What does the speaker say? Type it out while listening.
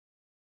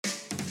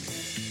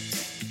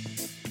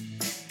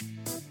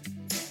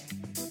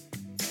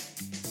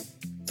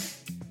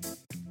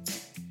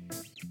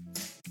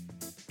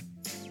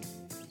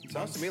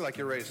Sounds to me like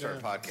you're ready to start a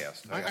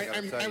podcast.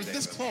 I was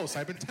this close.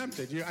 I've been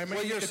tempted.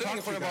 Well, you're sitting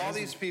in front of all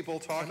these people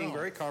talking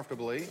very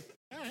comfortably.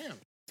 Yeah, I am.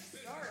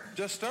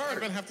 Just start. I'm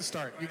gonna have to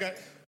start. You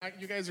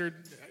guys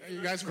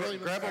really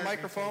grab a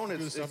microphone.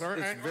 It's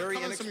very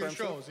inexpensive. Some of your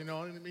shows, you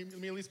know, and at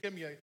least give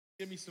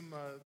me some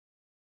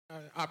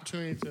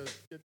opportunity to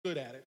get good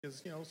at it,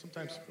 because you know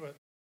sometimes.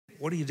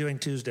 What are you doing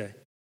Tuesday?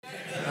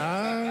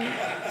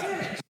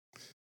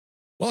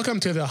 Welcome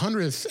to the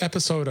 100th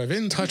episode of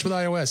In Touch with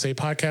iOS, a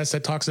podcast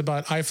that talks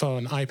about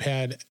iPhone,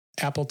 iPad,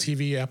 Apple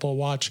TV, Apple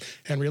Watch,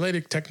 and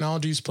related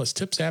technologies, plus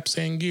tips, apps,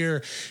 and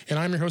gear. And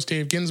I'm your host,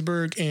 Dave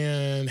Ginsburg,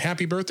 and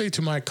happy birthday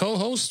to my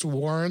co-host,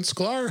 Warren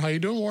Sklar. How you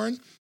doing, Warren?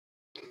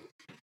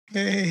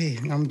 Hey,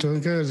 I'm doing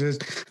good. There's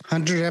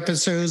 100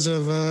 episodes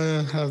of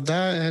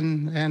that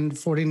and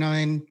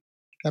 49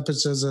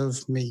 episodes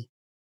of me.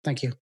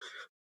 Thank you.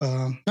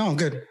 No, I'm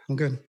good.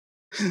 Good.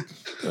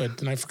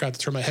 And I forgot to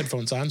turn my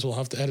headphones on, so we'll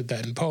have to edit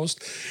that in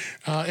post.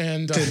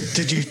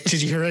 Did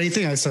you hear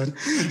anything I said?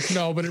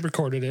 No, but it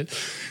recorded it.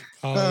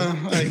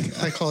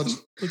 I called.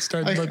 Let's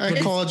start. I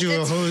called you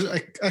a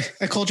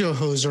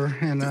hoser,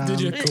 and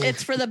did you? Cool.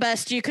 It's for the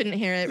best. You couldn't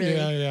hear it, really.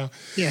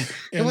 Yeah.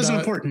 It wasn't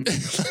important.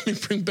 Let me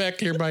bring back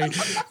here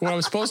what I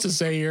was supposed to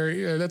say here.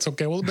 Yeah, that's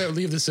okay. We'll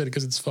leave this in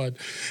because it's fun.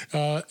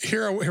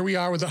 Here we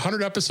are with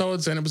 100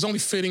 episodes, and it was only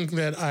fitting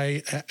that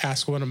I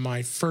asked one of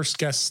my first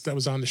guests that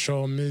was on the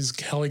show, Ms.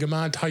 Kelly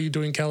Gamont. How you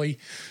doing, Kelly?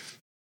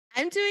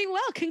 I'm doing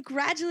well.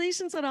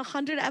 Congratulations on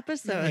 100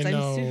 episodes.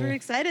 I'm super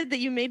excited that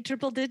you made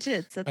triple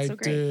digits. That's so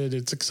great. I did.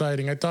 It's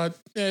exciting. I thought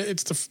I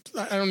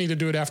don't need to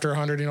do it after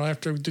 100. You know,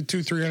 after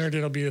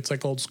 200-300, it's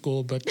like old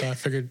school. But I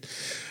figured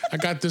I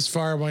got this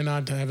far. Why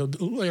not have a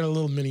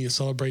little mini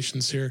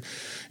celebrations here?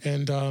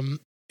 And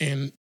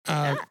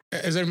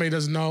as everybody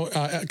doesn't know,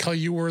 Kelly,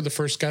 you were the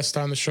first guest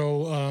on the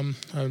show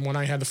when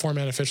I had the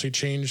format officially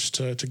changed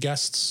to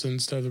guests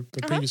instead of the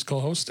previous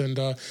co-host.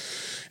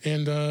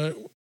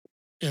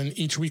 And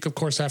each week, of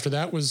course, after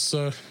that was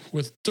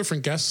with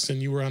different guests,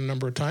 and you were on a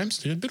number of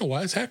times. It's been a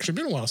while. It's actually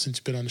been a while since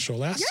you've been on the show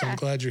last, so I'm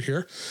glad you're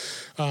here.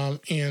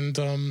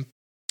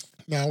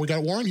 Now we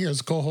got Warren here as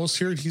a co-host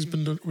here.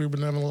 We've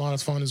been having a lot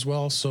of fun as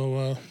well,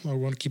 so I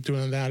want to keep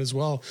doing that as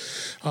well.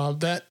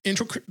 That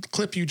intro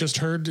clip you just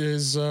heard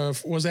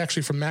was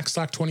actually from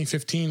MacStock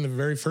 2015, the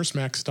very first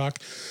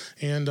MacStock,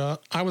 and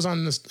I was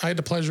on this. I had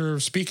the pleasure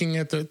of speaking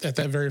at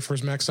that very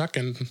first MacStock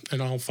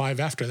and all four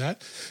after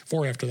that,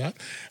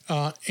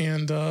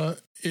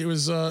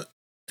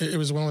 It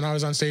was when I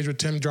was on stage with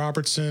Tim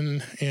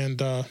Robertson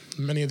and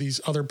many of these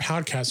other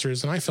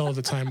podcasters, and I felt at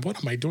the time,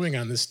 what am I doing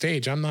on this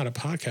stage? I'm not a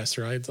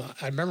podcaster.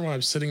 I remember when I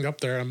was sitting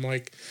up there, I'm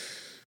like,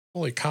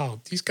 holy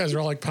cow, these guys are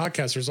all like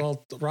podcasters,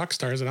 all rock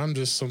stars, and I'm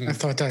just some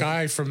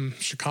guy from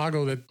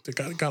Chicago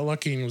that got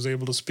lucky and was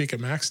able to speak at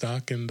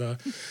MacStock, and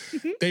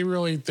they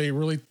really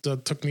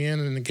took me in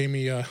and gave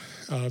me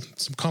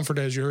some comfort,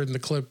 as you heard in the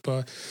clip,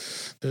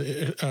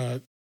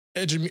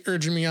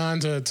 urging me on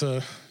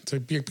to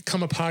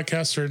become a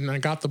podcaster, and I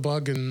got the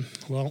bug, and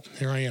well,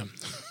 here I am.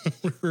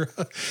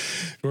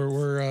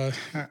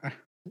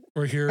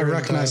 we're here. I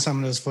recognize some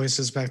of those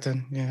voices back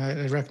then. Yeah,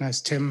 I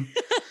recognize Tim.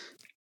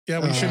 Yeah,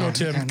 we should know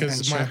Tim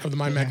because of the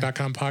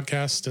MyMac.com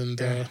podcast, and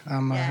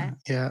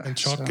and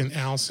Chuck and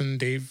Allison,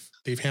 Dave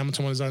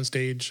Hamilton was on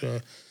stage.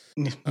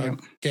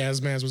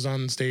 Gazmaz was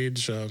on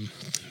stage, and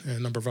a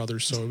number of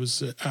others. So it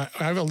was. I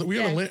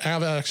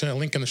have actually a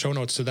link in the show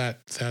notes to that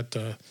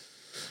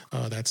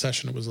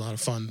session. It was a lot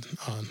of fun.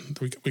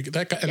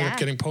 That ended up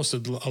getting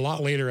posted a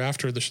lot later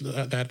after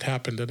that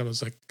happened, and I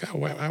was like, God,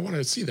 I wanted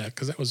to see that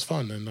because that was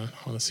fun, and I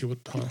want to see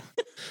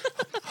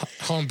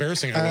how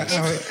embarrassing I was.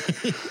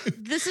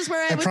 This is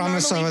where I would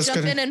normally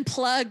jump in and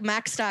plug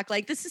MacStock.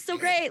 Like, this is so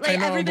great. Like,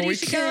 everybody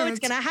should go. It's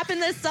going to happen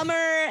this summer,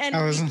 and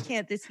we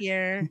can't this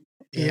year.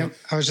 Yep.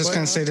 I was just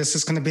going to say this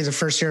is going to be the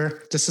first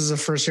year. This is the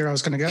first year I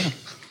was going to go.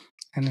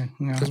 And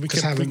because we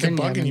kept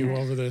bugging you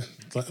over the years.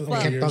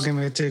 Bugging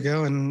me to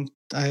go, and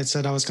I had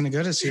said I was going to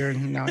go this year,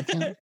 and now I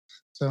can't.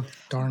 So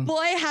darn.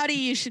 Boy, howdy,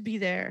 you should be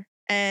there.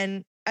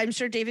 And I'm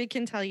sure David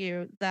can tell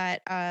you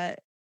that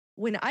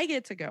when I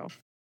get to go,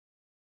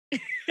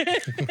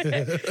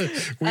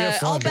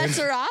 all bets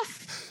are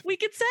off. We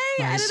could say,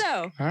 nice. I don't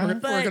know. Right.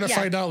 We're going to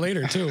find out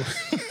later too.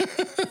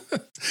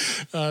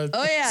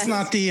 It's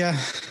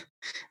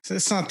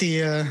not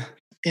the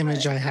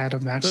image I had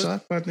of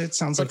MacStock, but it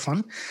sounds like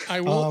fun.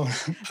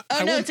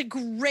 It's a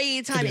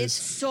great time. It's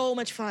so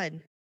much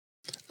fun.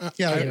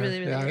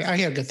 Really I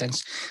hear good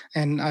things,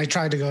 and I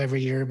try to go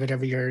every year, but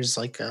every year is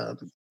like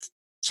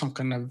some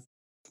kind of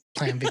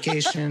planned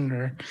vacation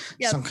or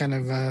some kind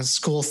of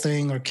school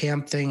thing or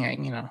camp thing,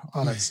 and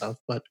all that stuff.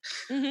 But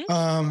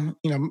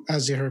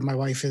as you heard, my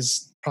wife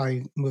is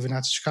probably moving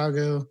out to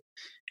Chicago.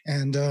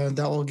 And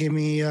that will give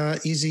me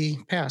easy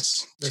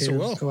pass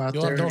to go out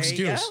there. You'll have no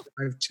excuse.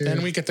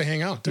 Then we get to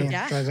hang out too.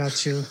 Drive out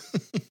to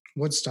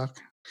Woodstock.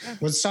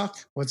 Woodstock,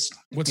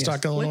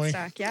 Illinois.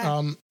 Woodstock,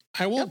 yeah.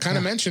 I will kind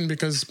of mention,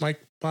 because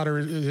Mike Potter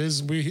it's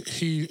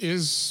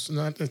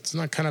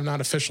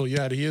not official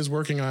yet. He is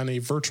working on a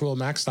virtual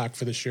MacStock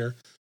for this year.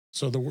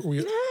 So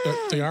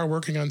they are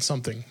working on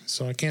something.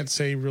 So I can't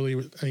say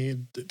really any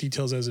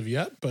details as of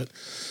yet, but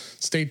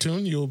stay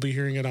tuned. You'll be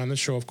hearing it on the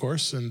show, of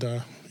course. And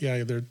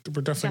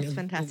we're definitely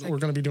we're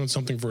going to be doing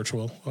something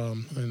virtual.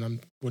 And I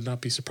would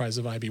not be surprised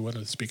if I be one of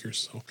the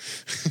speakers.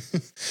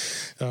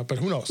 So, but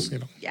who knows?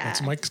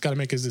 Mike's got to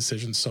make his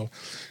decisions. So,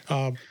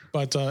 as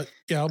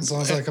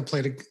long as I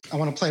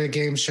want to play a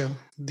game show.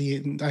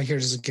 I hear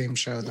there's a game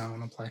show that I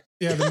want to play.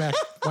 Yeah, the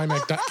My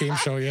Mac game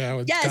show. Yeah,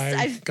 with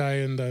Guy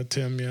and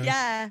Tim.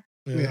 Yeah.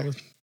 Yeah.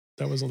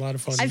 That was a lot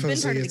of fun. I've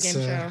been part of the game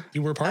show.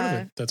 You were part of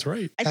it. That's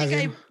right.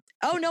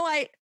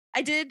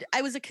 I did.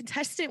 I was a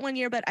contestant one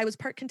year, but I was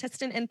part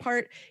contestant and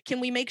part.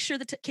 Can we make sure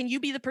that? Can you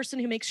be the person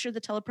who makes sure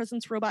the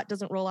telepresence robot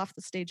doesn't roll off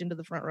the stage into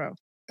the front row?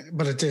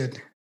 But it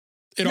did.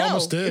 It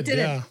almost did. It didn't.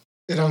 Yeah.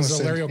 It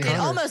almost did. It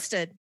almost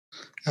did.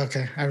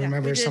 Okay, I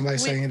remember somebody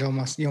saying you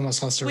almost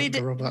lost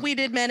the robot. We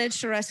did manage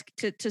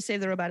to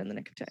save the robot in the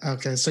nick of time.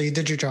 Okay, so you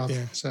did your job.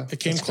 Yeah. So it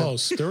came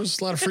close. There was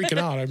a lot of freaking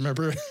out. I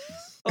remember.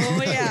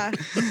 Oh yeah,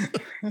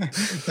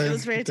 it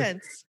was very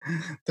tense.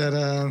 That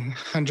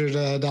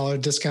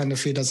 $100 discount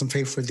fee doesn't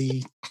pay for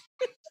the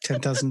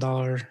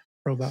 $10,000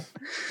 robot.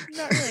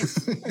 Not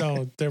really.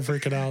 No, they're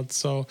freaking out.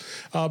 So,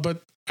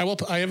 but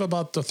I have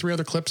about 3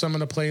 other clips I'm going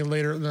to play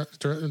later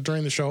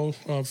during the show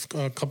of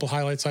a couple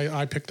highlights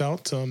I picked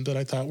out that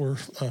I thought were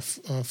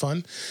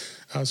fun.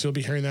 So you'll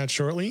be hearing that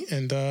shortly,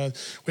 and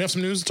we have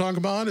some news to talk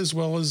about as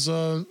well as.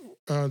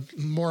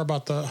 More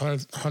about the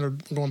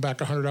 100 going back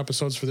 100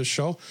 episodes for this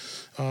show.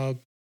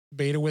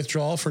 Beta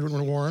withdrawal for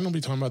Warren. We'll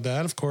be talking about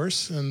that, of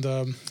course, and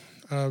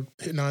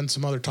hitting on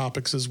some other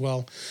topics as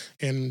well,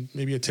 and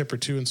maybe a tip or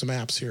two and some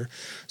apps here.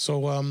 So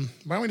why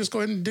don't we just go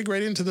ahead and dig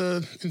right into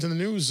the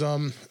news?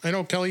 I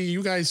know, Kelly,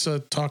 you guys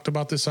talked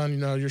about this on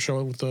your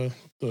show with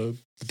the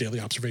Daily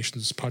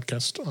Observations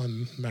podcast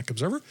on Mac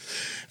Observer.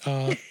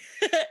 Get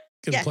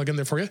a plug in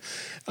there for you.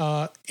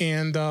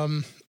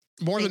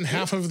 More than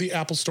half of the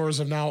Apple stores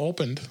have now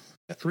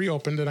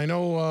reopened. And I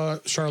know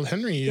Charlotte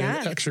Henry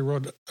actually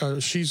wrote,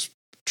 she's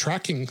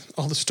tracking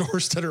all the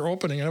stores that are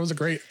opening. That was a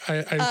great, I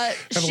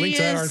have a link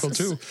to that article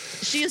too.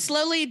 She is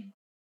slowly,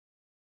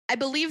 I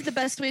believe the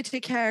best way to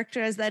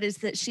characterize that is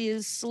that she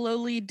is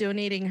slowly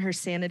donating her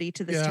sanity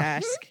to this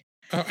task.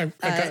 I'll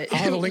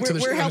have a link to the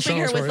We're helping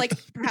her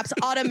with perhaps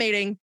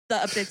automating the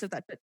updates of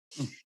that. But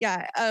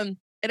yeah. And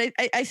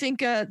I think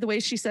the way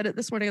she said it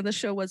this morning on the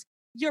show was,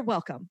 "You're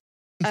welcome."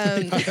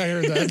 I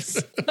heard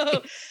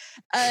that.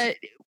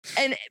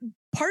 And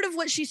part of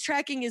what she's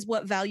tracking is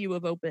what value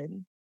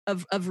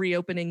of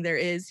reopening there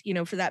is,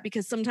 for that,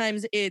 because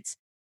sometimes it's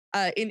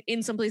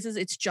in some places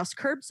it's just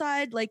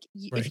curbside, like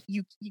if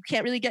you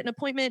can't really get an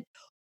appointment,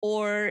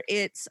 or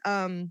it's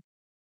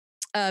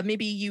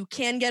maybe you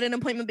can get an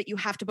appointment but you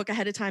have to book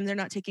ahead of time. They're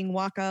not taking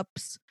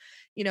walk-ups,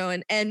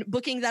 and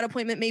booking that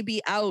appointment may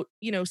be out,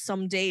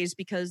 some days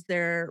because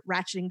they're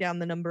ratcheting down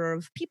the number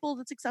of people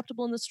that's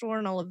acceptable in the store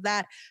and all of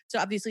that. So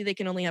obviously they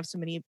can only have so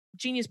many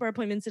Genius Bar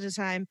appointments at a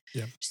time.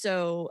 Yeah.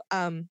 So,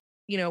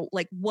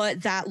 like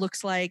what that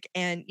looks like,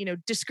 and,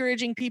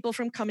 discouraging people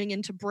from coming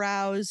in to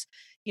browse,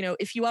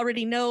 if you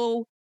already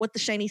know what the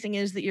shiny thing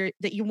is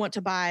that you want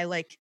to buy,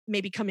 like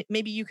maybe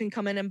you can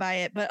come in and buy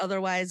it, but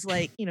otherwise,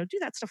 like, do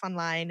that stuff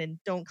online and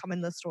don't come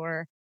in the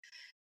store.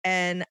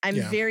 And I'm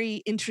very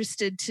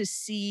interested to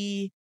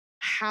see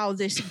how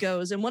this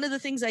goes. And one of the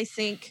things I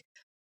think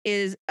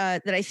is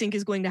that I think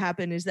is going to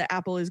happen is that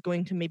Apple is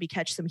going to maybe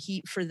catch some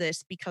heat for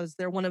this, because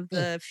they're one of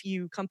the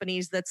few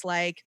companies that's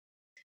like,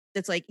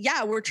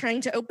 yeah, we're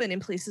trying to open in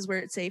places where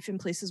it's safe, in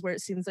places where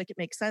it seems like it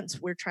makes sense.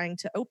 We're trying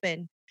to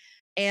open.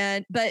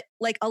 But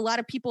like a lot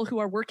of people who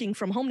are working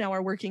from home now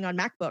are working on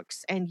MacBooks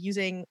and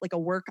using like a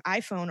work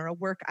iPhone or a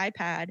work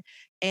iPad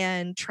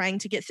and trying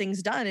to get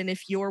things done. And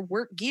if your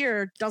work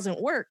gear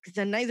doesn't work,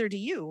 then neither do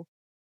you.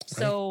 Right.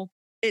 So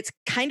it's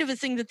kind of a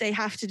thing that they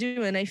have to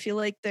do. And I feel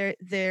like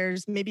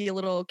there's maybe a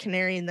little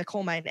canary in the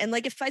coal mine. And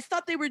like, if I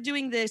thought they were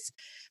doing this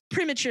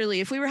prematurely,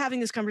 if we were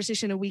having this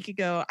conversation a week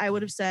ago, I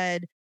would have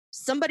said,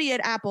 somebody at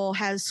Apple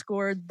has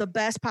scored the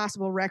best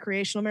possible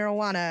recreational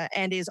marijuana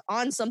and is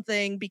on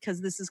something,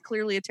 because this is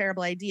clearly a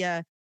terrible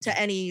idea to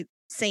any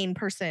sane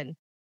person.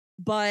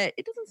 But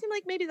it doesn't seem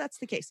like maybe that's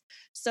the case.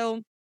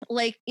 So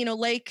like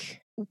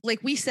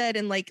we said,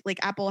 and like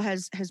Apple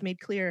has made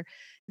clear,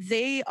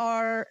 they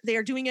are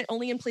doing it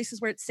only in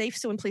places where it's safe.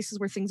 So in places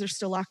where things are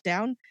still locked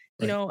down,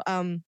 I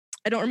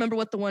don't remember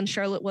what the one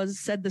Charlotte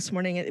said this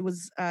morning. It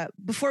was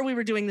before we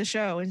were doing the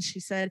show, and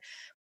she said,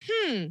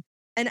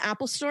 an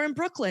Apple store in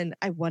Brooklyn,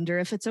 I wonder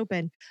if it's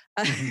open.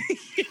 I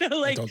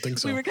don't think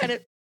so. We were kind of,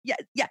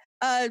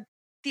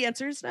 the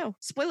answer is no.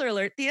 Spoiler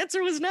alert, the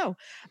answer was no.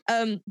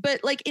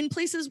 But like in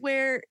places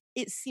where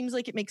it seems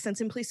like it makes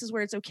sense, in places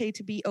where it's okay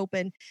to be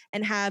open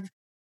and have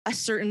a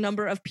certain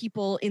number of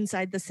people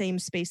inside the same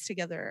space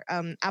together.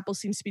 Apple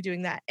seems to be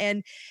doing that.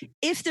 And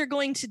if they're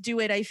going to do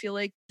it, I feel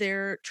like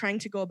they're trying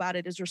to go about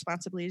it as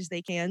responsibly as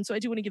they can. So I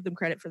do want to give them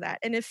credit for that.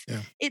 And if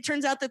it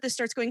turns out that this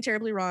starts going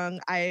terribly wrong,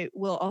 I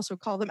will also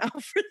call them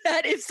out for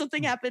that if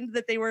something happened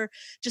that they were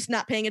just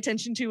not paying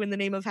attention to in the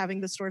name of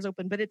having the stores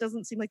open. But it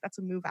doesn't seem like that's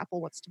a move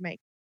Apple wants to make.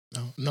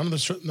 No, none of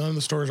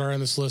the stores are on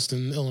this list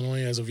in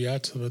Illinois as of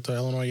yet, but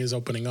Illinois is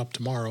opening up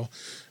tomorrow.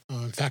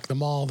 In fact, the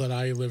mall that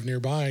I live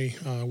nearby,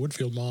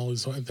 Woodfield Mall,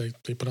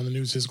 they put on the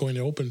news is going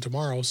to open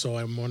tomorrow. So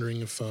I'm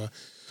wondering if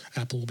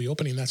Apple will be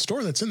opening that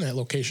store that's in that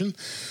location.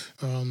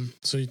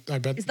 So I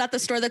bet. Is that the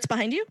store that's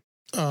behind you?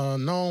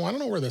 No, I don't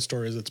know where that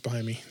store is that's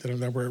behind me.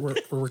 That we're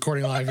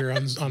recording live here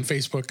on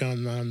Facebook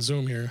on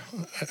Zoom here.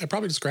 I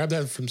probably just grabbed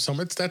that from some.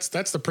 That's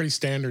the pretty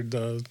standard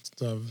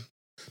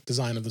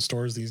design of the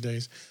stores these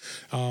days.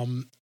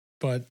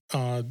 But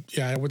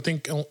I would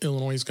think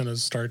Illinois is going to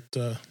start.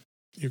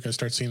 You're going to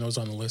start seeing those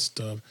on the list.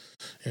 And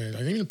I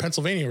think in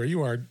Pennsylvania, where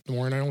you are,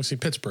 Warren, I only see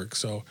Pittsburgh.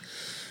 So,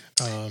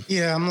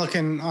 I'm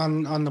looking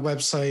on the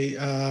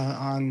website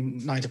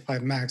on 9 to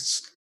 5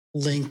 Max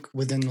link.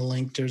 Within the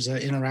link, there's an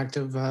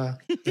interactive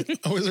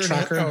is there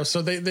tracker.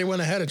 So they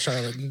went ahead of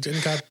Charlotte and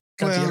got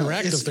the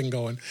interactive thing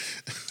going.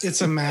 It's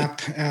a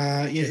map.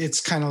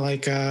 It's kind of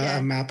like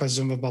a map, a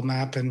zoomable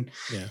map. And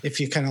if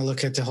you kind of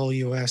look at the whole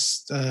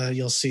U.S.,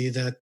 you'll see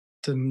that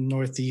the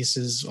Northeast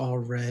is all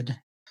red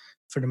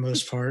for the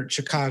most part.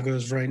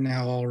 Chicago's right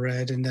now all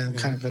red. And then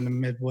kind of in the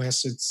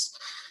Midwest, it's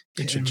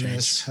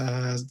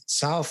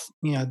South,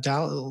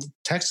 Dallas,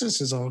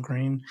 Texas is all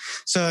green.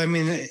 So, I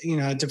mean,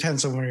 it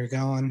depends on where you're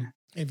going.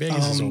 Hey,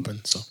 Vegas is open.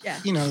 So,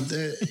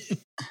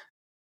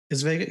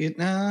 is Vegas?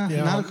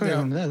 Not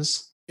according to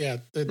this. Yeah,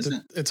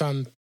 it's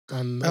on.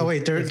 Oh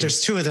wait,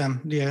 there's two of them.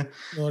 Yeah,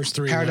 well, there's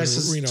three. Paradise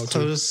is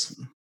close.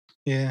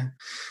 Yeah,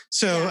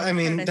 so I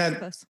mean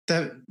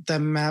that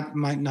map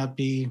might not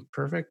be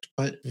perfect,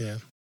 but a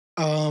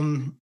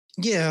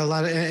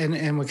lot of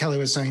and what Kelly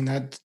was saying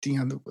that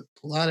a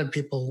lot of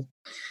people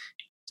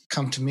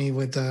come to me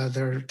with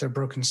their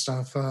broken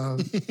stuff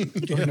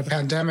during the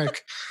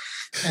pandemic.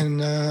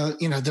 And,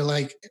 they're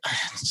like,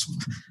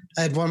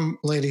 I had one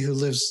lady who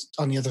lives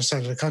on the other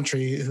side of the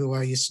country who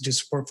I used to do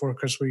support for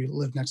because we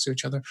live next to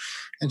each other.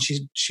 And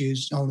she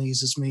only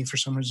uses me for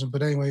some reason.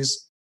 But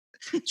anyways,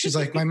 she's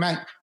like, my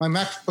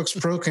MacBook's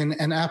broken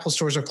and Apple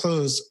stores are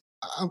closed.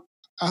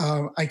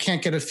 I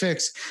can't get it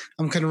fixed.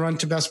 I'm going to run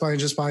to Best Buy and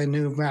just buy a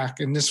new Mac.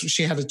 And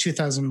she had a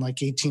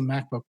 2018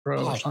 MacBook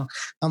Pro. Or something.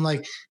 I'm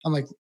like,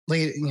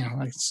 lady,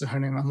 it's her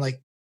name. I'm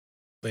like,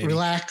 lady.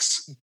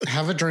 Relax,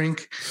 have a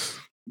drink.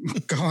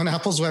 Go on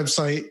Apple's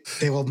website.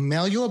 They will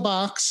mail you a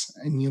box,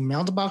 and you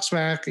mail the box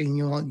back, and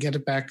you'll get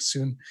it back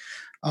soon.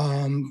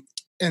 And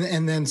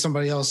then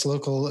somebody else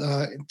local.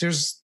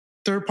 There's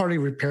third-party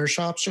repair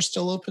shops are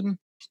still open.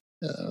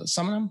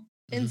 Some of them.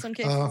 In some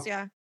cases,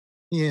 yeah.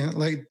 Yeah,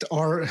 like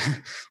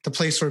the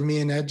place where me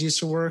and Ed used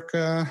to work,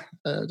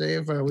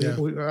 Dave. I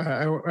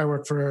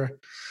work for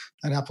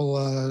an Apple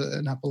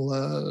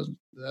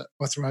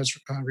authorized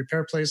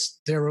repair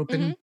place. They're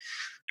open.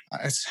 Mm-hmm.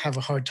 I have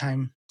a hard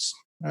time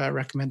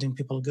recommending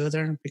people to go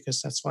there because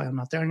that's why I'm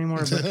not there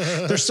anymore, but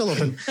they're still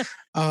open.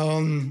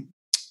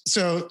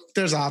 So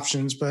there's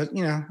options, but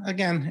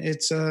again,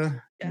 it's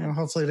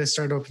hopefully they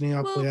start opening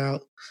up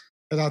without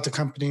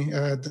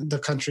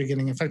the country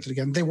getting affected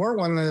again. They were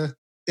one of the,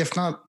 if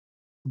not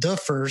the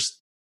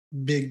first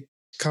big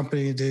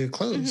company to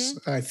close.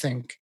 Mm-hmm. I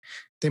think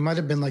they might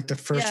have been like the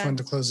first one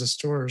to close the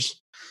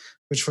stores,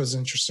 which was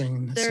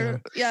interesting.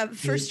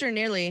 First or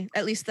nearly,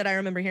 at least that I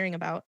remember hearing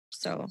about.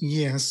 So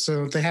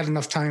so they had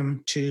enough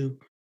time to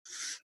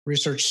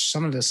research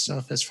some of this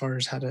stuff as far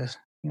as how to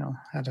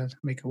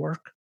make it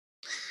work.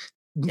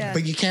 Yeah.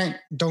 But you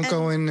don't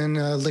go in and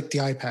lick the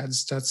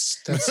iPads.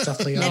 That's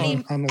definitely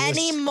on the list.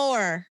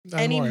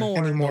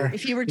 Anymore.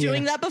 If you were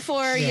doing that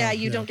before,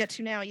 you don't get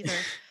to now either.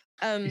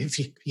 If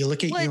you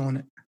lick it, you own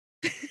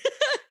it.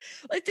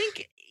 I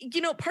think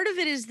part of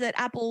it is that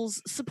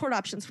Apple's support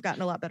options have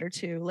gotten a lot better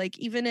too. Like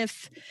even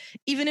if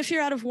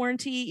you're out of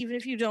warranty, even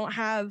if you don't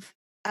have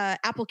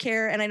Apple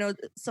Care, and I know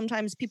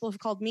sometimes people have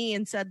called me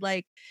and said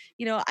like,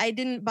 I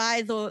didn't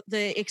buy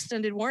the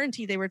extended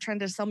warranty they were trying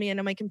to sell me,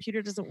 and my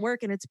computer doesn't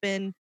work, and it's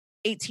been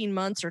 18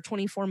 months or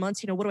 24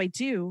 months. What do I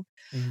do?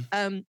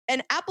 Mm-hmm.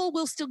 And Apple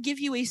will still give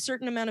you a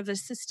certain amount of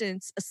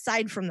assistance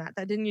aside from that.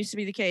 That didn't used to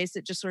be the case.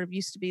 It just sort of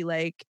used to be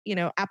like,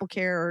 Apple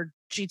Care or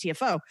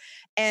GTFO.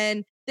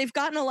 And they've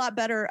gotten a lot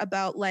better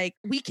about like,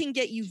 we can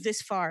get you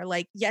this far.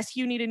 Like, yes,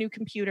 you need a new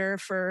computer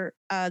for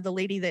the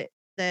lady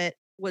that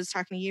was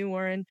talking to you,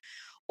 Warren,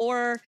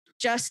 or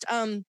just,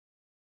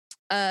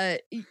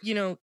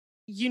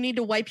 you need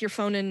to wipe your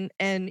phone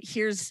and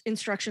here's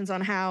instructions on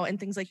how and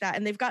things like that.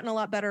 And they've gotten a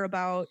lot better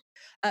about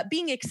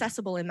being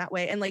accessible in that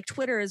way. And like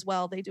Twitter as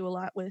well, they do a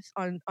lot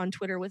on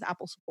Twitter with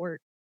Apple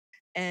support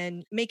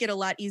and make it a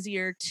lot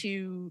easier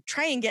to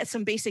try and get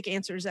some basic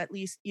answers at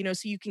least,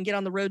 so you can get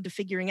on the road to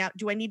figuring out,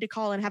 do I need to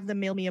call and have them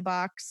mail me a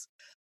box,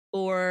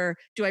 or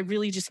do I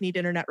really just need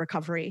internet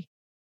recovery?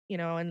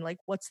 And like,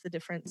 what's the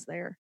difference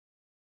there?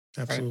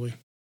 Absolutely.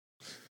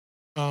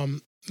 Right.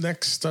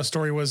 Next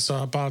story was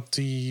about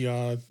the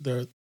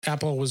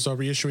Apple was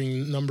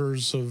reissuing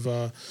numbers of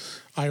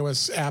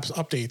iOS apps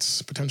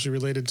updates potentially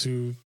related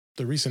to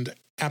the recent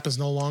app is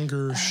no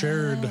longer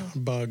shared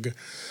bug.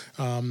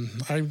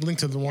 I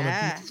linked to the one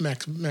at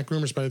Mac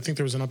Rumors, but I think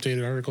there was an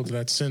updated article to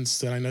that since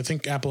that. And I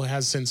think Apple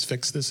has since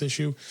fixed this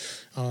issue,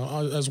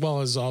 as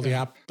well as all the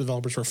app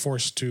developers were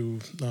forced to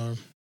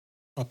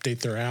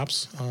update their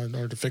apps in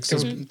order to fix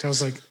it. That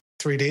was like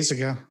 3 days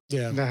ago.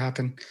 Yeah, that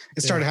happened.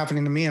 It started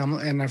happening to me,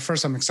 and at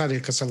first I'm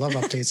excited because I love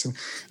updates,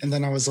 and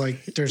then I was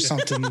like, "There's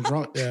something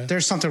wrong.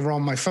 There's something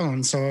wrong with my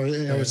phone." So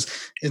I was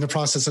in the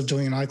process of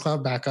doing an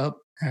iCloud backup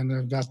and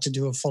about to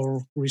do a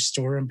full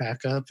restore and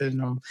backup,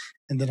 and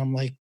then I'm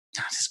like,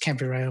 "This can't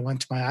be right." I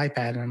went to my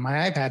iPad, and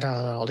my iPad had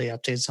all the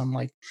updates. So I'm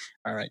like,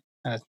 "All right."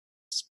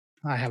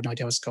 I have no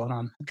idea what's going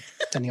on.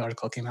 Then the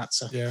article came out.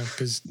 So yeah,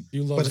 because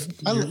you love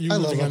I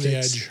love on the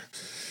edge.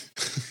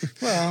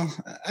 Well,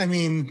 I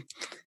mean,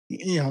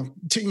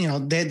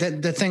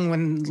 the thing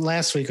when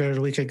last week or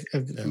the week,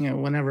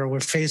 whenever where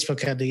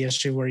Facebook had the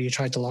issue where you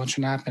tried to launch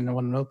an app and it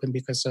wouldn't open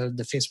because of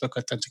the Facebook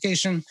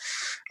authentication.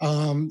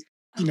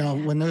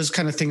 When those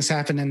kind of things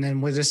happen, and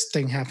then when this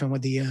thing happened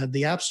with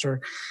the App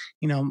Store,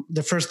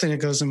 the first thing that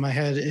goes in my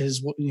head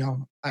is,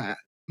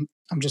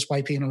 I'm just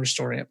wiping and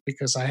restoring it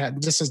because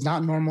this is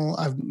not normal.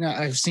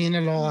 I've seen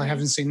it all. I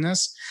haven't seen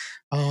this,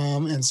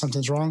 and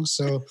something's wrong.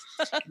 So,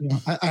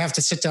 I have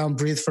to sit down,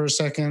 breathe for a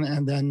second,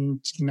 and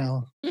then,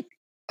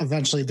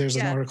 eventually there's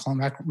an article on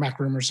Mac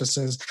Rumors that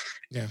says,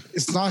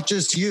 it's not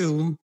just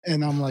you.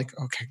 And I'm like,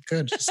 okay,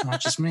 good. It's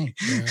not just me.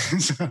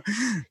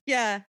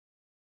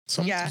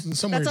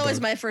 That's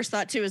always my first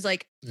thought too, is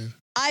like,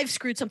 I've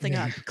screwed something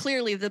up.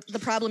 Clearly the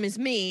problem is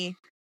me.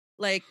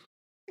 Like,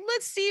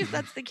 let's see if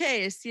that's the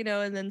case,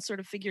 and then sort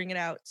of figuring it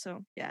out.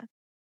 So,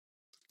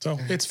 So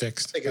it's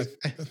fixed.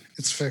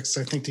 It's fixed.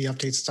 I think the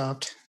update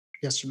stopped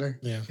yesterday.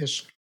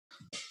 Ish.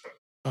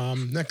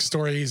 Next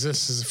story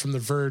this is from The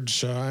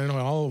Verge. I know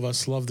all of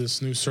us love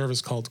this new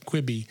service called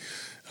Quibi.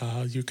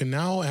 You can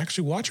now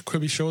actually watch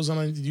Quibi shows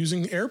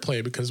using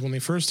AirPlay, because when they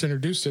first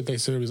introduced it, they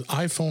said it was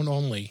iPhone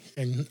only,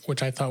 and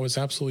which I thought was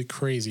absolutely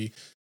crazy,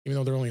 even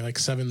though they're only like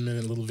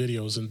 7-minute little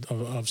videos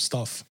of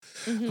stuff.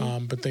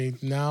 Mm-hmm. But they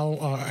now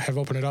have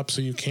opened it up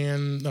so you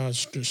can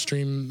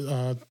stream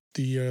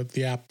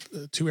the app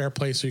to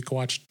AirPlay, so you can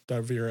watch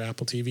via your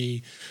Apple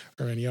TV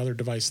or any other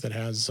device that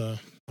has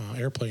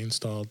AirPlay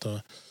installed.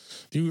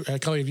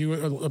 Kelly, have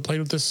you played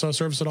with this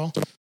service at all?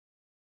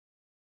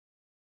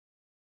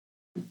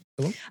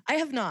 Hello? I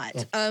have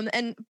not.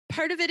 And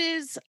part of it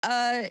is,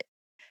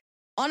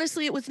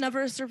 honestly, it was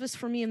never a service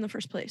for me in the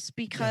first place,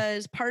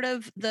 because part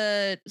of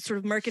the sort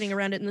of marketing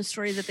around it and the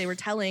story that they were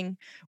telling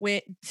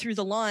through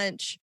the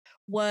launch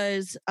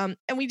was, and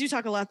we do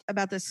talk a lot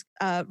about this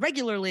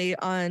regularly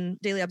on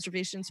Daily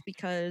Observations,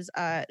 because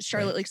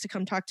Charlotte likes to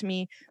come talk to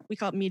me. We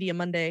call it Media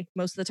Monday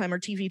most of the time, or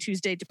TV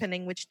Tuesday,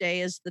 depending which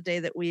day is the day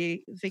that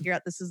we figure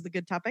out this is the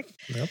good topic.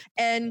 Yep.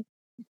 And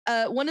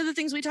one of the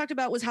things we talked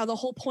about was how the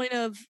whole point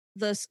of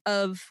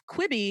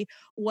Quibi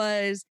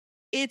was,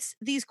 it's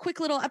these quick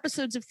little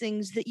episodes of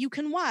things that you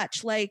can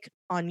watch, like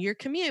on your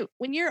commute,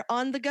 when you're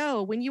on the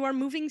go, when you are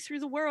moving through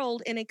the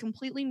world in a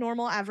completely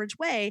normal, average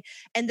way.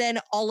 And then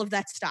all of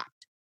that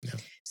stopped. Yeah.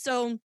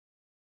 So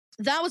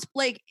that was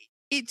like,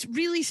 it's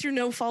really through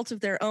no fault of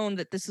their own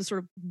that this is sort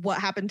of what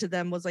happened to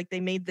them, was like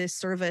they made this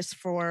service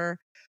for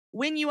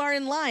when you are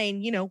in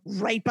line,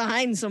 right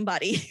behind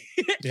somebody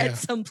at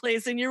some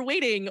place and you're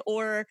waiting,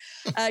 or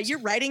you're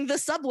riding the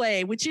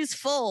subway, which is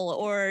full,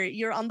 or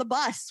you're on the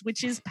bus,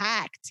 which is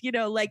packed,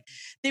 like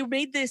they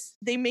made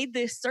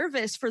this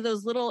service for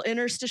those little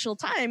interstitial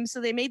times.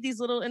 So they made these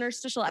little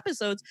interstitial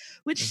episodes,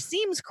 which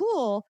seems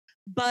cool,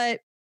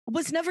 but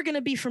was never going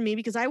to be for me,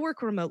 because I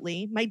work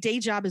remotely. My day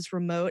job is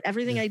remote.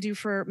 Everything I do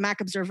for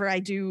Mac Observer, I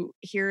do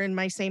here in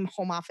my same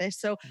home office.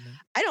 So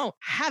I don't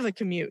have a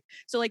commute.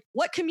 So like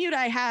what commute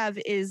I have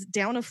is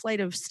down a flight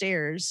of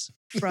stairs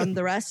from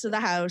the rest of the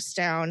house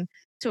down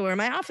to where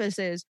my office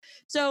is.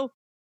 So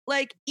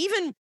like,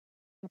 even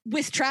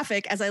with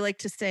traffic, as I like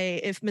to say,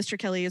 if Mr.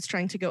 Kelly is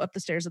trying to go up the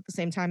stairs at the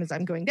same time as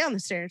I'm going down the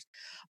stairs,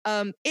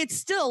 it's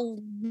still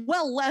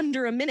well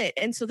under a minute.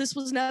 And so this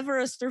was never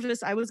a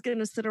service I was going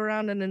to sit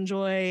around and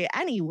enjoy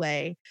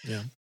anyway.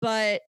 Yeah.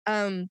 But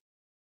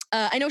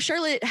I know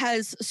Charlotte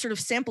has sort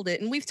of sampled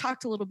it, and we've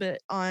talked a little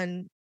bit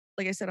on,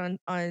 like I said,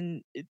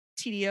 on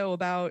TDO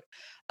about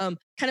kind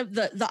of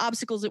the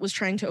obstacles it was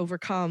trying to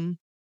overcome.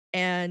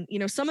 And,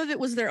 some of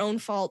it was their own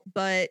fault,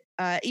 but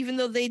even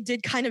though they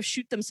did kind of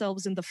shoot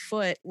themselves in the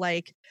foot,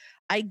 like,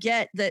 I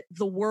get that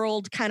the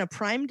world kind of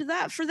primed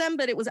that for them,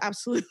 but it was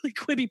absolutely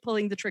Quibi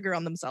pulling the trigger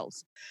on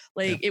themselves.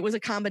 Like, it was a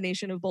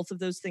combination of both of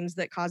those things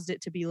that caused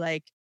it to be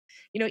like,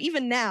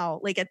 even now,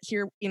 like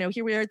here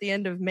we are at the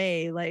end of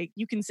May, like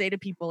you can say to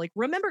people like,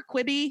 remember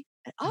Quibi?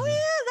 Oh yeah,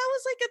 that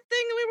was like a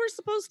thing we were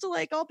supposed to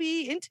like all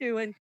be into.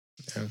 And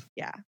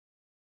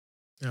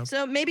Yep.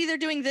 So maybe they're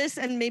doing this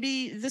and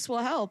maybe this will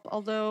help.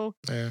 Although,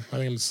 I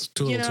think it's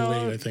too late,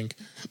 I think.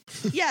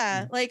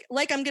 Yeah. like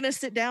I'm going to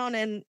sit down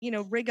and,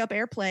 rig up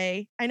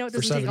AirPlay. I know it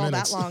doesn't take all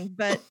that long,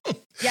 but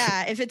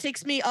yeah, if it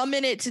takes me a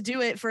minute to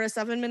do it for a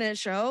 7-minute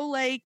show,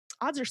 like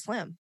odds are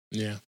slim.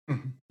 Yeah.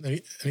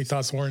 Any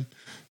thoughts, Warren?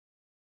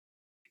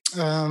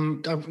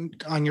 On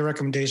your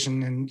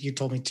recommendation, and you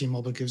told me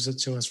T-Mobile gives it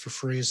to us for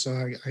free,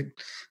 so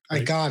I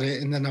got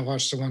it, and then I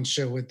watched the one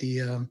show with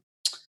the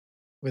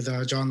with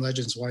John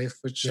Legend's wife,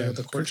 which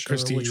the court show,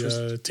 Christy which was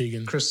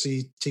Teigen.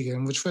 Christy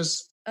Teigen, which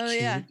was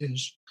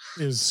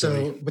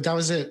so, but that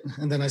was it,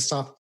 and then I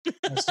stopped.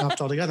 I stopped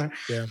altogether.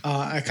 Yeah,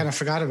 I kind of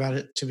forgot about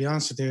it, to be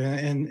honest with you,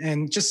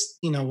 and just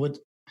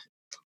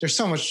there's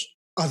so much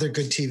other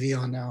good TV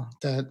on now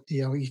that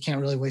you can't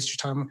really waste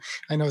your time.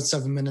 I know it's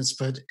 7 minutes,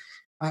 but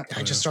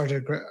I just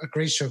started a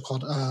great show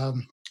called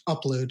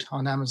Upload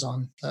on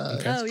Amazon.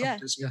 Yeah.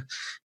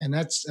 And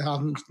that's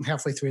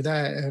halfway through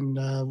that, and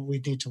we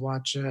need to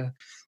watch.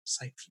 It's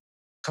like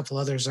a couple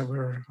others that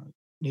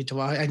need to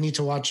watch. I need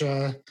to watch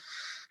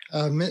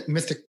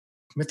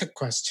Mythic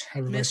Quest.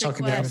 Everybody's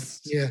talking about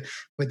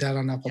with that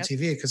on Apple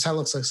TV, because that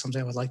looks like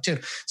something I would like too.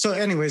 So,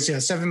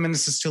 anyways, 7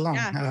 minutes is too long.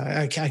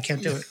 I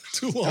can't do it.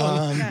 Too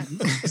long.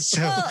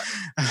 So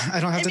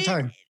I don't have the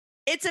time.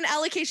 It's an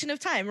allocation of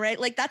time, right?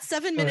 Like that's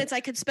 7 minutes I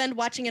could spend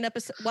watching an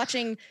episode,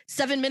 watching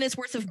 7 minutes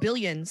worth of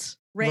Billions,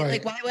 right?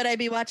 Like why would I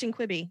be watching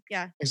Quibi?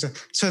 Yeah. Exactly.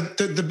 So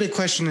the big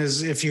question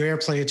is, if you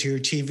AirPlay it to your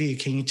TV,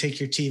 can you take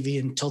your TV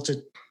and tilt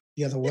it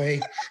the other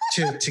way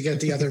to get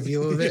the other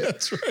view of it? Yeah,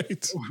 that's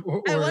right.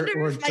 I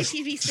wonder if my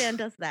TV stand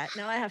does that.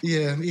 No, I have to.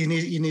 Yeah, you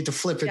need to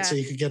flip it so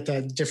you could get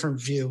that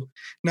different view.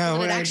 No,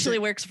 but it actually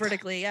works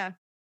vertically. Yeah.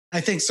 I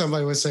think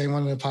somebody was saying,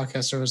 one of the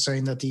podcasters was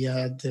saying that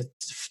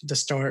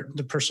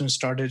the person who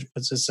started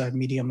was this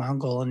media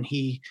Mongol, and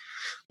he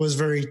was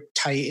very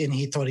tight, and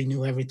he thought he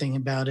knew everything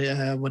about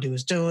it, what he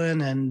was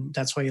doing, and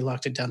that's why he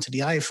locked it down to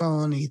the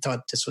iPhone. He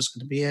thought this was going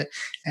to be it,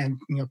 and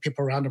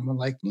people around him were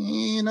like,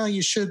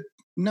 you should.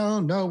 No,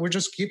 we're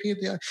just keeping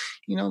it.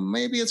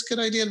 Maybe it's a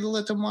good idea to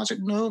let them watch it.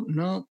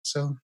 No.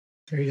 So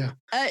there you go.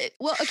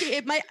 Well,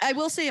 okay. I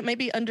will say it might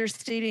be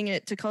understating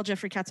it to call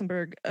Jeffrey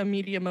Katzenberg a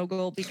media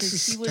mogul,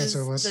 because he was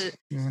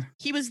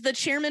the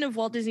chairman of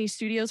Walt Disney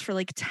Studios for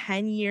like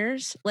 10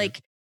 years.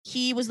 Like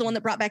he was the one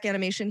that brought back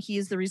animation. He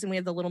is the reason we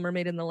have The Little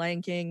Mermaid and The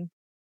Lion King.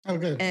 Oh,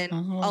 good. And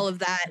all of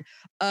that.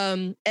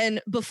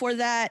 And before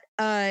that,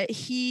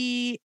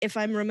 he, if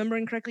I'm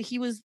remembering correctly, he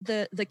was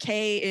the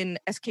K in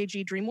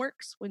SKG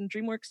DreamWorks when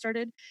DreamWorks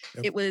started.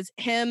 Yep. It was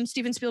him,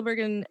 Steven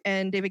Spielberg,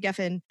 and David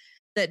Geffen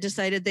that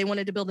decided they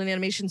wanted to build an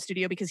animation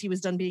studio because he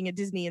was done being at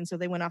Disney. And so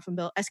they went off and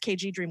built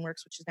SKG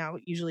DreamWorks, which is now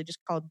usually just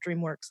called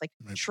DreamWorks, like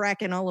Shrek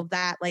and all of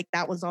that. Like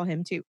that was all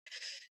him too.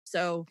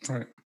 So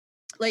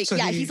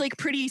he's like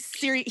pretty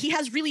serious. He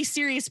has really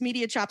serious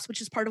media chops,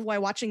 which is part of why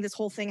watching this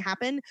whole thing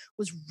happen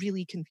was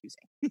really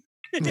confusing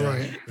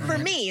for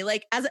me,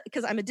 like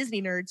because I'm a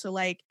Disney nerd. So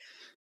like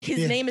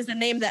his name is a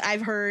name that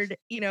I've heard,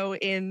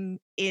 in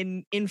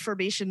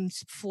information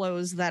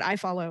flows that I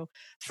follow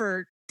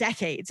for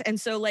decades.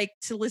 And so like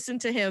to listen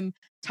to him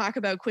talk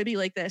about Quibi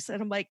like this,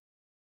 and I'm like,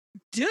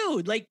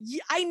 dude, like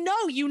I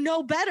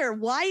know better.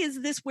 Why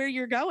is this where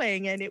you're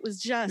going? And it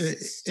was just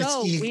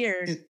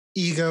weird.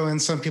 Ego, and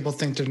some people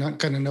think they're not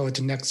going to know what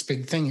the next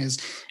big thing is,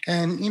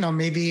 and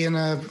maybe in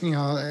a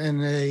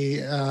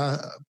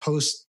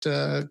post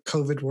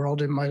COVID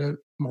world it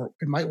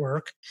might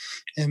work,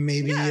 and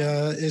maybe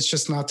it's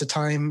just not the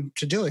time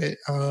to do it.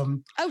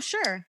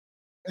 Sure.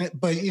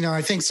 But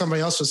I think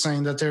somebody else was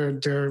saying that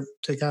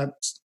they got a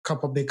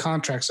couple big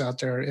contracts out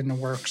there in the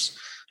works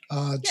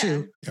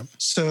too. Yep.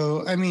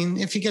 So I mean,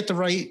 if you get the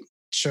right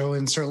show,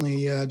 and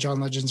certainly John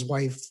Legend's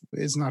wife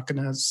is not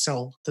going to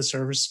sell the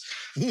service,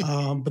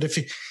 but if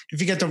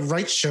you get the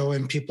right show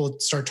and people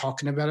start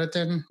talking about it,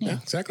 then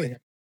exactly,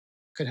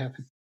 could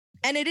happen.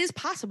 And it is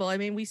possible. I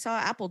mean, we saw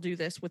Apple do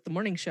this with the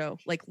morning show.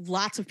 Like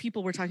lots of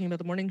people were talking about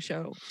the morning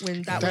show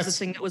when that was the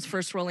thing that was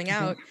first rolling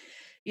out.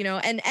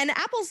 And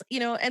Apple's,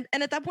 and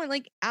at that point,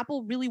 like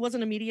Apple really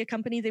wasn't a media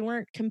company. They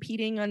weren't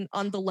competing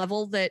on the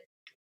level that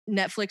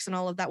Netflix and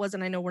all of that was.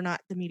 And I know we're not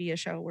the media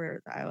show,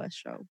 we're the iOS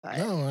show, but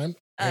no,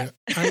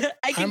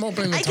 I'm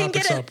opening the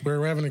topics up.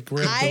 We're having a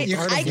great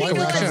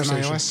iOS.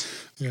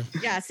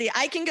 See,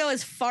 I can go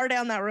as far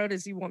down that road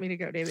as you want me to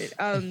go, David.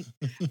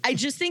 I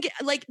just think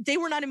like they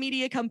were not a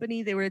media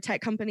company, they were a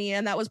tech company,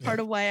 and that was part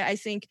of why I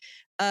think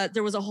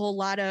there was a whole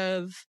lot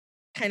of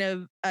kind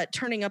of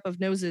turning up of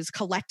noses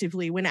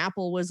collectively when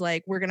Apple was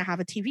like, we're going to have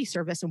a TV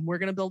service and we're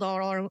going to build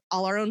all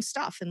our own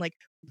stuff, and like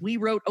we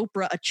wrote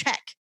Oprah a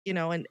check,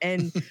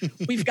 and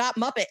we've got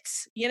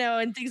Muppets,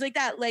 and things like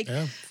that, like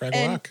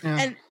Fraggle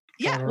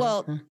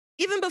Rock.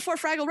 Even before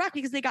Fraggle Rock,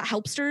 because they got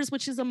Helpsters,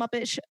 which is a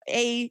Muppet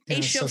a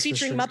show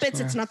featuring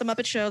Muppets. It's not the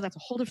Muppet Show. That's a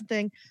whole different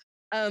thing.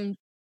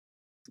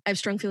 I have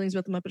strong feelings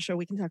about the Muppet Show.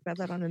 We can talk about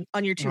that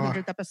on your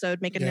 200th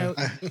episode. Make a note.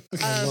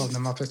 I love the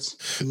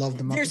Muppets. Love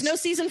the Muppets. There's no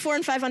season 4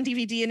 and 5 on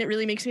DVD, and it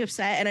really makes me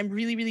upset. And I'm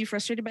really, really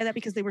frustrated by that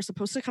because they were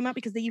supposed to come out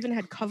because they even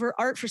had cover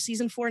art for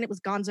season 4, and it was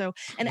Gonzo.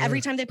 And every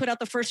time they put out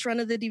the first run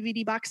of the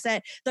DVD box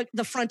set,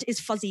 the front is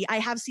fuzzy. I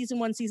have season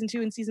 1, season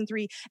 2, and season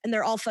 3, and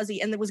they're all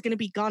fuzzy. And there was going to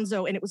be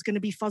Gonzo, and it was going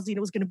to be fuzzy, and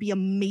it was going to be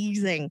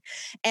amazing.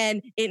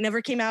 And it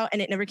never came out,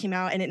 and it never came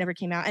out, and it never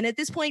came out. And at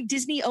this point,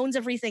 Disney owns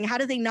everything. How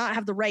do they not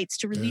have the rights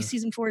to release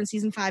season 4 and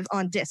season 5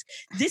 on disc?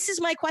 This is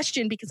my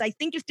question, because I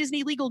think if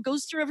Disney Legal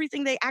goes through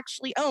everything they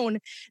actually own,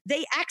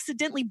 they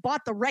accidentally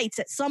bought the rights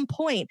at some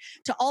point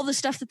to all the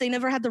stuff that they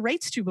never had the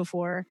rights to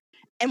before.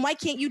 And why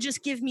can't you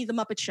just give me the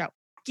Muppet Show?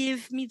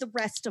 Give me the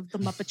rest of the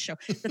Muppet Show.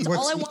 That's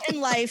all I want in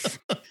life.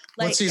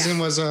 What season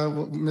was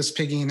Miss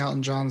Piggy and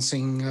Elton John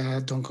sing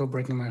Don't Go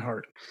Breaking My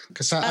Heart?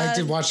 Because I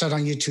did watch that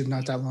on YouTube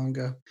not that long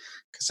ago,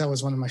 because that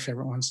was one of my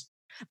favorite ones.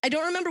 I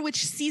don't remember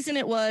which season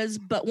it was,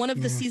 but one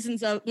of the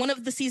seasons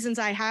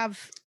I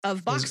have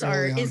of box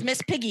art is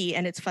Miss Piggy,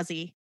 and it's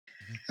fuzzy.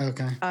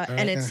 Okay.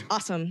 And it's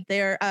awesome.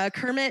 They're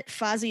Kermit,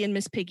 Fozzie, and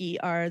Miss Piggy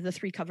are the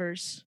 3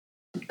 covers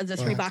of the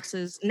 3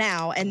 boxes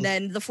now. And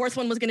then the 4th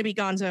one was going to be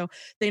Gonzo.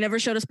 They never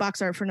showed us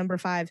box art for number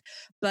 5.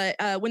 But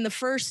when the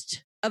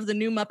first of the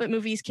new Muppet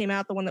movies came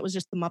out, the one that was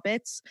just the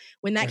Muppets,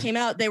 when that came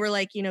out, they were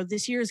like,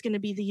 this year is going to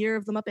be the year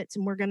of the Muppets,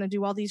 and we're going to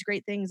do all these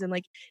great things. And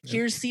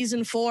here's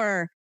season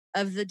 4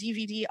 of the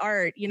DVD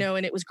art,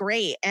 and it was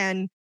great.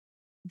 And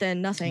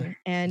then nothing.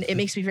 And it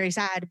makes me very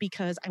sad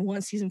because I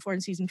want season 4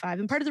 and season 5.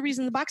 And part of the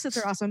reason the box sets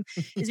are awesome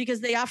is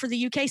because they offer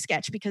the UK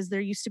sketch, because there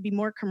used to be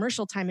more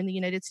commercial time in the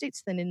United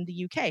States than in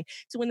the UK.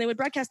 So when they would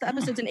broadcast the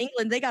episodes in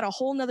England, they got a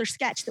whole nother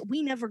sketch that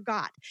we never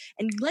got.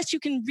 And unless you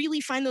can really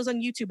find those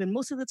on YouTube, and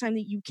most of the time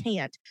that you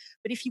can't,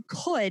 but if you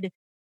could,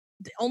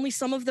 only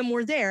some of them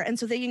were there. And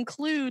so they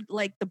include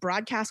the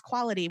broadcast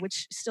quality,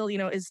 which still,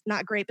 is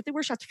not great, but they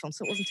were shot to film,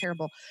 so it wasn't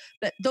terrible.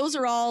 But those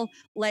are all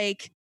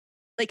like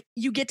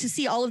you get to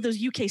see all of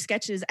those UK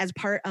sketches as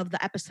part of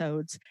the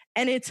episodes,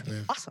 and it's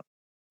awesome.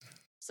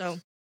 So.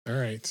 All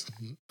right.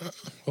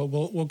 Well,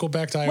 we'll go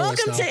back to iOS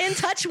Welcome now. to In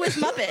Touch with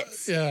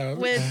Muppets.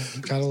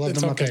 Gotta love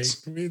the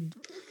Muppets. Okay.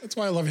 That's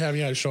why I love having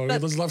you on the show.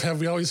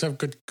 We always have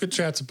good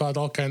chats about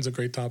all kinds of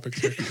great topics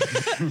here.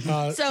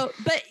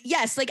 But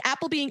yes,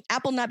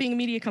 Apple not being a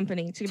media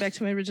company, to get back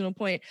to my original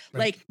point,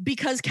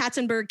 because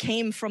Katzenberg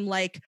came from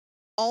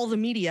all the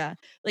media,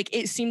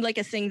 it seemed like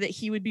a thing that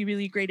he would be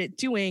really great at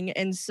doing.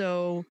 And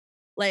so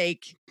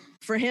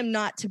for him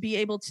not to be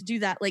able to do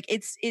that,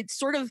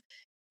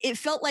 it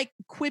felt like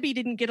Quibi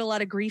didn't get a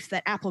lot of grief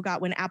that Apple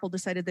got when Apple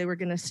decided they were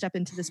going to step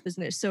into this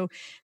business. So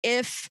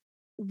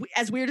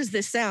as weird as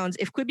this sounds,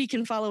 if Quibi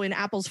can follow in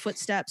Apple's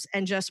footsteps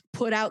and just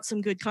put out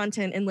some good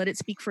content and let it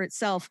speak for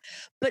itself,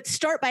 but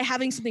start by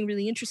having something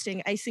really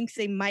interesting, I think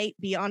they might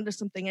be onto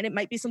something, and it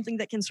might be something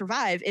that can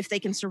survive if they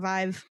can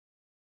survive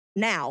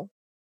now.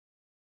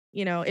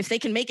 If they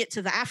can make it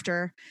to the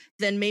after,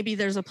 then maybe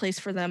there's a place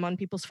for them on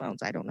people's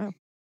phones. I don't know.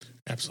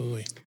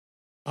 Absolutely.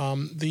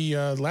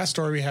 The last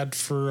story we had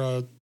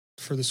for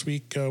this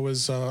week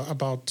was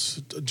about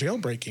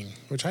jailbreaking,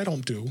 which I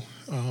don't do.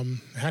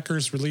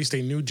 Hackers released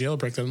a new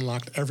jailbreak that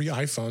unlocked every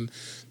iPhone.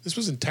 This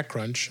was in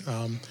TechCrunch.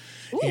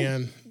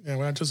 And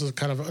just as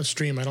kind of a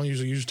stream, I don't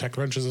usually use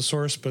TechCrunch as a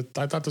source, but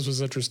I thought this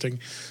was interesting.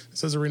 It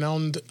says a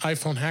renowned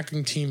iPhone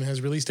hacking team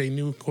has released a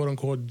new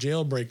quote-unquote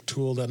jailbreak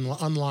tool that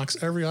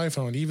unlocks every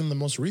iPhone, even the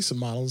most recent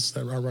models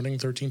that are running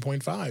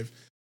 13.5.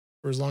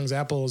 For as long as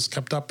Apple has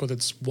kept up with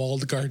its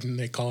walled garden,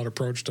 they call it,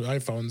 approach to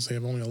iPhones, they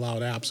have only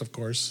allowed apps, of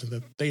course,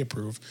 that they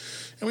approve.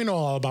 And we know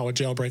all about what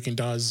jailbreaking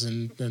does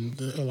and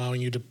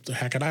allowing you to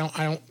hack it.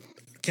 I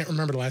can't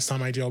remember the last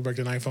time I jailbreaked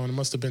an iPhone. It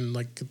must have been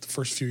the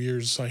first few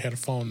years I had a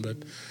phone.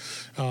 But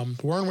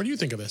Warren, what do you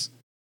think of this?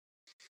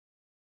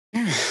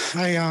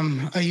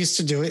 I used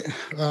to do it.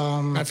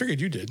 I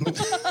figured you did.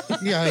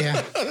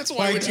 Yeah. That's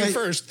why I went to you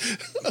first.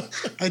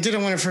 I did it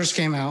when it first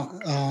came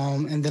out,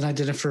 and then I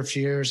did it for a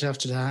few years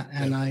after that.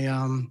 And I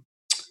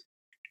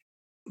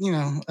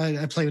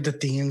played with the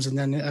themes, and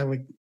then I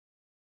would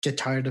get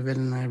tired of it,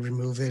 and I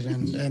remove it,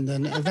 and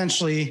then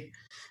eventually,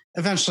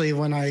 when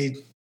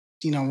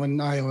when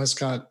iOS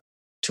got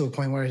to a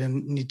point where I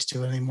didn't need to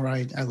do it anymore,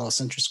 I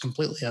lost interest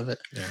completely of it.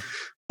 Yeah.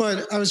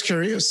 But I was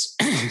curious,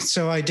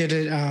 so I did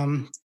it.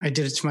 I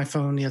did it to my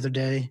phone the other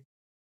day.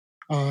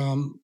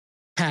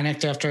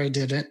 Panicked after I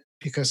did it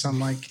because I'm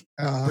like,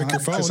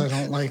 because I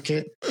don't like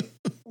it.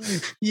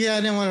 Yeah,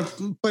 I didn't want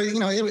to, but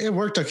it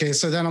worked okay.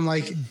 So then I'm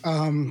like,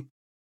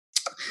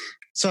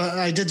 so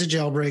I did the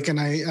jailbreak, and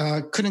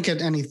I couldn't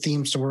get any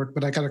themes to work,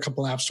 but I got a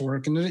couple apps to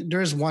work. And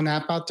there is one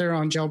app out there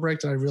on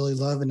jailbreak that I really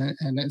love, and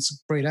it's a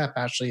great app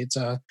actually.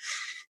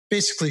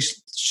 basically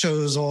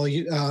shows all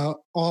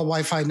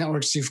Wi-Fi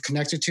networks you've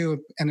connected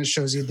to, and it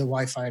shows you the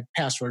Wi-Fi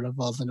password of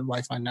all the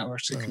Wi-Fi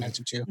networks you're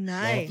connected to.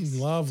 Nice.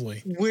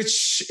 Lovely.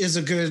 Which is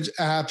a good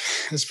app,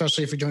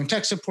 especially if you're doing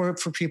tech support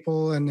for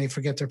people and they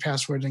forget their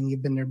password and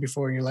you've been there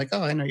before and you're like,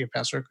 oh, I know your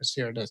password because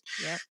here it is.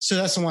 Yep. So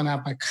that's the one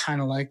app I kind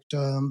of liked.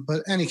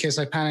 But in any case,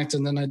 I panicked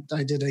and then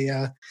I did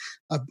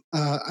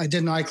I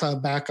did an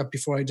iCloud backup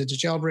before I did the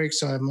jailbreak.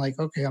 So I'm like,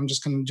 okay, I'm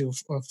just going to do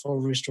a full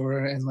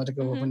restore and let it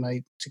go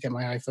overnight to get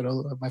my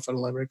photo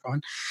library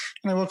going.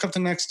 And I woke up the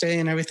next day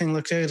and everything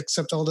looked good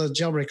except all the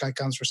jailbreak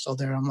icons were still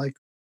there. I'm like,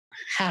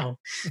 how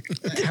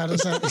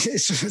does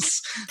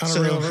that?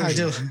 So I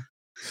do.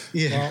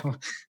 Yeah.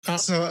 Well,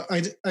 so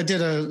I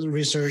did a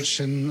research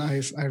and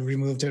I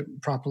removed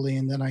it properly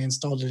and then I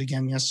installed it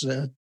again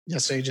yesterday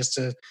just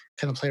to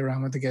kind of play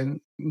around with it again.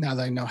 Now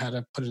that I know how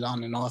to put it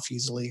on and off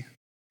easily,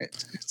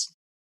 it's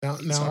all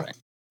right.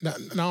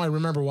 Now I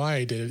remember why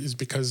I did it is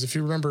because if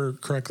you remember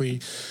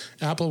correctly,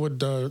 Apple would,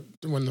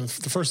 when the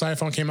first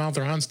iPhone came out,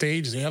 they're on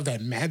stage, they have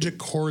that magic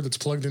cord that's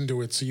plugged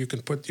into it so you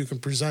can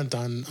present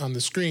on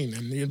the screen.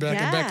 And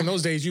back in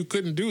those days, you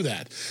couldn't do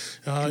that.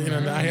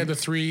 I had the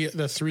 3G,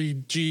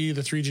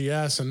 the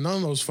 3GS, and none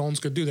of those phones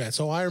could do that.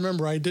 So I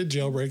remember I did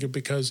jailbreak it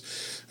because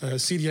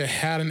Cydia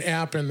had an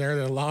app in there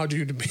that allowed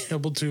you to be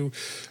able to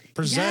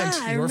present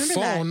your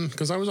phone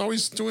because I was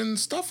always doing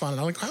stuff on it.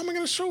 I'm like, how am I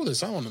going to show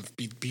this? I don't want to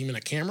be beaming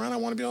a camera and I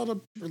want to be able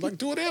to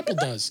do what Apple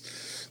does.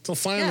 So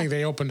finally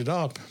they opened it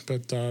up,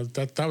 but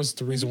that was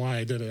the reason why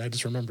I did it. I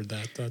just remembered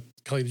that.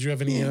 Kelly, did you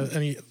have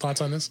any thoughts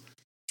on this?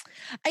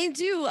 I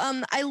do.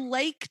 I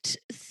liked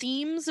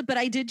themes, but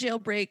I did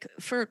jailbreak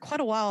for quite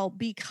a while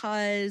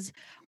because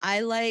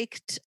I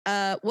liked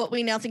what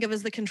we now think of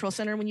as the control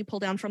center when you pull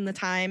down from the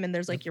time and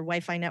there's like your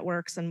Wi-Fi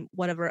networks and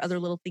whatever other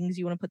little things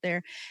you want to put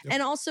there. Yep.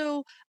 And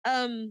also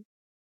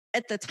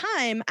at the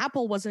time,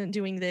 Apple wasn't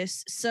doing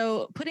this.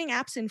 So putting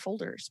apps in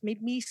folders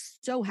made me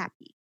so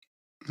happy.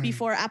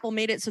 Before Apple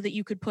made it so that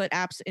you could put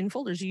apps in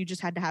folders, you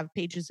just had to have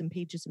pages and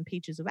pages and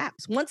pages of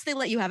apps. Once they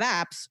let you have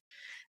apps,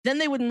 then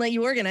they wouldn't let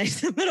you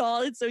organize them at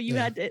all. And so you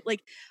had to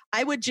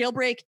I would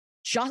jailbreak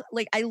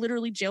I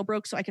literally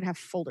jailbroke so I could have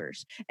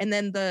folders. And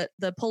then the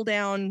pull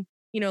down,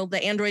 the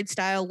Android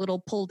style little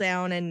pull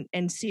down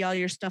and see all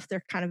your stuff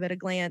there kind of at a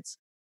glance.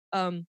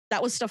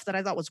 That was stuff that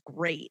I thought was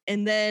great.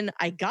 And then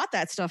I got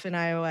that stuff in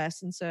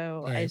iOS. And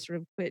so I sort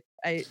of quit.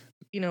 Once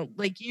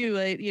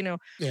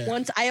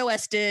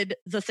iOS did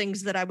the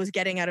things that I was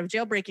getting out of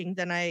jailbreaking,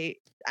 then I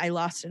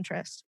lost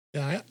interest.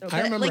 Yeah,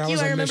 I remember.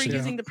 I remember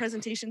using the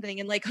presentation thing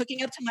and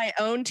hooking up to my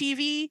own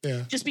TV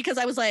just because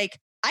I was like,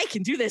 I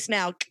can do this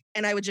now,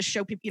 and I would just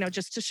show people,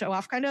 just to show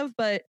off, kind of.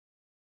 But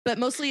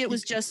mostly it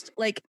was just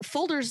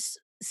folders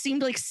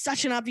seemed like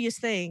such an obvious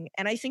thing,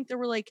 and I think there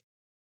were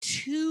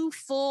 2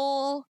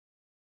 full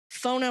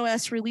Phone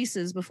OS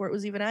releases before it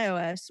was even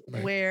iOS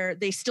where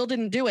they still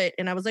didn't do it,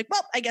 and I was like,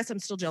 well, I guess I'm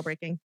still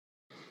jailbreaking.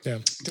 Yeah,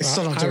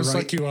 I was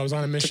like you. I was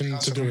on a mission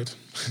to do it.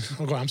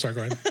 I'm sorry.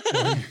 Go ahead.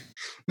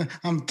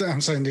 I'm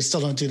saying they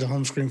still don't do the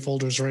home screen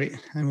folders, right?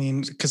 I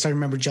mean, because I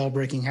remember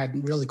jailbreaking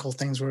had really cool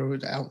things where it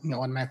would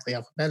automatically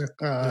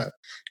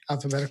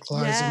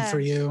alphabeticalize them for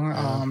you,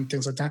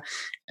 things like that.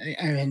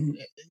 I mean,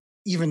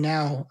 even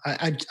now,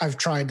 I've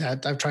tried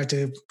that. I've tried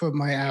to put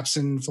my apps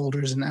in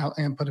folders and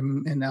put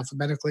them in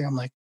alphabetically. I'm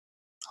like,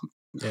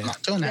 I'm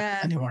not doing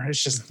that anymore.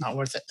 It's just not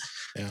worth it.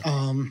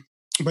 Yeah.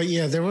 But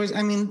yeah, there was.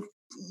 I mean.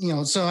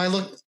 So I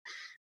looked,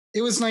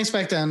 it was nice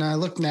back then. I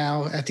look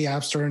now at the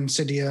App Store in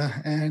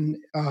Cydia and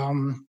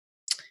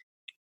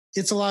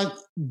it's a lot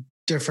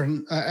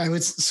different.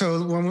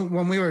 So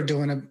when we were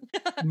doing it,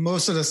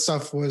 most of the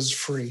stuff was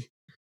free.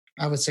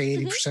 I would say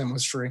 80%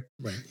 was free.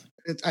 Right.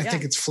 I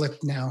think it's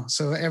flipped now.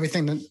 So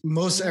everything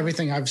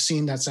I've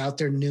seen that's out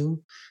there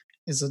new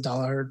is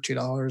 $1 or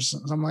 $2. So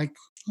I'm like,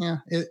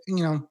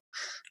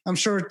 I'm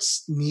sure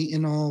it's neat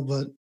and all,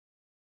 but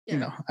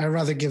I'd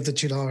rather give the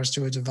 $2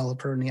 to a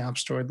developer in the App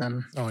Store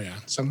than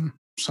some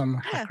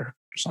hacker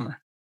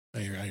somewhere. I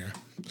hear.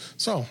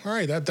 So, all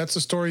right, that's the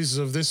stories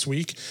of this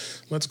week.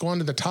 Let's go on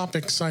to the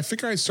topics. I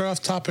figure I'd start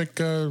off topic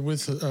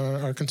with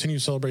our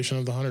continued celebration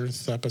of the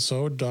 100th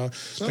episode.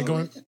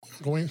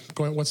 Going.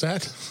 What's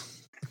that?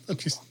 I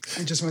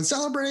just went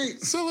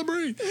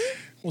celebrate.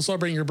 We'll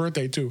celebrate your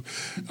birthday too.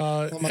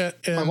 My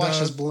watch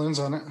has balloons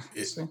on it.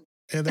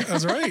 Yeah,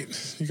 that's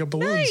right. You got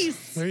balloons.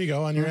 Nice. There you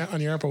go on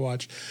your Apple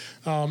Watch.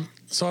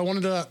 So I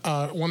wanted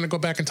to go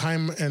back in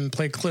time and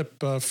play a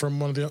clip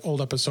from one of the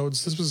old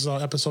episodes. This was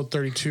episode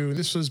 32.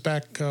 This was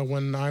back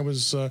when I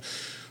was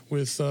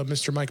with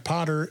Mr. Mike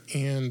Potter,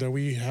 and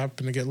we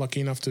happened to get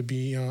lucky enough to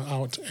be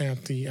out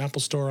at the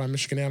Apple Store on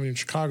Michigan Avenue in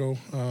Chicago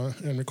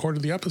and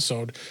recorded the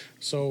episode.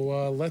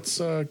 So let's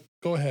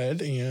go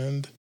ahead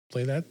and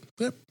play that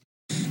clip.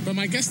 But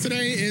my guest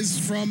today is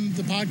from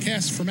the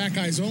podcast For Mac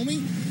Guys Only,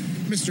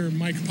 Mr.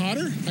 Mike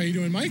Potter. How you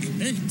doing, Mike?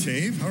 Hey,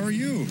 Dave. How are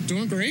you?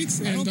 Doing great.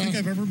 I don't think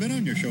I've ever been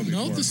on your show before.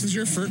 No, this is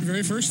your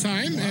very first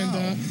time. Wow. And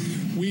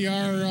We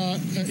are.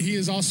 He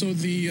is also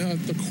the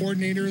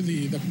coordinator,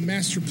 the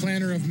master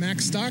planner of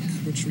MacStock,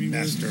 which we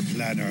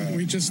planner.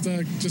 We just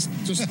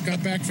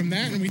got back from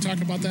that, and we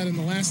talked about that in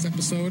the last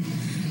episode.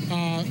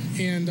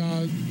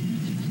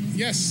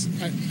 Yes,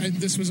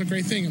 this was a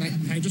great thing,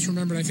 and I just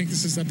remembered. I think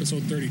this is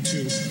episode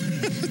 32.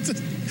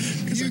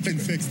 You can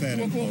fix that.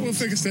 We'll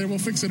fix it. We'll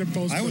fix it in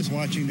post. I was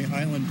watching the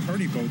Island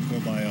Party boat go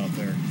by out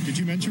there. Did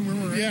you mention where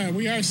we're at? Yeah,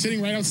 we are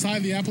sitting right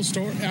outside the Apple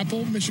store,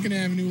 Apple Michigan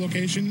Avenue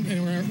location,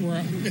 and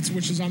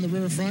which is on the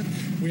riverfront.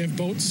 We have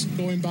boats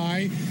going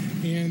by,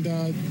 and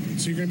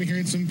so you're going to be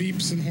hearing some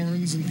beeps and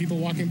horns and people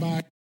walking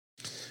by.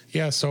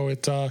 Yeah, so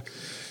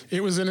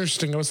it was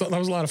interesting. That was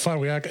a lot of fun.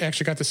 We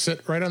actually got to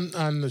sit right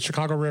on the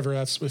Chicago River.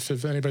 That's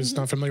if anybody's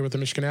not familiar with the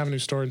Michigan Avenue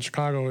store in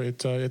Chicago,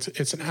 it's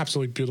an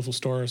absolutely beautiful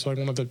store. It's like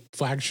one of the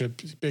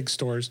flagship big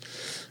stores.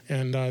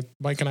 And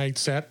Mike and I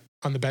sat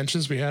on the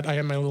benches. I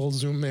had my little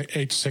Zoom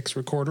H6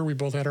 recorder. We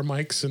both had our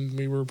mics and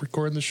we were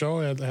recording the show.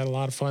 I had a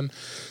lot of fun.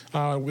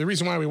 The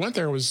reason why we went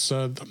there was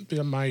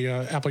my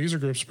Apple user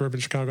group,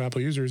 Suburban Chicago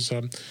Apple users.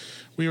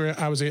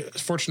 I was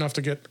fortunate enough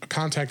to get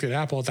contacted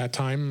Apple at that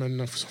time,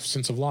 and I've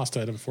since have lost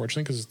that,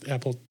 unfortunately, because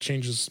Apple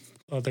changes.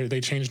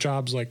 They change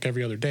jobs like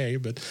every other day,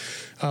 but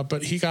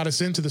he got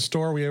us into the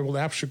store. We were able to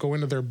actually go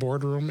into their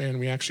boardroom, and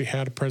we actually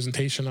had a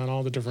presentation on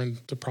all the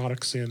different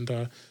products and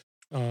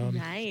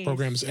nice.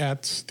 Programs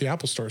at the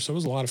Apple store. So it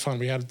was a lot of fun.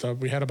 We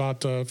had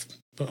about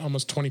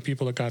almost 20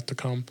 people that got to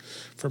come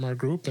from our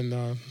group,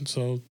 and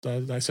so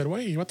I said,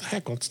 "Wait, what the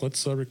heck?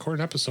 Let's record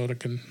an episode. I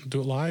can do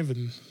it live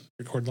and."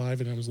 Record live,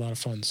 and it was a lot of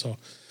fun. So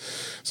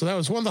that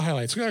was one of the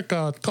highlights. We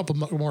got a couple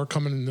more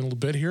coming in a little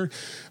bit here,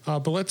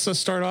 but let's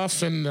start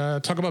off and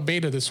talk about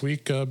beta this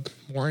week.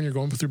 Warren, you're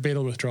going through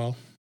beta withdrawal.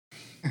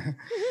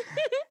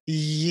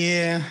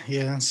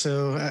 Yeah.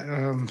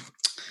 So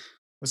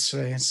what's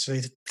today? It's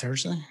today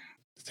Thursday.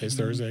 Today's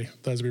Thursday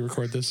as we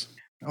record this.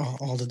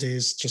 All the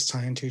days just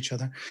tie into each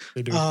other.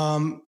 They do.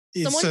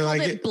 Someone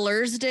called it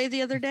Blur's Day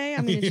the other day.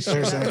 I'm going to just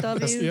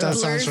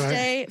Blur's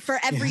Day for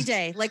every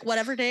day. Like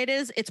whatever day it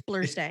is, it's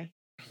Blur's Day.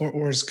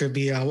 Or it could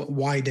be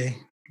Y Day.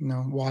 You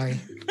know, why?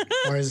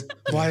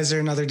 Why is there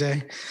another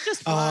day?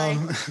 Just why?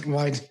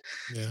 Why?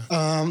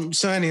 Yeah.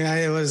 So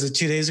anyway, it was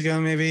 2 days ago,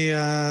 maybe.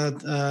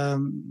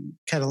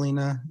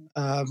 Catalina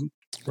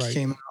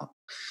came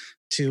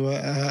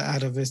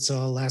out of its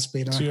last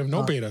beta. So you have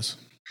no betas.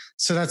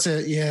 So that's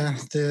it. Yeah,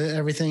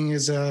 everything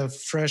is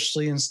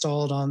freshly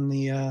installed on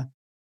the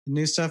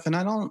new stuff, and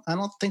I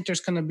don't think there's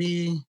going to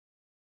be.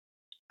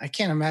 I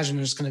can't imagine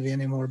there's going to be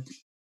any more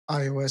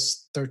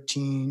iOS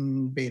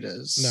 13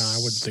 betas. No, I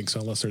wouldn't think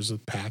so unless there's a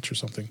patch or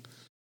something.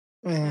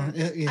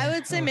 I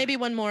would say maybe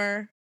one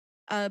more,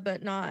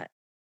 but not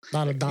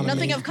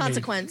nothing of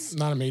consequence.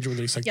 Not a major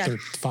release like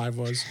 5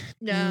 was.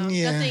 No,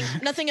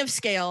 nothing of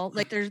scale.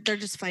 Like they're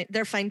just fine.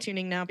 They're fine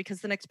tuning now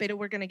because the next beta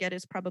we're going to get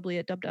is probably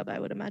a dub. I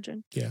would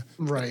imagine. Yeah,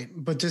 right.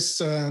 But this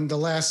the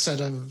last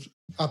set of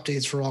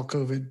updates were all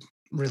COVID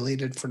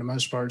related for the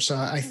most part. So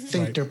I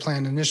think their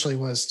plan initially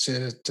was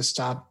to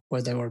stop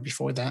where they were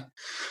before that.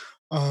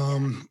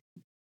 But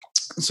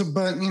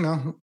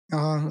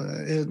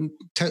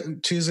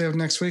Tuesday of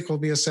next week will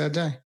be a sad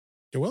day.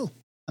 It will.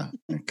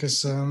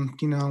 Because I'm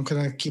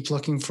gonna keep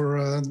looking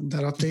for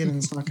that update, and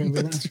it's not gonna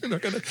be there. You're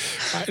not gonna.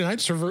 I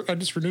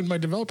just renewed my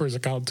developer's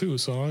account too,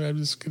 so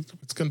it's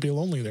gonna be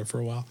lonely there for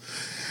a while.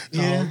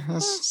 Yeah,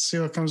 let's see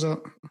what comes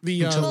up. For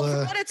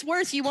what it's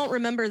worth, you won't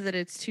remember that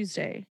it's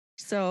Tuesday.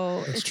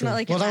 So it's true. Not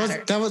like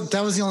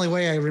that was the only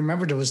way I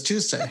remembered it was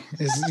Tuesday.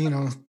 Is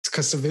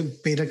because the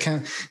beta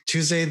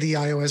Tuesday the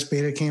iOS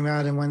beta came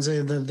out, and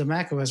Wednesday the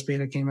macOS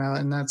beta came out,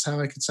 and that's how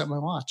I could set my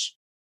watch.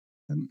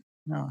 And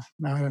now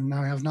I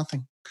have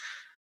nothing.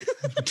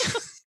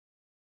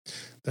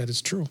 That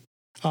is true.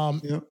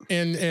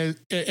 And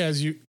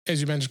as you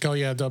mentioned,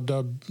 Kelly,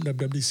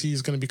 WWDC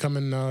is going to be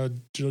coming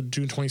June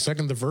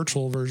 22nd, the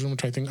virtual version,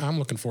 which I think I'm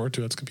looking forward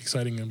to. It's going to be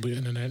exciting and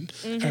internet.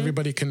 Mm-hmm.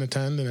 Everybody can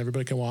attend and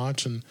everybody can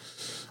watch, and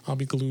I'll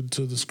be glued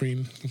to the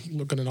screen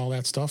looking at all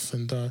that stuff.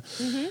 And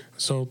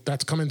so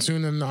that's coming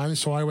soon, and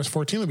so iOS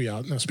 14 will be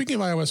out. Now, speaking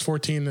of iOS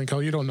 14, and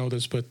Kelly, you don't know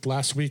this, but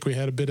last week we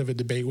had a bit of a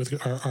debate with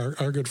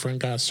our good friend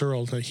Guy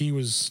Searle. He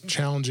was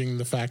challenging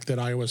the fact that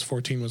iOS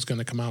 14 was going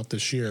to come out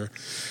this year,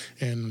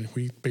 and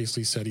we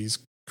basically said he's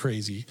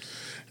crazy,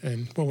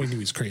 and we knew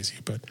he's crazy,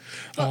 but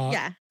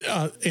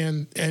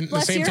and bless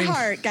the same your thing,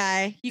 heart,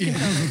 Guy. You can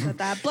tell us about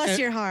that. Bless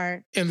your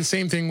heart. And the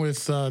same thing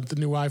with the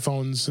new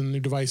iPhones and new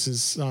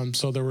devices.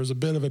 So there was a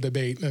bit of a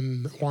debate,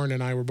 and Warren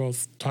and I were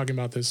both talking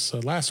about this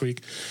last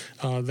week.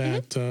 I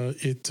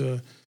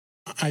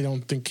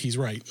don't think he's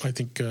right. I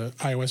think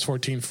iOS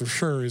 14 for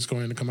sure is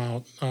going to come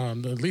out.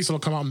 At least it'll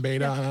come out in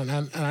beta,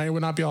 and I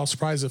would not be all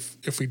surprised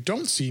if we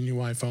don't see new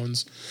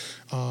iPhones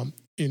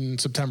in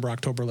September,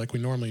 October, like we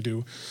normally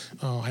do.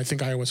 I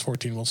think iOS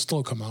 14 will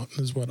still come out,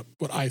 is what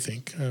I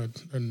think.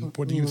 And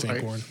what do you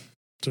think, Warren?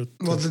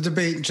 The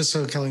debate, just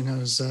so Kelly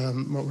knows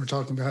what we're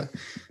talking about,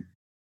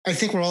 I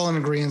think we're all in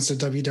agreement that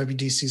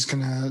WWDC is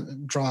going to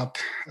drop,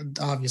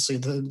 obviously,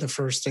 the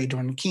first day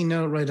during the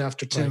keynote. Right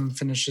after Tim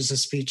finishes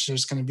his speech,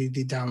 there's going to be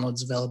the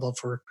downloads available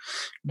for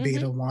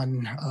beta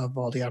 1 of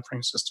all the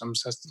operating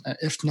systems.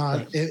 If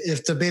not,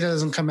 if the beta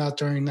doesn't come out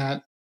during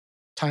that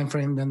time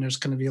frame, then there's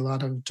going to be a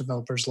lot of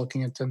developers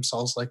looking at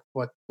themselves like,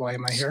 why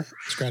am I here?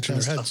 Scratching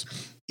their heads.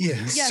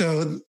 Yeah.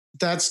 So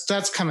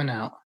that's coming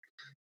out.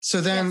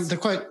 So then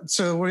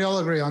so we all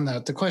agree on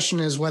that. The question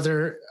is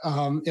whether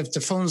if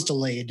the phone's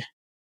delayed,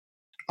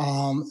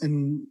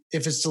 and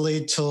if it's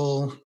delayed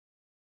till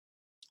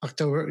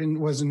October, and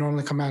was it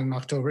normally come out in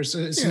October? So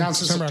it's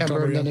announced in September,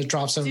 October, and then it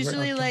drops. It's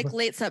usually like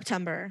late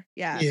September.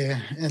 Yeah. Yeah,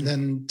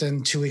 and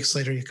then 2 weeks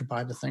later you could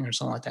buy the thing or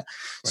something like that.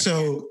 Right.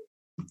 So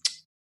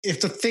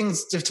if the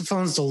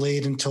phone's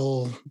delayed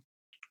until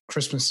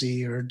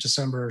Christmassy or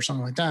December or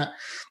something like that,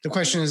 the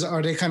question is,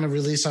 are they kind of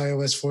release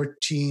iOS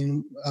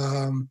 14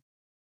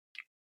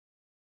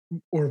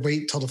 or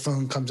wait till the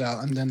phone comes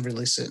out and then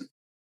release it?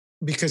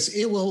 Because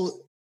it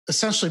will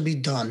essentially be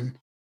done.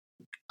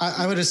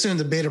 I would assume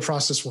the beta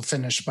process will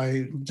finish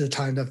by the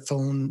time that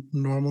phone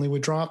normally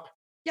would drop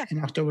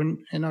in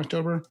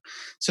October.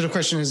 So the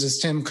question is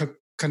Tim Cook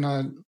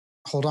gonna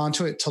hold on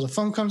to it till the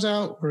phone comes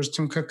out, or is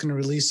Tim Cook gonna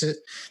release it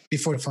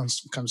before the phone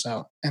comes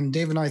out? And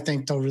Dave and I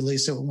think they'll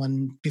release it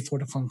before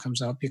the phone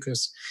comes out,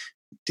 because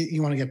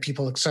you want to get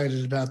people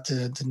excited about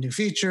the new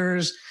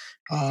features.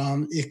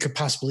 It could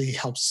possibly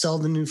help sell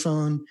the new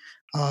phone.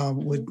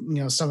 With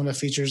some of the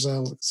features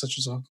such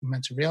as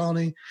augmented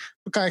reality.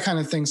 The guy kind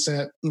of thinks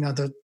that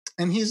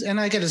and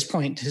I get his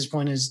point. His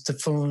point is the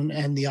phone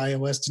and the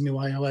new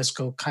iOS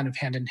go kind of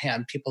hand in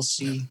hand. People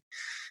see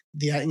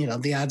the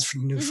ads for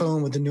the new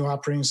phone with the new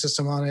operating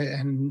system on it,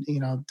 and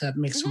that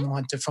makes them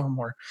want the phone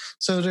more.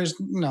 So there's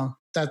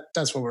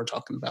that's what we're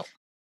talking about.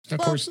 Of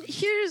course,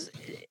 here's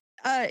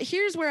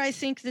where I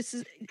think this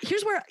is.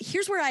 Here's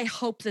where I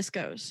hope this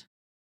goes.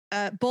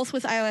 Both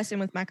with iOS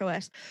and with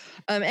macOS.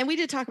 And we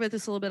did talk about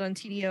this a little bit on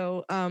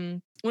TDO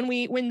when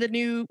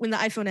the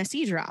iPhone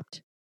SE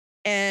dropped.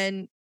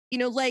 And,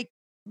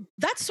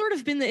 that's sort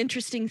of been the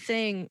interesting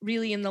thing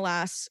really in the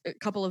last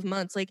couple of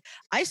months. Like,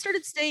 I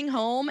started staying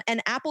home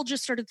and Apple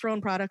just started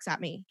throwing products at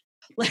me.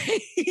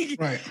 Like,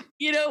 right.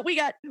 We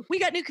got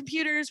new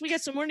computers. We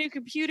got some more new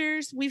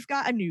computers. We've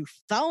got a new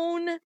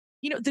phone.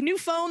 The new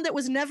phone that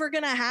was never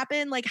going to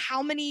happen. Like,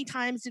 how many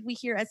times did we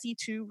hear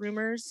SE2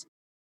 rumors?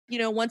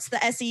 Once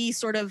the SE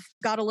sort of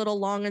got a little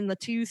long in the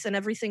tooth and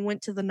everything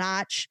went to the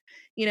notch,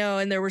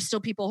 and there were still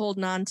people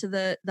holding on to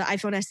the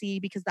iPhone SE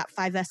because that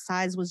 5S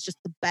size was just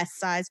the best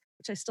size,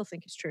 which I still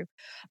think is true.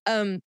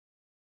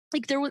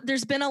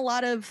 There's been a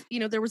lot of,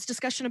 there was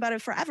discussion about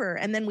it forever,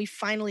 and then we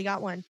finally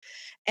got one.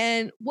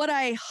 And what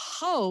I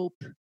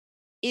hope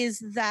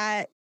is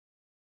that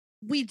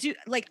we do,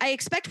 I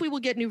expect we will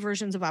get new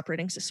versions of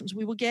operating systems.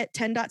 We will get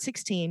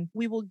 10.16.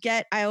 We will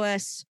get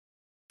iOS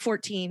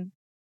 14.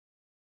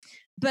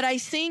 But I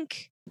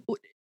think,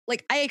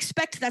 I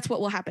expect that's what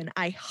will happen.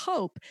 I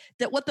hope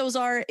that what those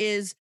are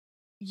is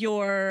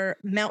your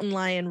Mountain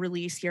Lion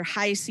release, your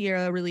High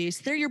Sierra release.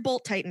 They're your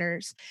bolt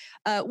tighteners.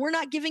 We're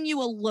not giving you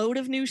a load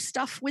of new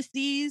stuff with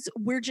these.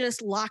 We're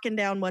just locking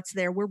down what's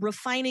there. We're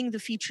refining the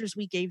features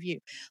we gave you.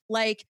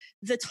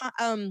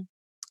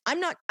 I'm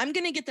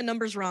going to get the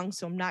numbers wrong,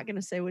 so I'm not going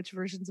to say which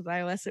versions of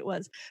iOS it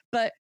was.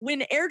 But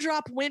when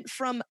AirDrop went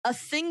from a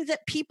thing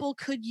that people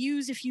could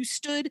use if you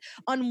stood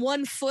on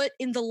one foot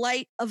in the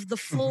light of the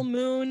full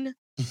moon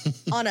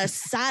on a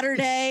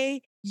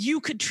Saturday, you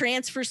could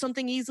transfer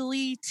something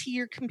easily to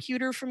your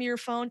computer from your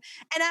phone.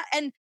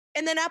 And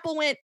then Apple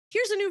went,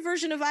 here's a new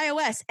version of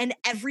iOS, and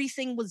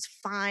everything was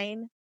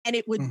fine. And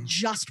it would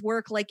just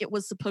work like it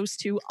was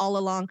supposed to all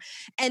along.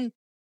 And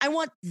I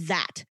want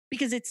that,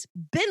 because it's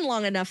been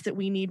long enough that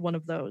we need one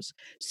of those.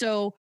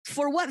 So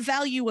for what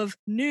value of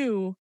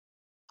new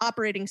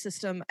operating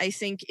system, I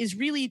think, is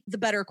really the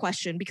better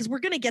question, because we're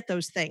going to get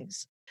those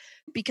things.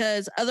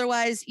 Because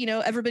otherwise,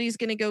 everybody's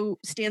going to go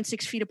stand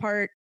 6 feet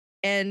apart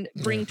and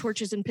bring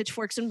torches and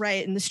pitchforks and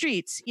riot in the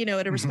streets,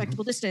 at a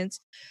respectable distance.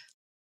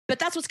 But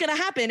that's what's going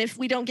to happen if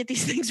we don't get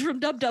these things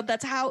from DubDub.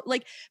 That's how,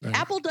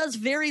 Apple does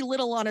very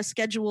little on a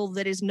schedule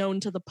that is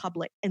known to the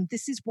public. And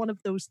this is one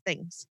of those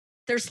things.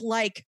 There's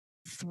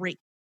 3,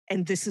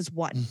 and this is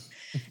 1.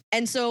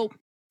 And so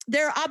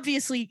they're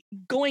obviously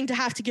going to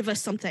have to give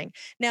us something.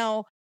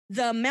 Now,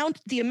 the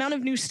amount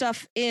of new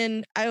stuff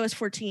in iOS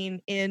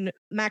 14, in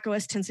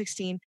macOS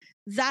 10.16,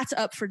 that's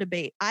up for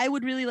debate. I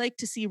would really like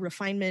to see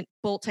refinement,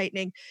 bolt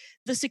tightening,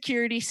 the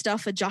security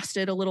stuff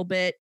adjusted a little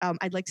bit.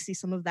 I'd like to see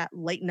some of that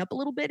lighten up a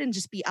little bit and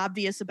just be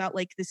obvious about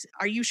this.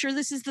 Are you sure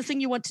this is the thing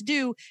you want to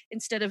do,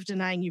 instead of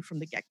denying you from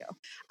the get-go?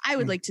 I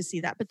would like to see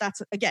that, but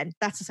that's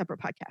a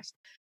separate podcast.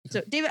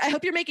 So David, I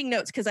hope you're making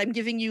notes, because I'm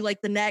giving you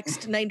the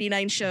next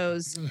 99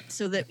 shows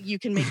so that you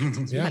can make it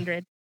to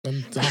 200.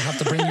 Then I'll have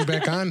to bring you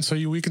back on so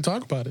we can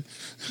talk about it.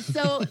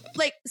 So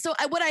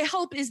what I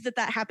hope is that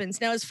happens.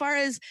 Now, as far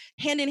as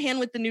hand in hand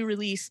with the new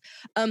release,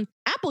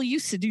 Apple Apple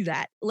used to do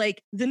that.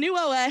 Like the new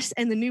OS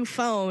and the new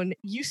phone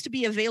used to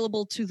be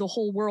available to the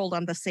whole world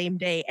on the same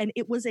day. And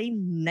it was a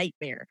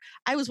nightmare.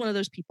 I was one of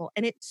those people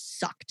and it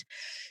sucked.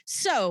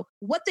 So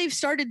what they've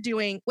started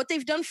doing, what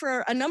they've done for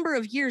a number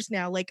of years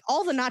now, like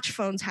all the notch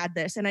phones had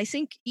this. And I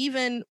think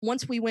even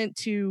once we went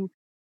to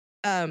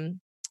like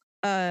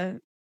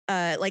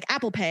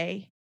Apple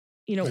Pay,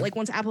 you know, like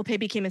once Apple Pay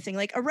became a thing,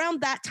 like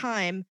around that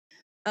time,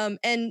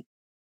 and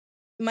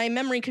my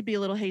memory could be a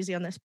little hazy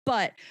on this,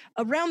 but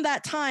around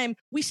that time,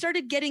 we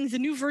started getting the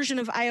new version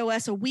of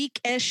iOS a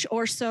week-ish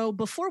or so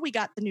before we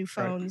got the new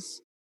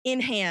phones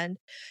in hand,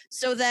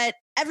 so that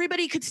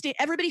everybody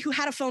who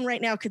had a phone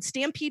right now could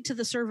stampede to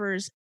the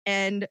servers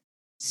and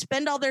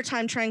spend all their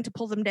time trying to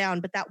pull them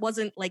down. But that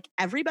wasn't like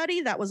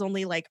everybody. That was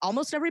only like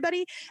almost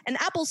everybody. And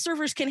Apple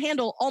servers can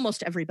handle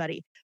almost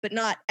everybody, but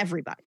not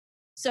everybody.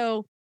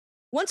 So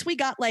once we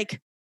got like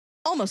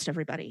almost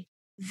everybody,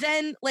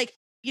 then like,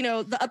 you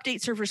know, the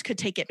update servers could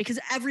take it because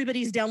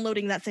everybody's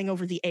downloading that thing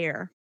over the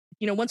air.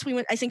 You know, once we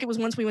went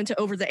to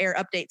over the air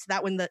updates,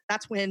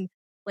 that's when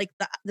like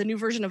the new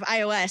version of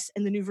iOS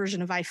and the new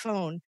version of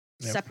iPhone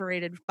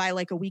separated by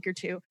like a week or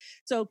two.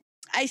 So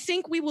I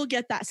think we will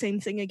get that same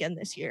thing again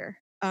this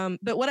year.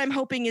 But what I'm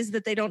hoping is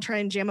that they don't try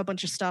and jam a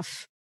bunch of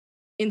stuff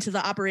into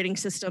the operating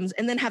systems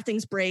and then have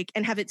things break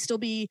and have it still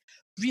be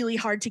really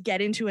hard to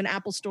get into an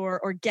Apple store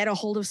or get a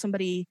hold of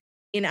somebody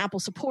in Apple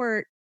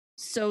support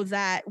so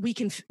that we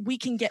can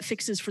get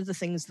fixes for the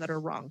things that are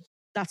wrong.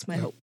 That's my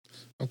hope.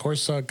 Of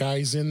course,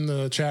 guys in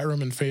the chat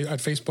room and at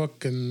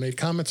Facebook and made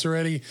comments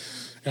already,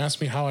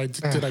 asked me how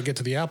did I get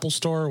to the Apple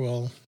store.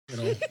 Well, you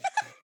know,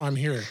 I'm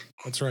here.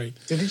 That's right.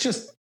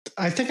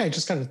 I think I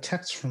just got a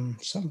text from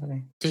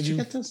somebody. Did you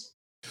get this?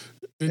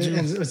 Did you?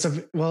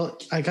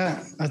 I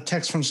got a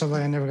text from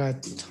somebody I never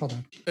got. Hold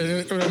on.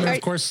 And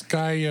of course,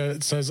 Guy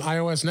says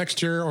iOS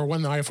next year or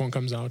when the iPhone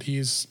comes out.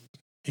 He's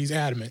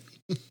adamant.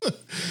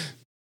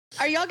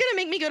 Are y'all gonna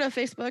make me go to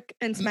Facebook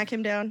and smack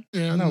him down?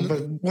 Yeah, no.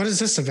 But what is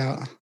this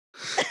about?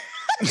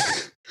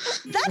 That's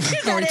who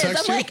that is. I'm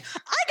like,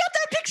 I got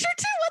that picture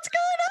too. What's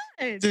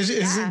going on?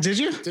 Did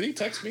you? Did he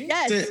text me?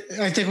 Yes.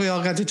 I think we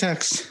all got the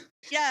text.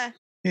 Yeah.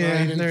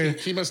 Yeah.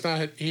 He must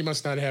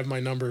not have my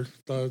number.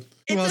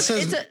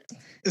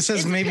 It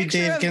says maybe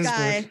Dave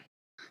Ginsburg.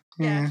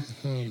 Yeah.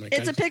 Oh my God.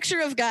 It's a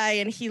picture of Guy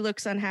and he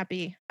looks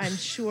unhappy, I'm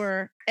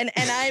sure. And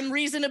I'm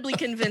reasonably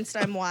convinced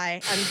I'm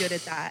good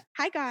at that.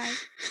 Hi, Guy.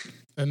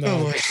 And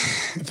I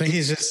think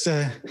he's just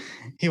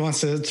he wants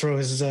to throw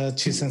his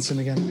 2 cents in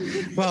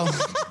again. Well,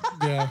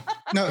 yeah.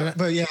 No,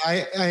 but yeah,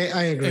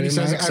 I agree. And he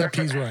says except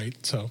he's right.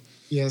 So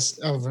yes.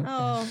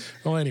 Oh.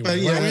 Well,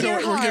 anyway,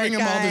 we're giving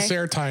him all this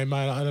airtime.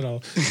 I don't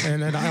know.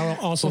 And then I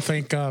also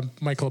think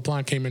Michael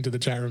LaPlante came into the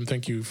chat room.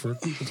 Thank you for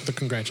the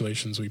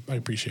congratulations. I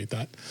appreciate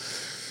that.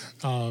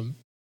 All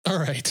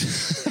right.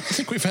 I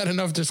think we've had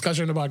enough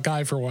discussion about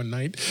Guy for one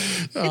night.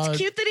 It's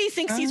cute that he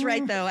thinks he's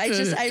right, though.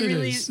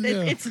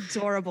 It's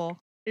adorable.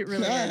 It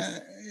really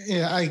is.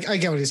 Yeah, I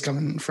get where he's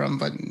coming from,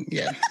 but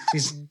yeah,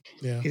 he's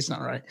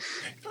not right.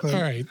 But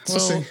all right.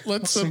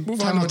 Let's move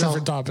on to a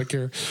different topic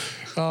here.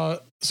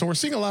 So we're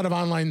seeing a lot of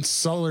online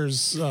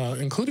sellers,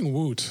 including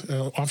Woot,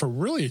 offer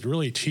really,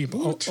 really cheap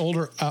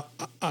older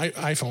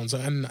iPhones.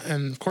 And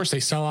of course, they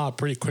sell out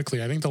pretty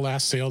quickly. I think the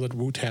last sale that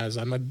Woot has,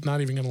 I'm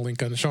not even going to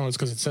link on the show notes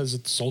because it says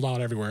it's sold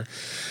out everywhere.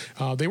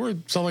 They were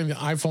selling the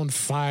iPhone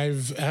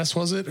 5S,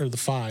 was it? Or the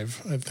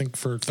 5, I think,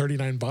 for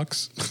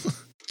 $39.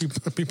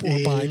 People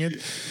were buying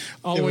it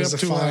all the way up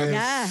to a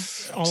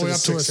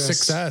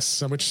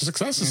 6S, which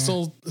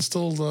 6S is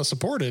still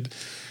supported.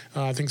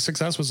 I think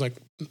 6S was like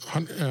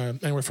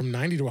anywhere from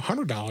 $90 to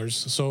 $100.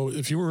 So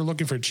if you were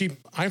looking for cheap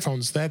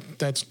iPhones,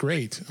 that's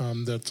great.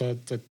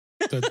 That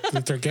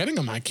they're getting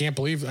them. I can't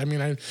believe. I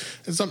mean,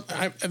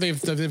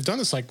 they've done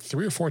this like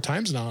 3 or 4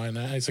 times now, and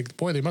I was like,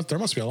 boy, there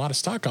must be a lot of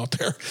stock out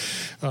there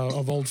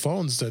of old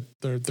phones that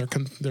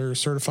they're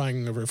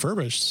certifying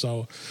refurbished.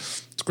 So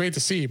it's great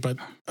to see. But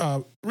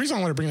the reason I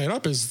want to bring that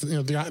up is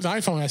the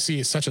iPhone SE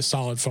is such a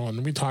solid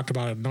phone. We talked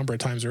about it a number of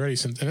times already,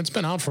 and it's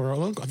been out for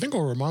I think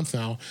over a month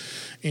now,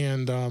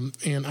 and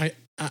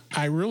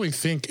I really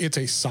think it's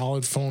a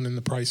solid phone in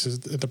the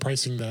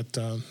pricing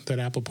that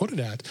Apple put it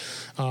at.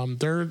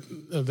 They're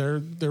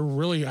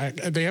really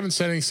they haven't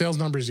set any sales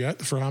numbers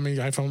yet for how many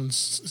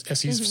iPhones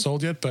SEs have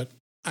sold yet, but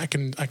I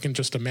can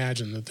just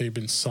imagine that they've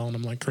been selling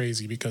them like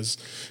crazy because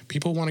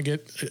people want to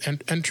get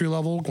entry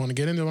level, want to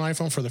get into an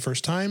iPhone for the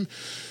first time,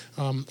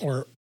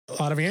 or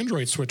a lot of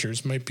Android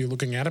switchers might be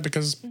looking at it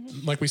because,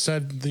 like we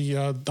said, the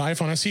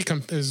iPhone SE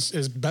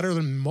is better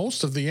than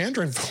most of the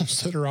Android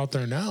phones that are out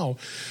there now.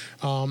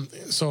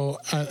 So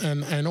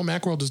I know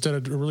Macworld just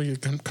did a really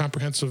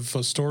comprehensive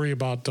story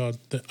about the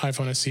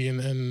iPhone SE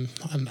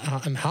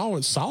and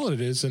how solid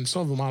it is, and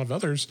so have a lot of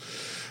others.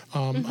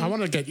 I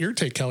want to get your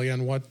take, Kelly,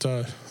 on what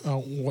the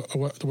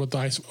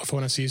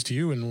iPhone SE is to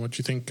you, and what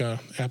you think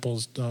if Apple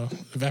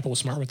was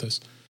smart with this.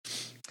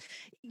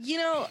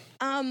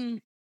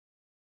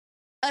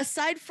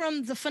 Aside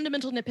from the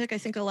fundamental nitpick I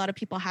think a lot of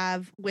people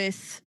have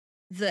with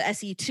the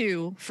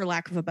SE2, for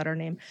lack of a better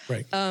name,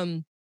 right?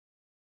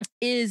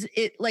 is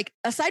it like,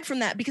 aside from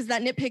that, because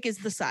that nitpick is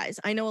the size.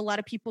 I know a lot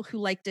of people who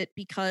liked it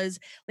because,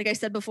 like I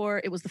said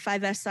before, it was the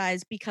 5S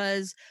size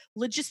because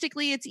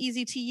logistically it's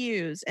easy to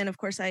use. And of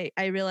course, I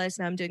realize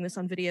now I'm doing this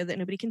on video that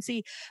nobody can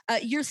see.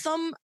 Your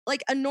thumb,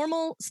 like a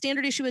normal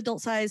standard issue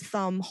adult size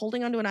thumb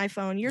holding onto an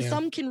iPhone, your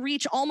thumb can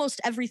reach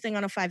almost everything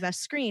on a 5S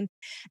screen.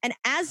 And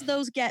as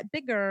those get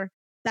bigger,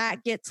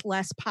 that gets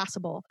less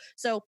possible.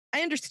 So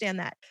I understand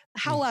that.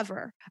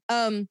 However,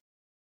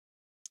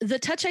 the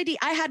Touch ID,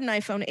 I had an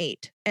iPhone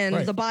 8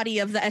 and the body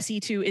of the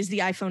SE2 is the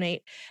iPhone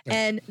 8. Yeah.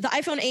 And the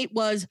iPhone 8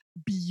 was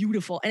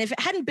beautiful. And if it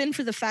hadn't been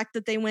for the fact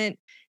that they went,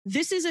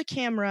 this is a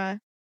camera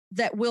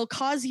that will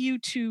cause you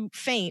to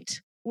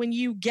faint when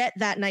you get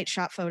that night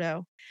shot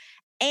photo.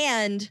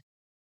 And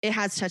it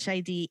has Touch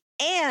ID.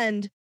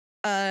 And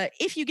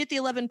if you get the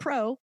 11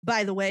 Pro,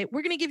 by the way,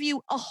 we're going to give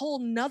you a whole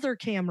nother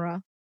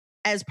camera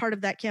as part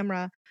of that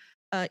camera.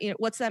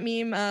 What's that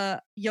meme?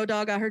 Yo,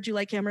 dog, I heard you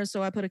like cameras,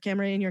 so I put a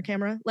camera in your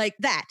camera. Like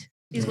that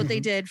is what they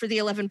did for the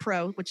 11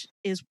 Pro, which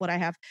is what I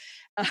have.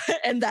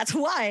 And that's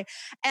why.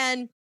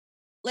 And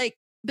like,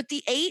 but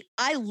the 8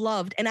 I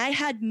loved and I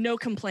had no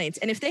complaints.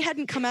 And if they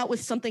hadn't come out with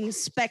something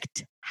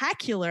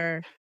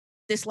spectacular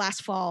this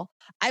last fall,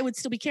 I would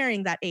still be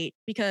carrying that 8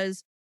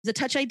 because the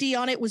Touch ID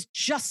on it was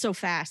just so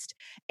fast.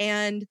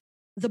 And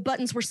the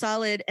buttons were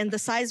solid and the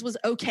size was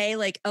okay.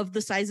 Like of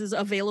the sizes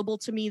available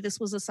to me, this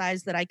was a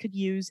size that I could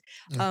use.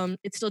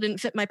 It still didn't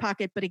fit my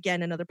pocket, but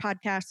again, another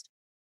podcast.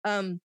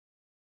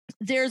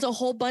 There's a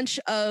whole bunch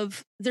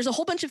of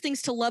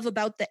things to love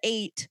about the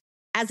 8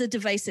 as a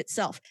device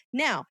itself.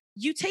 Now,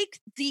 you take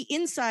the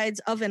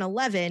insides of an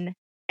 11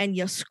 and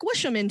you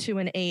squish them into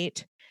an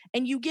 8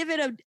 and you give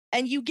it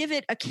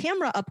a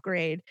camera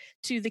upgrade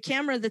to the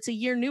camera that's a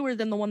year newer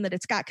than the one that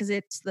it's got, because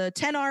it's the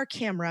 10R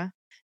camera,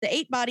 the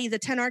 8 body, the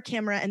 10R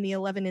camera, and the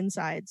 11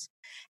 insides.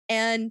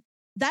 And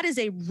that is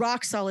a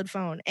rock solid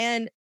phone.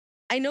 And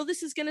I know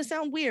this is going to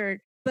sound weird,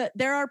 but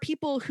there are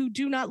people who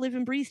do not live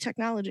and breathe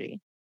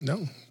technology.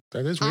 No,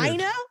 that is weird. I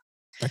know.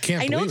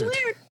 I know it's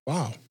weird.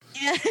 Wow.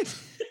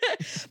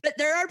 But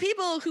there are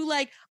people who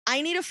like,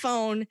 I need a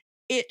phone.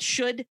 It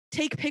should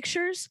take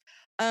pictures.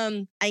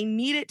 I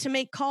need it to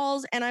make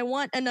calls, and I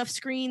want enough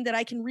screen that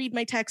I can read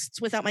my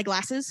texts without my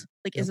glasses,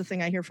 is a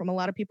thing I hear from a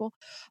lot of people.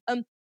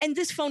 And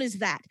this phone is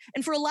that.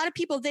 And for a lot of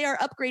people, they are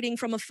upgrading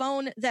from a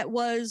phone that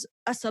was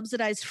a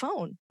subsidized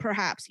phone,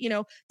 perhaps.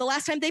 The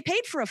last time they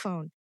paid for a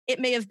phone, it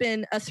may have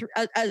been a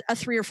 $300,000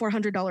 or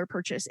 $400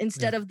 purchase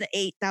instead of the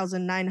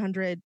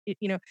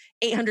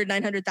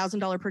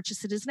 $900,000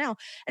 purchase it is now.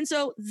 And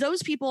so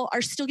those people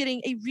are still getting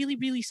a really,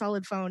 really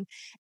solid phone.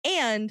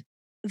 And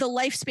the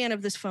lifespan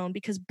of this phone,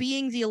 because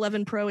being the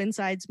 11 Pro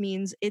insides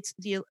means it's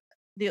the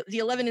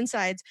 11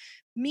 insides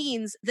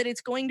means that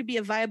it's going to be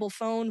a viable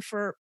phone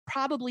for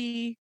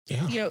probably,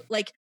 3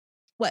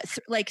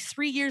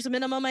 years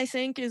minimum, I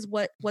think is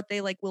what they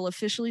will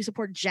officially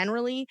support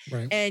generally.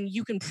 Right. And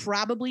you can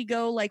probably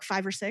go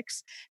 5 or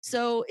 6.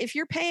 So if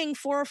you're paying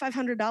 $400 or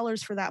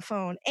 $500 for that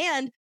phone,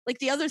 and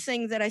the other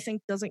thing that I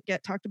think doesn't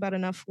get talked about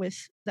enough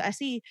with the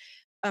SE,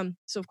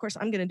 so of course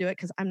I'm going to do it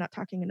because I'm not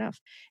talking enough,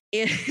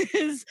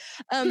 is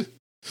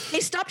they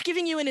stopped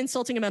giving you an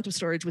insulting amount of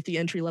storage with the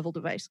entry-level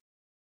device.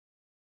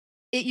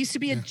 It used to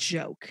be a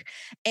joke,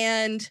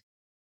 and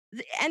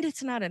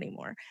it's not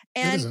anymore.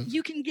 And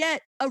you can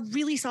get a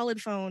really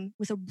solid phone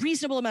with a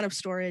reasonable amount of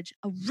storage,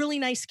 a really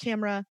nice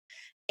camera,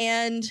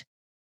 and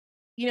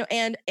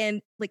and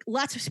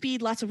lots of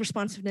speed, lots of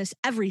responsiveness,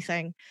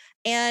 everything.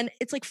 And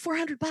it's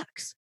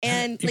 $400.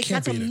 And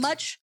that's a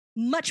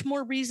much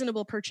more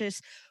reasonable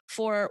purchase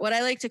for what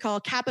I like to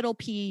call capital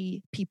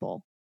P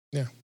people.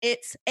 Yeah.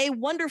 It's a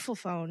wonderful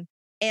phone.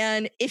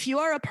 And if you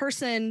are a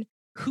person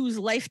whose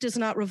life does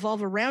not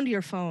revolve around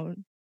your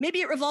phone, maybe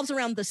it revolves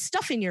around the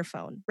stuff in your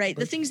phone, right?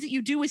 The things that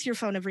you do with your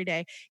phone every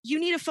day. You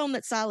need a phone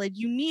that's solid.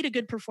 You need a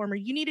good performer.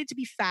 You need it to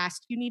be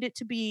fast. You need it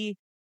to be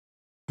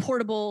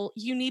portable.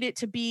 You need it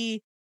to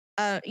be,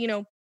 a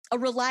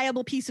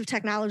reliable piece of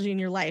technology in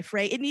your life,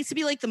 right? It needs to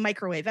be like the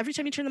microwave. Every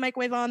time you turn the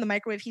microwave on, the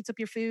microwave heats up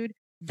your food.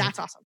 That's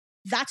awesome.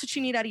 That's what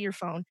you need out of your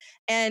phone.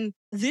 And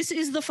this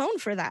is the phone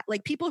for that.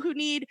 People who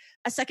need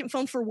a second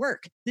phone for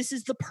work, this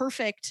is the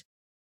perfect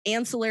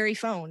ancillary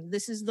phone.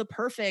 This is the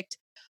perfect,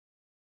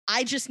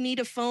 I just need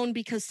a phone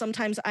because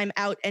sometimes I'm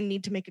out and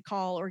need to make a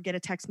call or get a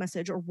text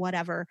message or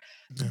whatever.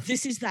 Yeah.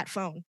 This is that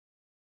phone.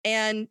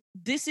 And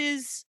this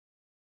is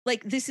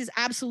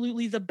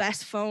absolutely the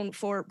best phone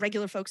for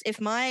regular folks. If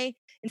my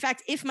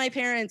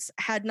parents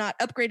had not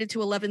upgraded to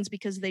 11s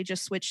because they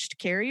just switched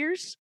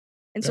carriers,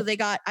 and so they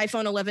got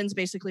iPhone 11s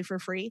basically for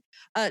free,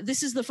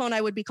 this is the phone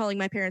I would be calling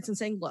my parents and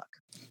saying, look,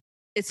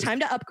 it's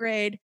time to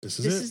upgrade. This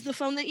is the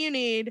phone that you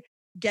need.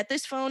 Get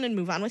this phone and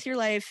move on with your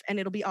life, and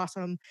it'll be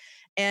awesome.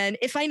 And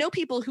if I know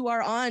people who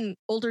are on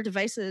older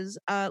devices,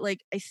 I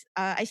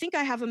think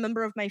I have a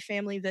member of my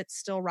family that's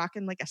still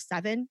rocking a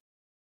 7.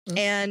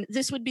 And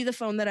this would be the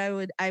phone that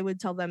I would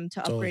tell them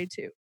to upgrade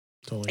to.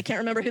 Totally. I can't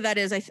remember who that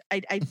is. I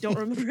don't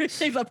remember if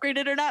they've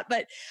upgraded or not,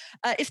 but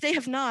if they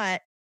have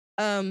not,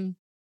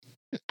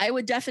 I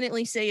would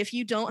definitely say if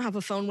you don't have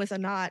a phone with a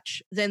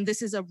notch, then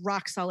this is a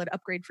rock solid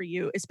upgrade for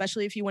you,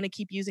 especially if you want to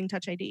keep using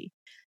Touch ID.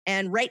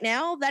 And right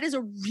now, that is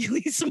a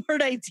really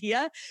smart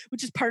idea,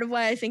 which is part of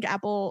why I think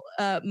Apple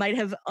might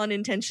have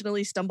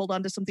unintentionally stumbled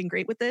onto something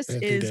great with this.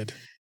 It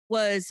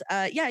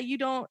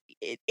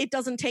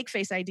doesn't take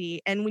Face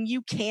ID. And when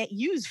you can't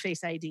use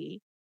Face ID,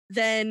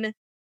 then,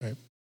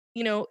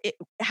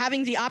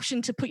 having the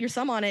option to put your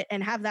thumb on it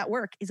and have that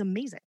work is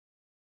amazing.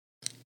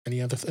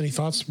 Any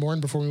thoughts, Maureen,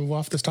 before we move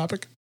off this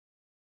topic?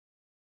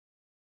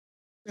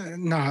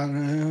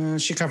 No,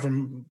 she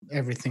covered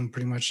everything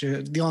pretty much.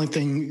 The only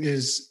thing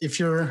is if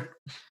you're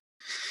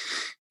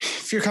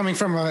coming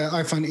from an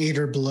iPhone 8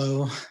 or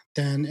below,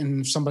 then,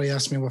 and if somebody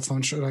asks me what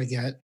phone should I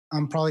get,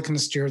 I'm probably going to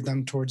steer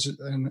them towards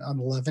an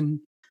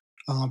 11.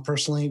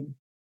 Personally,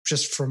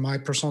 just for my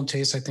personal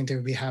taste, I think they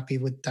would be happy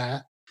with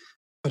that.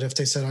 But if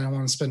they said, I don't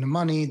want to spend the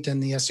money, then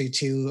the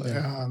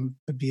SE2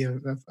 would be a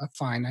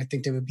fine. I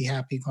think they would be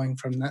happy going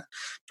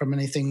from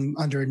anything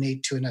under an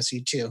 8 to an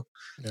SE2.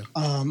 Yeah.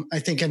 I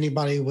think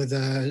anybody with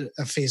a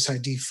Face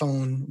ID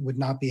phone would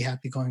not be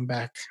happy going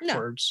back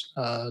towards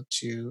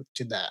to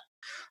that.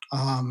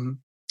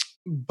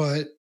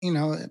 But,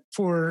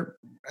 for,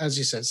 as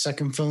you said,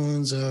 second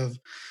phones of,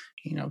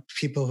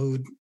 people who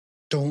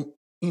don't,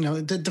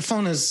 the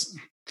phone is,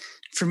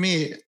 for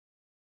me,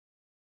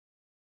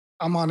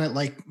 I'm on it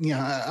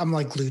I'm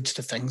like glued to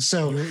the thing.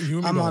 So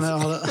I'm on it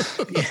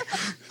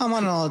I'm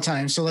on it all the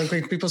time. So like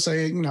people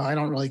say, I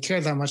don't really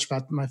care that much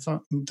about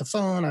the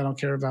phone. I don't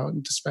care about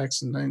the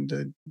specs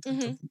and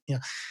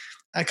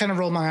I kind of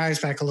roll my eyes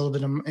back a little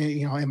bit,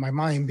 in my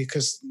mind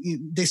because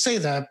they say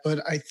that,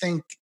 but I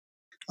think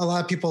a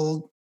lot of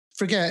people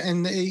forget,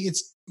 and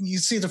you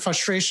see the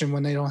frustration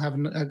when they don't have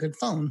a good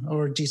phone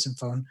or a decent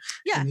phone.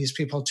 Yeah, and these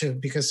people too,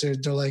 because they're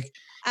like,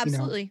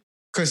 absolutely.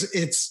 Because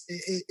it's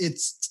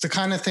the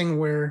kind of thing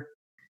where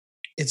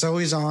it's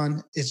always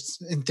on,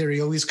 it's in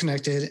theory always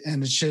connected,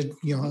 and it should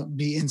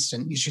be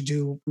instant. You should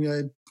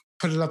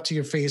put it up to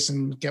your face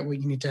and get what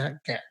you need to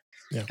get.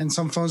 Yeah. And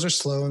some phones are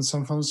slow, and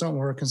some phones don't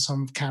work, and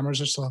some cameras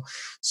are slow.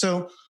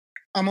 So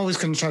I'm always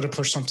going to try to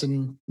push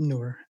something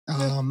newer.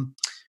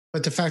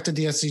 But the fact that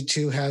the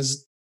SE2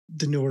 has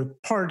the newer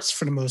parts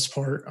for the most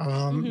part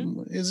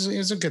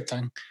is a good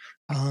thing.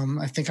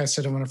 I think I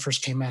said it when it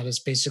first came out. It's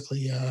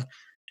basically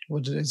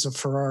what is a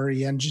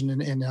Ferrari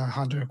engine in a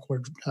Honda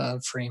Accord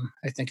frame,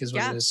 I think is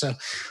what it is. So,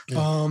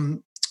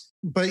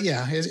 but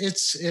yeah,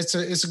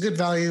 it's a good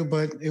value,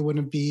 but it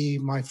wouldn't be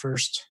my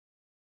first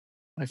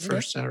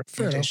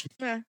recommendation.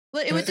 Yeah.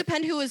 Well, it would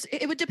depend who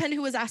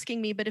was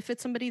asking me, but if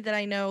it's somebody that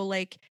I know,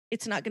 like,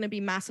 it's not going to be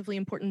massively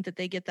important that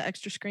they get the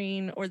extra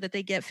screen or that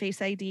they get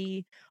Face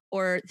ID,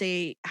 or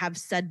they have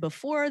said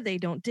before they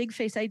don't dig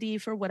Face ID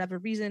for whatever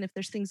reason, if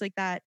there's things like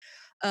that,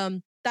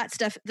 that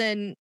stuff,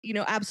 then,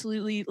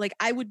 absolutely, like,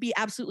 I would be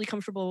absolutely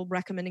comfortable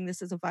recommending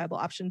this as a viable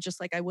option, just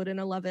like I would an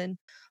 11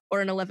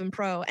 or an 11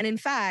 Pro. And in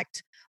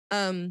fact,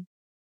 I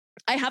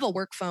have a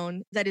work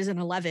phone that is an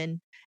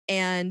 11.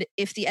 And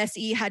if the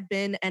SE had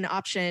been an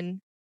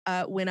option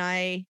when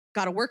I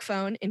got a work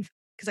phone,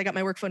 because I got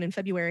my work phone in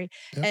February,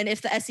 and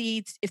if the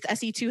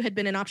SE2 had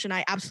been an option,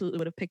 I absolutely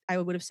would have picked. I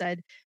would have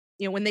said,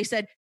 when they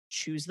said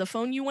choose the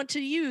phone you want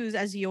to use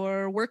as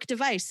your work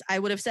device, I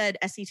would have said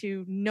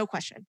SE2, no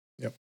question.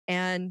 Yep.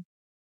 And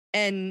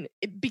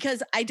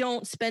because I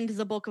don't spend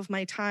the bulk of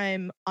my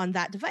time on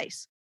that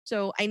device,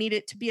 so I need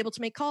it to be able to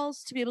make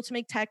calls, to be able to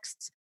make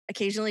texts,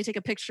 occasionally take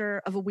a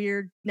picture of a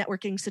weird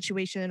networking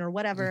situation or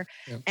whatever,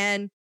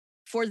 and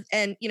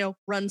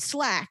run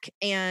Slack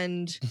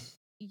and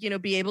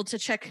be able to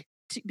check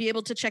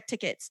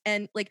tickets,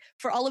 and like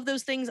for all of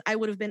those things, I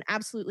would have been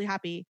absolutely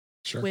happy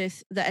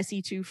with the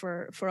SE2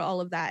 for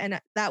all of that, and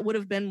that would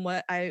have been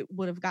what I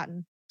would have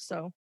gotten.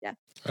 So yeah.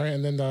 All right,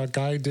 and then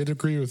Guy did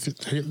agree with.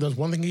 There's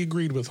one thing he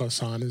agreed with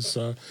us on is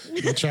in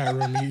the chat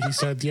room. He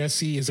said the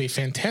SE is a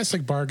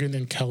fantastic bargain,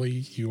 and Kelly,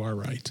 you are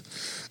right.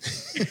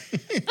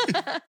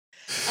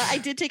 I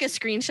did take a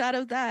screenshot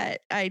of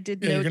that. I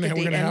did note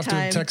we're gonna have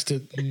to text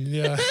it.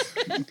 Yeah,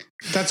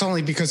 that's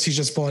only because he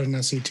just bought an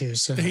SE2.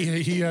 So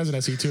he has an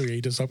SE2.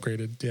 He just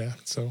upgraded. Yeah,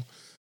 so.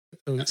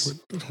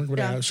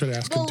 Should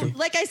ask him too.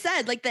 Like I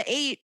said, like the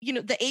 8,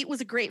 the 8 was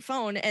a great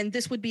phone, and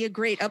this would be a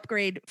great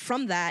upgrade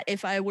from that.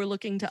 If I were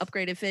looking to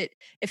upgrade,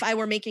 if I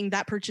were making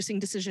that purchasing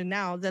decision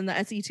now, then the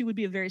SE2 would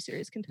be a very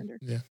serious contender.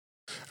 Yeah.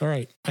 All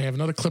right, I have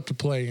another clip to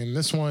play, and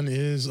this one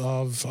is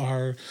of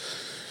our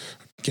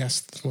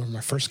guest, one of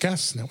my first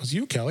guests, and that was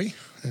you, Kelly.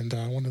 And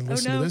I wanted to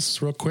listen to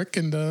this real quick,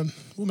 and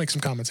we'll make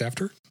some comments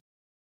after.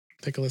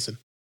 Take a listen.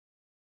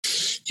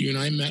 You and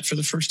I met for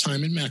the first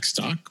time in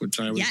MacStock, which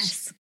I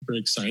was very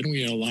excited.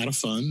 We had a lot of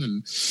fun,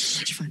 and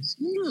I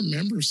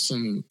remember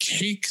some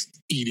cake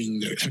eating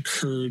that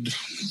occurred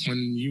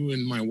when you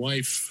and my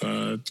wife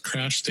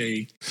crashed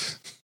a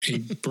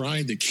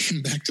bride that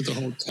came back to the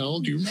hotel.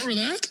 Do you remember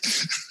that?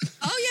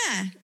 Oh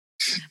yeah.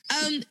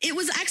 It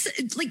was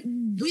like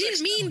we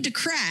didn't mean to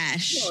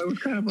crash. No, it was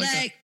kind of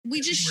like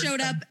we just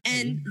showed up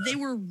and they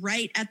were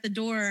right at the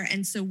door,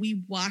 and so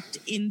we walked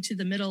into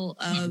the middle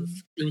of.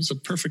 It was a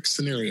perfect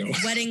scenario.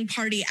 Wedding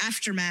party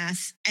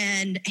aftermath,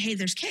 and hey,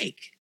 there's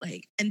cake.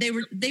 Like, and they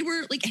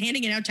were like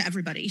handing it out to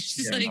everybody.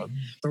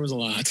 There was a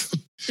lot.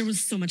 There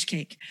was so much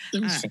cake.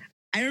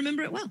 I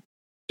remember it well.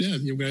 Yeah,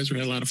 you guys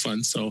had a lot of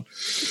fun. So,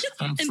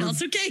 and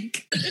also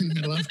cake. And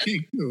a lot of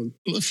cake.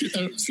 A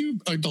few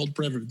adult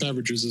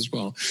beverages as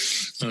well.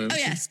 Oh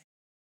yes.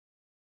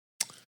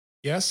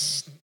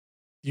 Yes,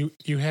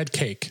 you had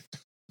cake.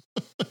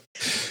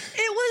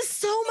 It was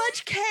so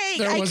much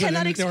cake. I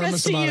cannot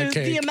express to you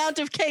the amount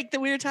of cake that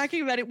we were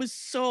talking about. It was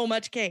so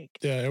much cake.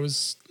 Yeah, it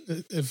was.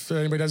 If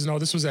anybody doesn't know,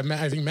 this was at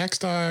I think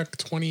MacStock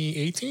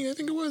 2018. I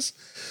think it was.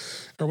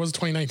 Or was it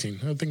 2019?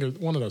 I think it was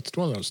one of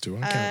those two.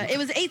 It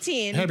was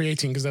 18. It had to be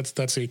 18 because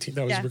that's 18.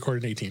 That was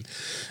recorded in 18. It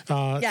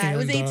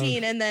was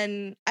 18, and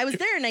then I was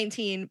there in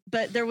 19,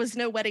 but there was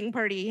no wedding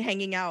party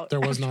hanging out. There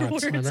was not.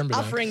 I remember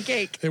offering that.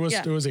 Cake. It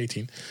was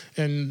 18,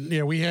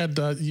 and we had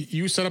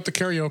you set up the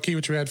karaoke,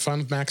 which we had fun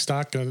with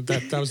MacStock.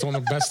 That was one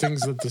of the best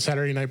things at the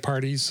Saturday night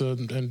parties,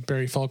 and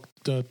Barry Falk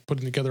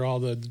putting together all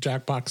the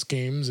Jackbox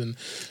games and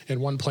in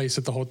one place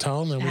at the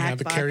hotel, and then we had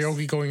the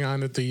karaoke going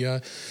on at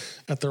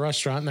the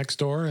restaurant next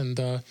door, and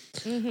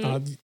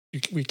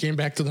we came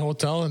back to the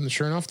hotel, and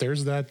sure enough,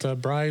 there's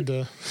that bride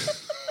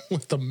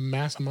with the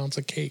mass amounts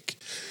of cake.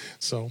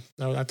 So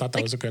I thought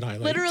that was a good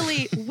highlight.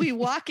 Literally, we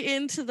walk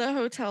into the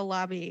hotel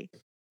lobby,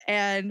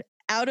 and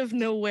out of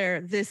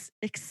nowhere, this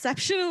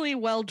exceptionally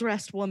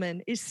well-dressed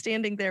woman is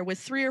standing there with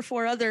 3 or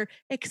 4 other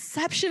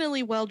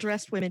exceptionally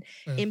well-dressed women,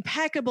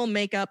 impeccable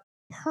makeup,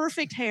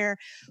 perfect hair.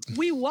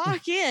 We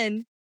walk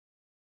in.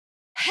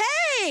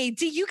 Hey,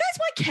 do you guys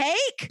want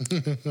cake?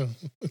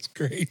 That's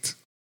great.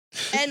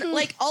 And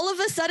like all of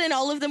a sudden,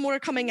 all of them were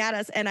coming at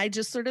us, and I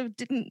just sort of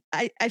didn't.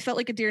 I felt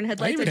like a deer in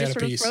headlights. I just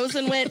sort of froze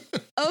and went,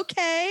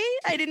 "Okay."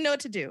 I didn't know what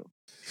to do.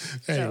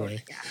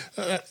 Anyway,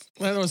 that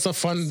was a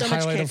fun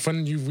highlight of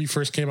when we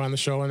first came on the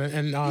show,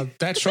 and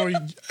that show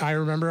I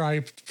remember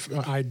I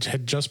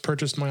had just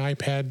purchased my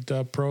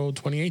iPad Pro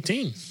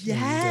 2018.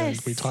 Yes,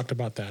 and we talked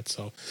about that.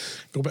 So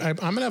I'm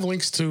gonna have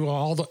links to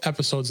all the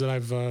episodes that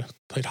I've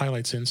played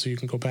highlights in, so you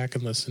can go back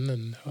and listen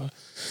and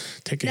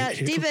take it. Now,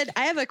 David,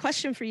 I have a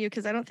question for you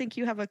because I don't think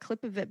you have a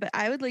clip of it, but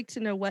I would like to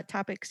know what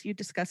topics you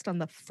discussed on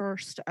the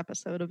first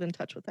episode of In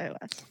Touch with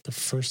iOS. The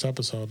first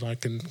episode, I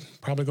can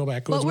probably go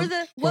back. What were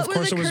the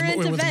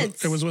current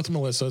events? It was with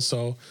Melissa,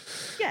 so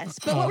yes.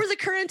 But what were the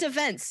current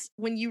events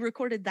when you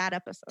recorded that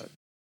episode?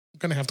 I'm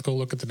gonna have to go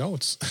look at the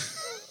notes.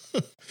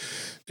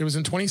 It was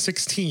in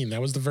 2016.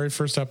 That was the very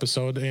first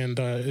episode, and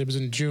it was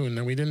in June.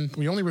 And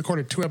we only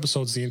recorded 2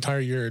 episodes the entire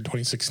year in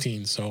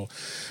 2016. So,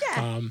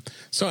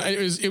 so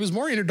it was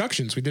more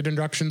introductions. We did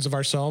introductions of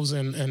ourselves,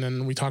 and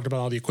then we talked about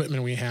all the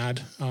equipment we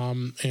had,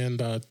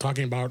 and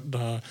talking about.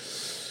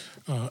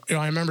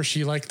 I remember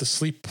she liked the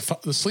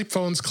Sleep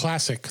Phones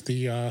Classic,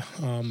 the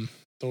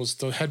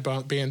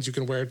headbands you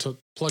can wear to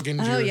plug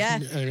into. Oh yeah.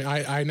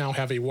 I now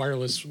have a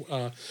wireless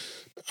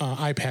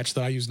eye patch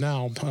that I use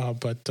now,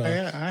 but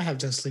I have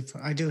those sleep.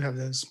 I do have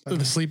those.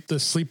 The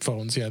sleep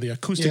phones, the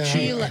acoustic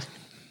sheet.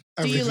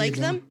 Do you like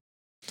them?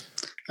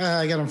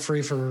 I got them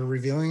free for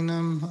reviewing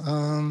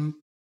them.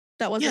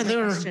 That wasn't the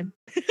question.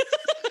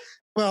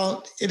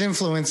 Well, it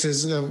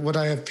influences what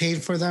I have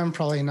paid for them.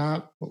 Probably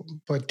not,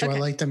 but do I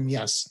like them?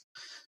 Yes.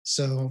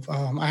 So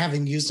I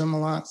haven't used them a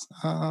lot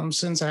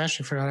since. I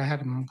actually forgot I had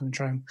them. I'm going to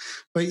try them.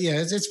 But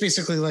yeah, it's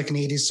basically like an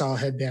 80s style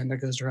headband that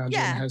goes around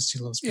and has 2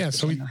 little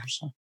speakers.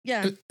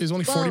 It was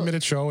only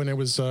 40-minute show, and it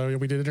was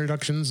we did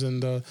introductions,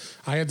 and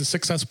I had the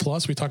 6S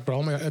Plus. We talked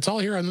about it's all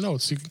here on the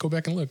notes. You can go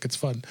back and look. It's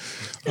fun.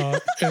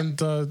 And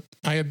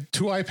I had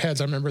 2 iPads.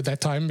 I remember at that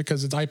time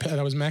because it's iPad.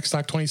 I was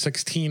MacStock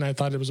 2016. I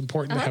thought it was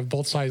important to have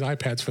both size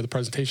iPads for the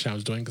presentation I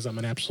was doing because I'm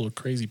an absolute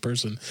crazy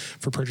person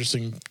for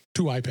purchasing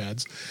 2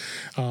 iPads.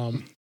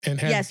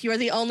 Yes, you are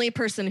the only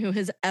person who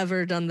has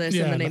ever done this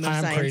in the name of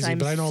science. I'm crazy,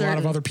 but I know a lot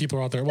of other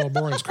people out there. Well,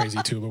 Boren's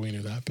crazy too, but we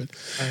knew that. But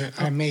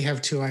I may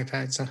have 2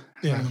 iPads.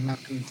 I'm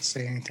not going to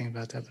say anything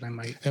about that, but I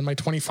might. And my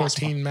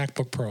 2014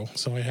 MacBook Pro.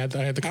 So I had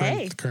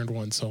the current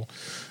one. So,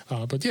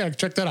 but yeah,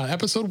 check that out.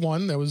 Episode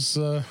 1. That was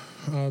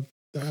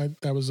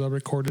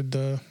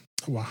recorded.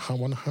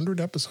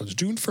 100 episodes.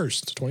 June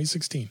 1st,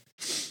 2016.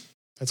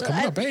 That's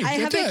coming up.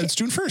 Hey, it's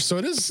June 1st, so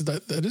it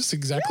is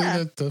exactly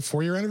the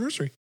 4-year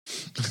anniversary.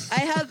 I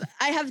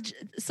have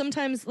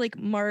sometimes like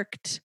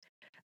marked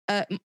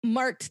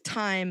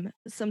time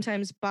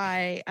sometimes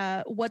by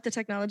what the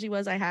technology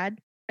was I had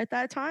at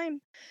that time.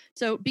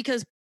 So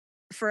because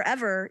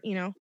forever,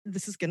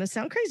 this is going to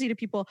sound crazy to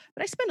people,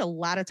 but I spend a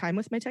lot of time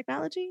with my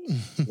technology,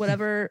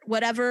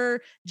 whatever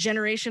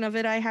generation of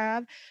it I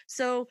have.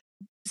 So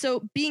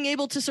being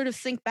able to sort of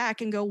think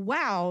back and go,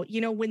 wow,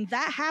 when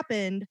that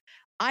happened,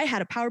 I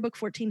had a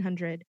PowerBook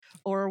 1400,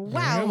 or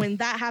wow, when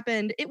that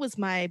happened, it was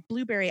my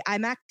BlueBerry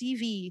iMac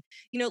DV,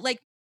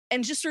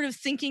 and just sort of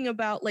thinking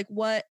about like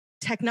what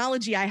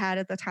technology I had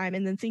at the time,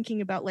 and then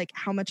thinking about like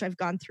how much I've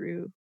gone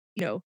through,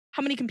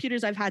 how many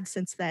computers I've had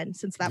since then,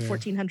 since that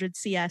 1400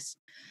 CS.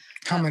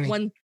 How many?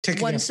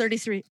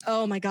 133.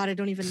 Oh my God, I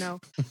don't even know.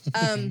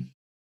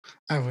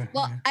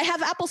 Well, I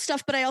have Apple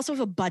stuff, but I also have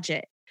a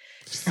budget.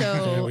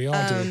 So we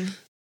all do.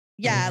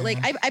 Yeah, like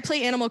I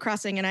play Animal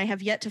Crossing, and I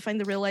have yet to find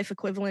the real life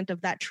equivalent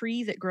of that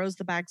tree that grows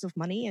the bags of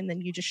money, and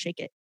then you just shake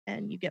it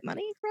and you get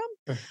money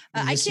from.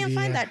 I can't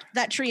find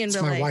that tree in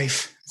real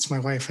life. It's my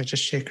wife. I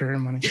just shake her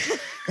money.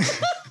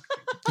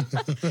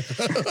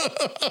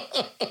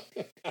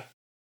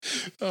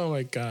 Oh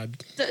my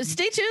God! So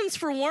stay tuned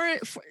for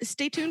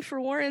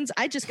Warren's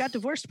 "I Just Got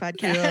Divorced"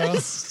 podcast. Yeah.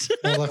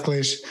 Well,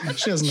 luckily she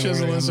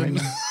doesn't listen.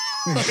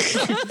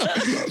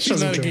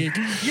 She's not a geek.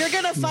 You're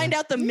gonna find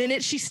out the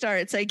minute she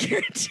starts. I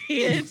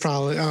guarantee it.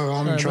 Probably. Oh,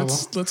 I'm in trouble.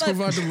 Let's move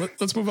on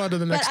to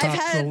the next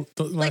topic.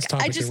 The last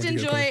topic. I just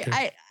enjoy.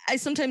 I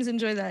sometimes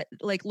enjoy that,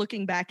 like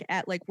looking back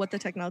at like what the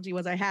technology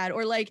was I had,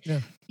 or like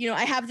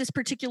I have this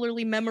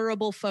particularly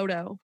memorable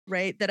photo,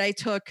 right, that I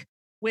took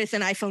with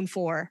an iPhone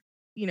 4.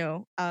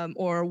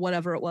 Or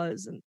whatever it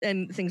was,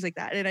 and things like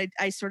that. And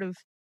I sort of,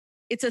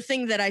 it's a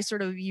thing that I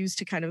sort of use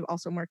to kind of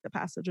also mark the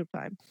passage of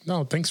time.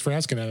 No, thanks for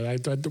asking that. I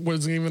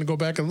wasn't even going to go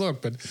back and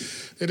look, but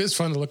it is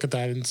fun to look at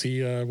that and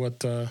see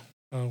what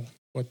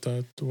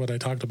I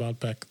talked about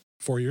back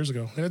 4 years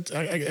ago. And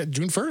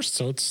June 1st,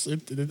 so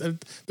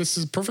this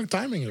is perfect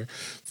timing here.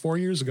 4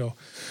 years ago.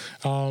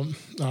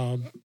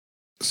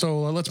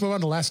 So let's move on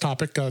to the last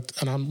topic,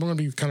 and I'm going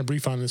to be kind of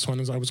brief on this one,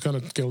 as I was going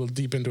to get a little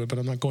deep into it, but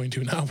I'm not going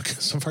to now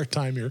because of our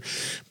time here.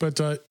 But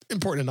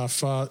important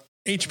enough,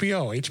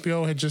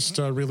 HBO had just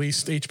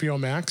released HBO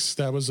Max.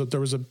 There was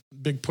a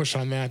big push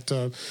on that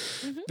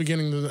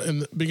beginning in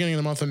the beginning of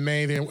the month of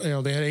May. They had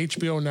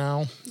HBO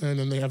Now, and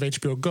then they have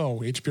HBO Go.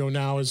 HBO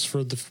Now is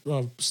for the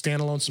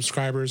standalone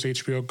subscribers.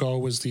 HBO Go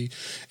was the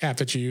app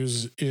that you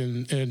use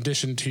in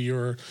addition to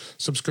your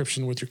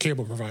subscription with your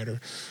cable provider.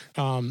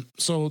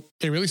 So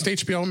they released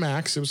HBO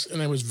Max. It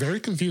was very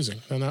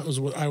confusing, and that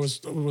was what I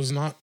was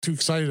not too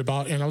excited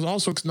about. And I was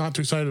also not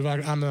too excited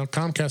about. I'm a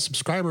Comcast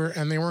subscriber,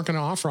 and they weren't going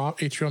to offer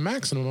HBO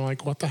Max. And I'm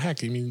like, what the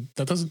heck? I mean,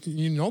 that doesn't,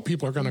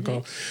 people are going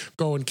to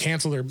go and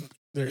cancel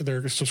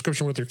their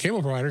subscription with their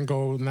cable provider and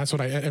go, and that's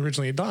what I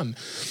originally had done,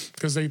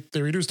 because they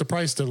reduced the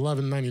price to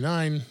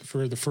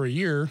 $11.99 for a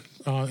year,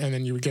 and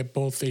then you would get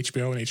both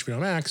HBO and HBO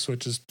Max,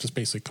 which is just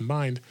basically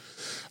combined.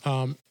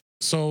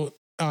 So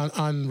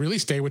on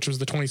release day, which was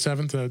the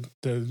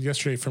 27th,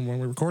 yesterday from when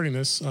we're recording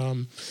this,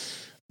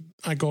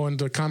 I go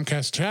into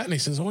Comcast chat and he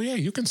says, "Oh yeah,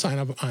 you can sign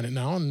up on it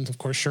now." And of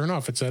course, sure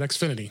enough, it's at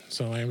Xfinity.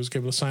 So I was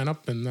able to sign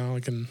up, and now I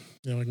can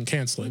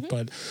cancel it.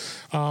 But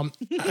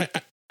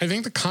I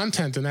think the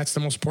content, and that's the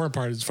most important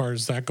part as far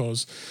as that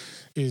goes,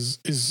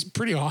 is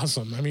pretty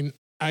awesome. I mean,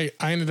 I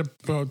ended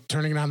up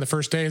turning it on the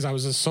first days. I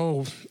was just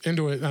so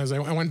into it. As I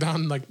went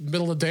down like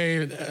middle of the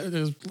day,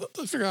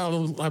 I figured out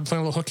I'm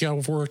playing a little hooky out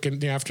with work in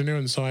the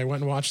afternoon. So I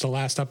went and watched the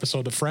last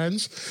episode of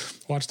Friends,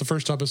 watched the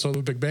first episode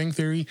of Big Bang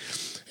Theory,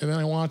 and then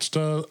I watched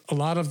a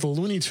lot of the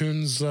Looney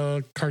Tunes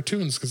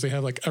cartoons, because they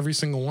had like every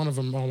single one of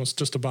them almost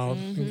just about,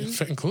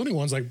 including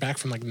ones like back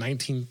from like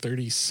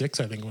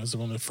 1936, I think was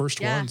one of the first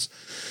ones.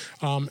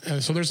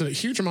 And so there's a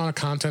huge amount of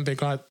content. They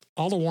got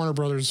all the Warner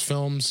Brothers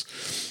films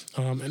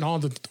and all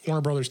the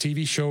Warner Brothers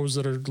TV shows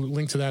that are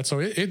linked to that. So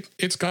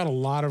it's got a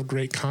lot of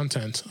great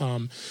content.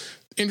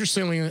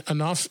 Interestingly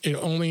enough, it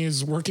only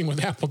is working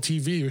with Apple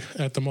TV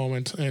at the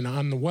moment and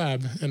on the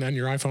web and on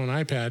your iPhone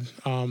and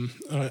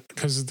iPad,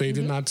 because they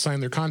did not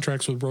sign their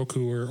contracts with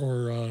Roku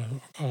or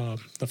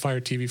the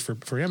Fire TV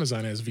for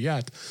Amazon as of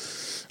yet.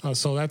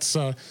 So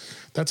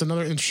that's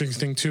another interesting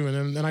thing too.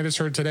 And then I just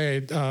heard today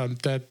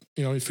that,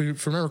 if you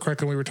remember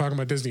correctly, we were talking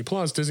about Disney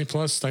Plus. Disney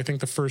Plus, I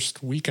think the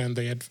first weekend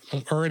they had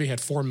already had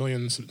 4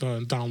 million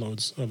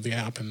downloads of the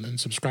app and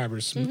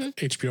subscribers.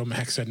 HBO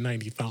Max had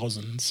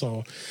 90,000.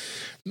 So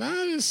not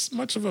as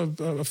much of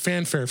a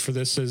fanfare for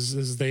this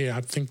as they, I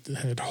think,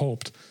 had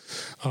hoped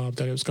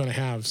that it was going to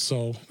have.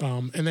 So,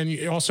 and then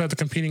you also have the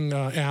competing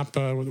app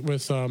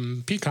with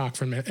Peacock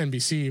from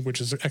NBC, which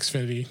is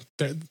Xfinity.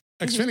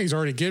 Xfinity is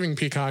already giving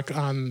Peacock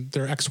on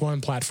their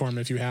X1 platform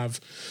if you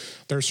have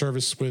their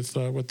service with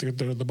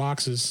the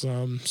boxes.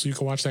 So you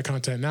can watch that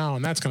content now,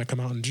 and that's going to come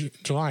out in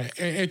July.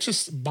 It's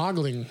just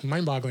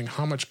mind-boggling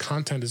how much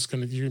content is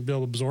going to you'll be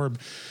able to absorb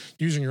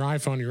using your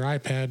iPhone, your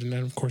iPad, and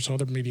then of course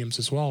other mediums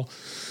as well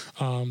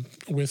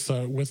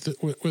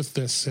with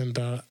this. And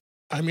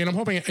I mean, I'm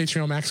hoping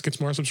HBO Max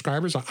gets more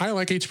subscribers. I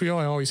like HBO.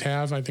 I always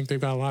have. I think they've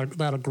got a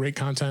lot of great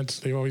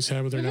content. They always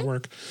have with their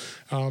network.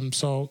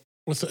 So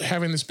with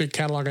having this big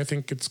catalog, I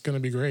think it's going to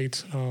be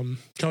great.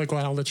 Kelly, go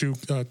ahead. I'll let you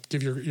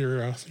give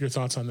your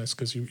thoughts on this,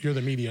 because you're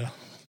the media.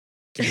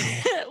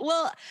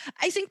 Well,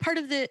 I think part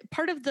of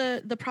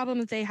the problem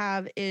that they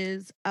have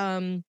is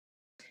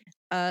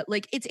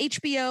like it's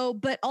HBO,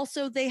 but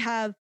also they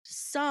have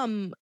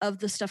some of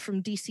the stuff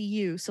from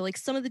DCU. So like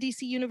some of the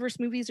DC Universe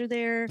movies are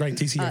there. Right,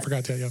 DC. I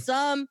forgot that. Yeah.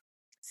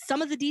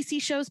 Some of the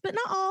DC shows, but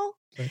not all.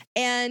 Right.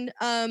 And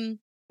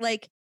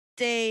like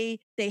they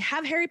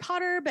have Harry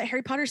Potter, but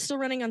Harry Potter's still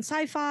running on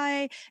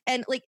Sci-Fi.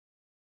 And like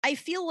I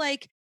feel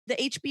like the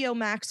HBO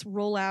Max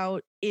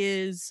rollout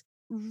is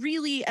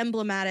really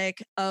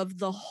emblematic of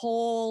the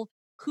whole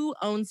who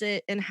owns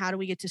it and how do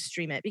we get to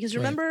stream it? Because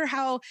remember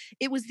how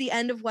it was the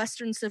end of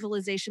Western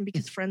civilization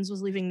because Friends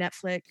was leaving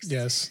Netflix.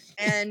 Yes.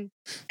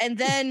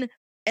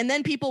 And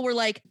then people were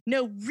like,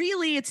 no,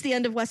 really, it's the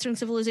end of Western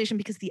civilization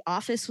because The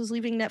Office was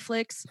leaving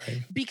Netflix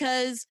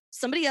because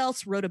somebody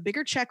else wrote a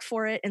bigger check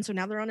for it. And so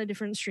now they're on a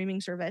different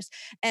streaming service.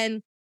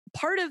 And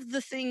part of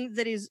the thing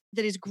that is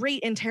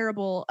great and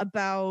terrible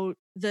about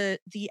the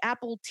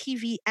Apple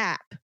TV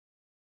app,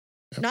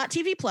 not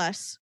TV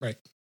Plus,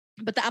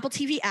 but the Apple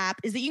TV app,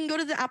 is that you can go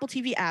to the Apple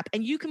TV app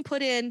and you can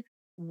put in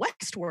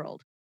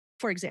Westworld,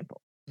 for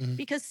example,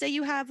 because say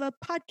you have a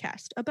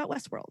podcast about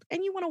Westworld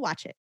and you want to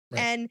watch it.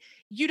 And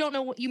you don't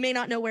know, you may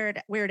not know where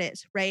it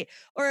is, right?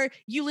 Or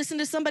you listen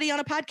to somebody on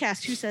a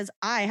podcast who says,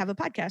 I have a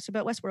podcast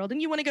about Westworld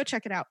and you want to go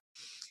check it out.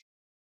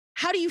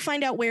 How do you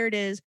find out where it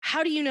is?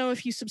 How do you know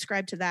if you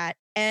subscribe to that?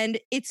 And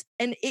it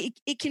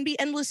can be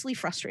endlessly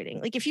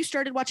frustrating. Like if you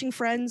started watching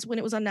Friends when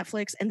it was on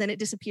Netflix and then it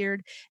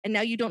disappeared and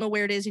now you don't know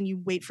where it is and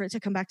you wait for it to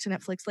come back to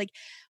Netflix, like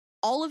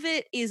all of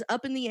it is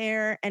up in the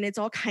air and it's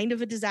all kind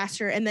of a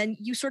disaster. And then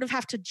you sort of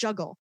have to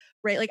juggle,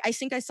 right? Like I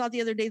think I saw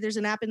the other day, there's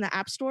an app in the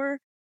App Store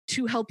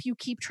to help you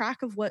keep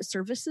track of what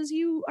services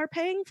you are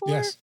paying for.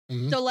 Yes.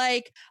 So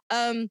like,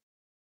 I'm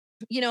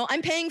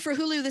paying for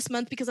Hulu this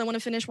month because I want to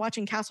finish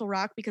watching Castle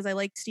Rock because I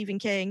like Stephen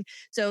King.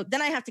 So then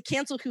I have to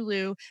cancel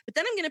Hulu, but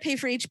then I'm going to pay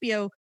for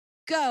HBO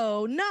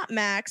Go, not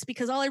Max,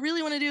 because all I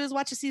really want to do is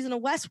watch a season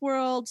of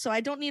Westworld. So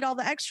I don't need all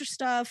the extra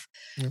stuff.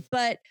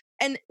 But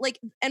and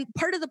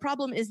part of the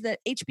problem is that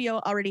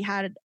HBO already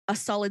had a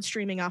solid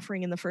streaming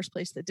offering in the first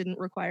place that didn't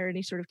require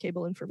any sort of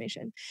cable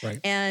information.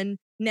 And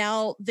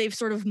now they've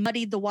sort of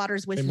muddied the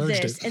waters with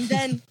this. And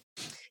then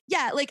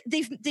like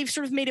they've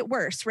sort of made it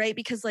worse, right?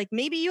 Because like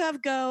maybe you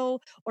have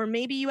Go or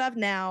maybe you have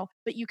Now,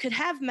 but you could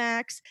have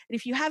Max. And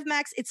if you have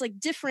Max, it's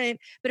like different.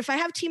 But if I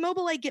have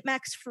T-Mobile, I get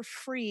Max for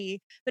free.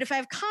 But if I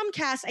have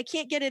Comcast, I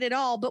can't get it at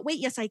all. But wait,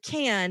 yes, I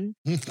can.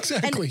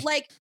 Exactly. And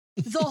like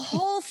the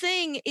whole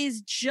thing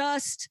is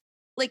just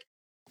like,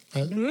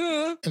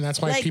 and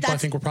that's why people I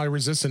think were probably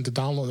resistant to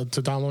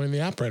downloading the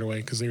app right away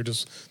because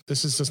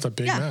this is just a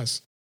big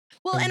mess.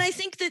 Well, and I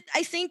think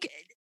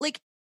like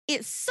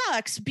it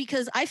sucks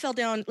because I fell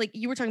down, like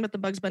you were talking about the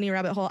Bugs Bunny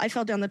rabbit hole. I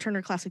fell down the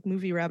Turner Classic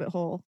Movie rabbit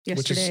hole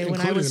yesterday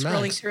when I was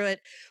scrolling through it,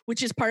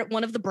 which is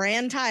one of the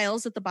brand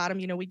tiles at the bottom.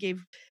 You know, we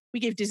gave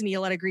Disney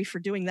a lot of grief for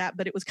doing that,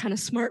 but it was kind of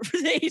smart for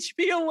the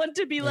HBO one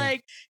to be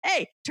like,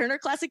 hey, Turner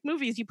Classic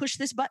Movies, you push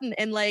this button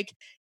and like,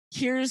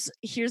 here's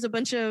a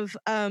bunch of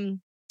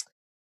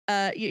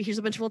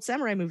old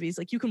samurai movies.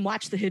 Like you can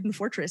watch The Hidden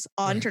Fortress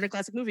on Turner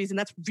Classic Movies, and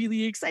that's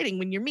really exciting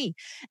when you're me.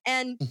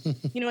 And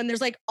and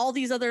there's like all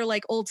these other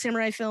like old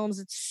samurai films.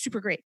 It's super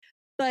great,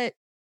 but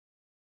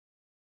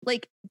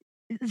like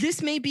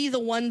this may be the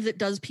one that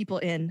does people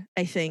in.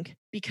 I think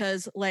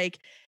because like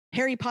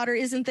Harry Potter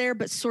isn't there,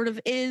 but sort of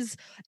is,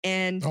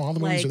 and all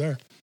the movies are there.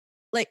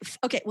 Like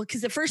okay, well,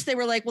 because at first they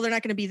were like, well, they're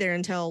not going to be there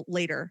until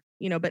later,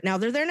 but now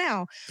they're there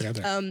now. They're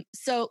there.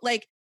 So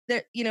like.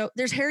 There,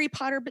 there's Harry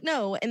Potter, but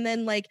no. And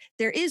then like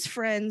there is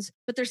Friends,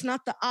 but there's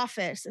not The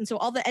Office. And so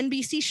all the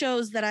NBC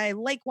shows that I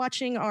like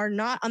watching are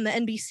not on the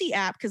NBC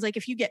app. Cause like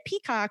if you get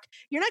Peacock,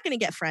 you're not going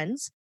to get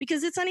Friends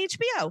because it's on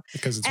HBO.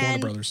 Because it's Warner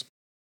Brothers.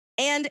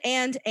 And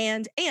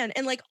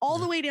like all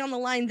the way down the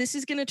line, this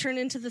is going to turn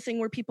into the thing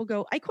where people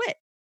go, I quit.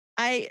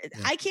 I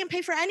can't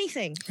pay for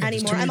anything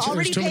anymore. I'm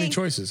already too paying. Many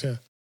choices.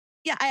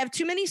 Yeah, I have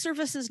too many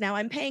services now.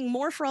 I'm paying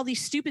more for all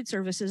these stupid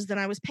services than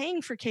I was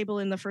paying for cable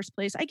in the first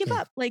place. I give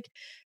up. Like,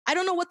 I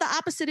don't know what the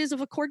opposite is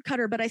of a cord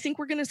cutter, but I think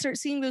we're going to start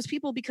seeing those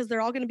people because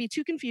they're all going to be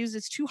too confused.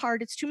 It's too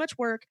hard. It's too much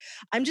work.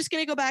 I'm just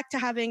going to go back to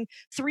having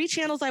 3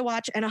 channels I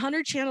watch and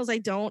 100 channels I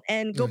don't,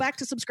 and go back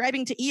to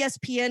subscribing to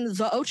ESPN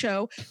The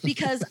Ocho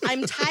because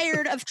I'm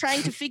tired of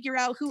trying to figure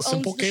out who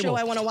owns the show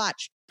I want to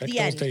watch. The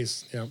end.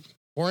 Days. Yeah.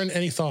 Warren,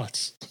 any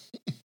thoughts?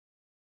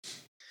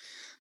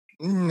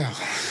 No,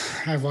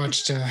 I've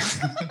watched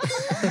as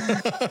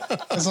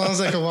long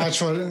as I can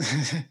watch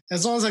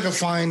as long as I can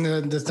find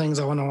the things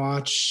I want to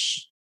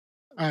watch.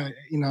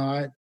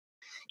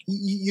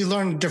 You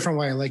learn a different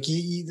way. Like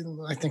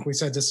I think we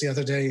said this the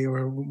other day,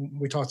 or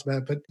we talked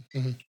about it, but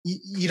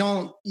you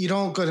don't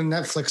go to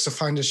Netflix to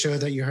find a show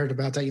that you heard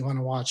about that you want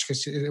to watch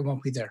because it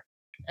won't be there,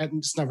 and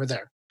it's never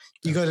there.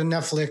 You go to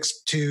Netflix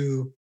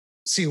to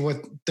see what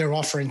they're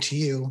offering to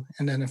you,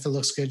 and then if it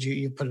looks good,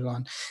 you put it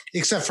on.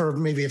 Except for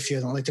maybe a few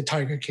of them, like the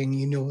Tiger King,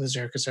 you knew it was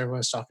there because everyone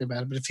was talking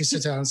about it. But if you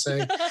sit down and say,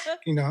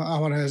 I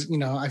want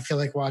to, I feel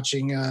like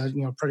watching,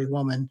 Pretty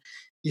Woman,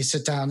 you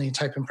sit down and you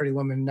type in Pretty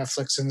Woman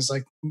Netflix, and it's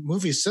like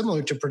movies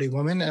similar to Pretty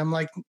Woman, and I'm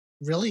like,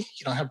 really?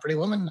 You don't have Pretty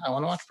Woman? I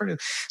want to watch Pretty.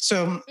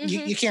 So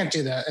you can't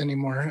do that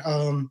anymore.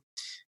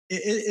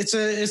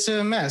 It's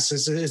a mess.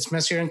 It's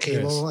messier than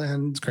cable,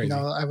 and it's crazy.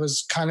 I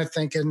was kind of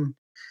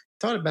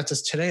thought about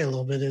this today a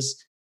little bit,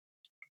 is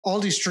all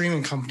these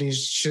streaming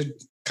companies should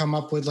come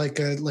up with like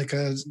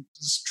a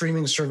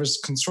streaming service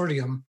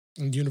consortium.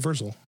 And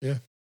Universal. Yeah.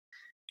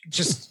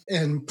 Just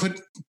and put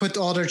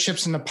all their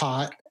chips in the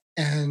pot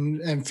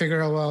and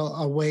figure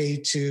out a way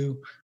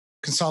to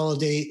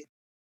consolidate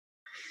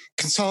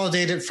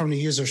it from the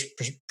user's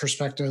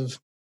perspective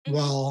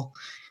while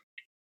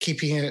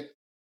keeping it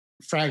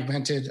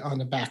fragmented on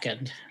the back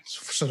end,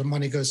 so the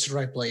money goes to the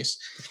right place.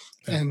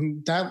 Yeah.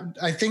 And that,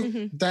 I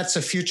think that's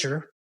a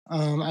future.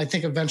 I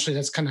think eventually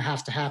that's going to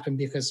have to happen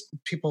because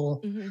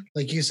people,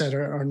 like you said,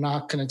 are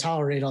not going to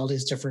tolerate all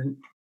these different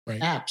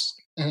apps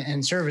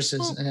and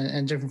services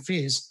and different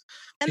fees.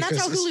 And that's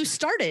how Hulu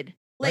started.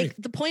 Like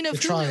the point of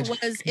Hulu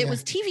was it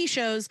was TV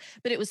shows,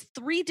 but it was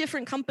 3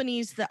 different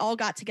companies that all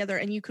got together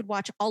and you could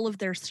watch all of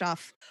their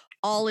stuff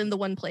all in the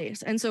one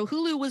place. And so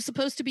Hulu was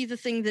supposed to be the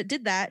thing that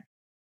did that.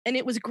 And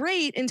it was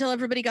great until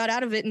everybody got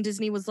out of it and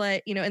Disney was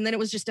like, and then it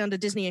was just down to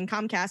Disney and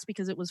Comcast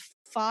because it was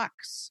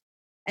Fox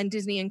and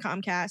Disney and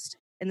Comcast.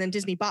 And then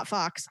Disney bought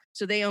Fox.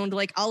 So they owned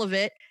like all of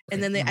it.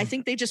 And then I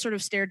think they just sort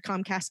of stared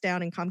Comcast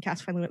down and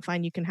Comcast finally went,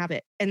 fine, you can have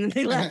it. And then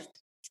they left.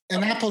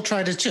 And Apple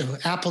tried it too.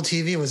 Apple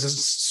TV was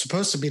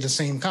supposed to be the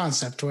same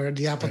concept where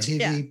the Apple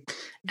TV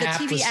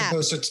app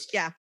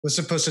was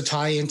supposed to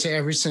tie into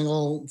every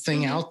single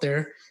thing out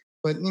there.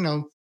 But,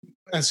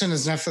 as soon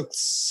as Netflix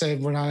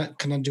said we're not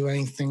going to do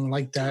anything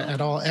like that at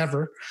all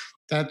ever,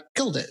 that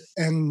killed it.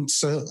 And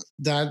so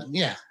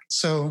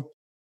so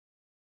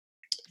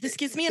this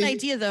gives me an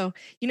idea though.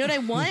 You know what I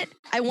want?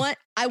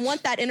 I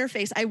want that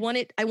interface. I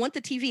want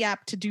the TV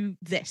app to do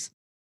this.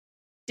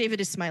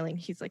 David is smiling.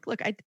 He's like,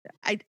 look,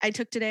 I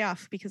took today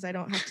off because I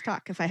don't have to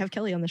talk if I have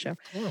Kelly on the show.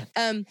 Oh,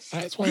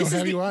 that's why I don't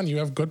have you on. You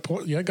have good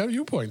points. You got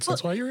viewpoints.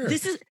 That's why you're here.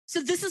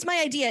 This is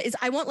my idea is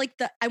I want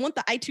the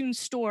iTunes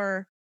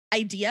store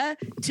idea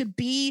to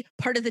be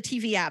part of the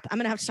TV app. I'm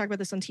going to have to talk about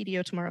this on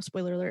TDO tomorrow.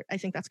 Spoiler alert. I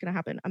think that's going to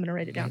happen. I'm going to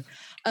write it down.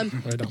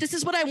 But this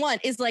is what I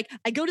want is like,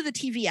 I go to the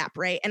TV app,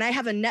 right? And I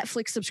have a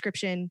Netflix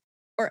subscription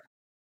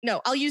no,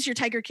 I'll use your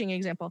Tiger King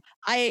example.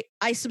 I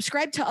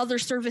subscribe to other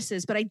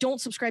services, but I don't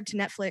subscribe to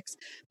Netflix.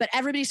 But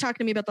everybody's talking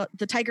to me about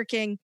the Tiger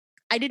King.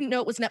 I didn't know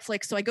it was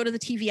Netflix. So I go to the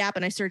TV app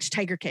and I search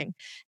Tiger King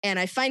and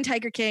I find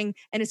Tiger King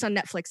and it's on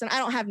Netflix and I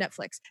don't have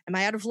Netflix. Am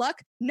I out of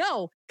luck?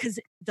 No, because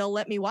they'll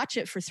let me watch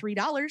it for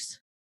 $3.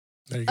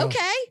 There you go.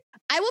 Okay.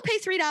 I will pay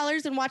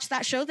 $3 and watch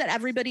that show that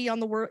everybody in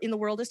the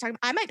world is talking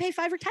about. I might pay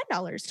 $5 or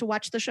 $10 to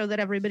watch the show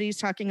that everybody's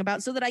talking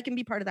about so that I can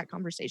be part of that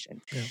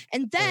conversation. Yeah.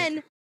 And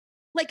then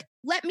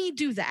let me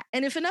do that.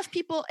 And if enough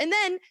people, and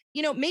then,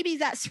 maybe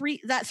that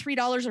 $3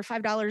 or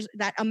 $5,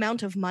 that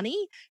amount of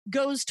money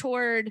goes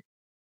toward,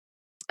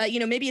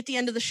 maybe at the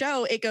end of the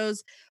show, it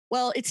goes,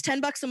 well, it's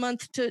 $10 a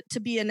month to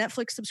be a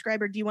Netflix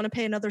subscriber. Do you want to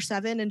pay another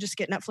 $7 and just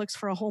get Netflix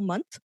for a whole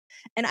month?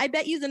 And I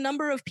bet you the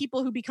number of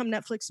people who become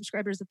Netflix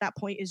subscribers at that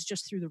point is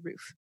just through the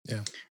roof.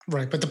 Yeah.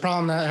 Right. But the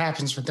problem that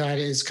happens with that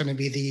is going to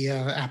be the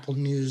Apple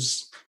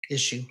News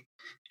issue.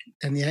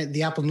 And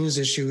the Apple News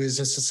issue is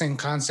it's the same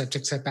concept,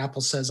 except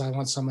Apple says, I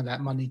want some of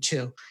that money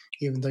too,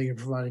 even though you're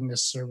providing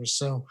this service.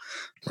 So,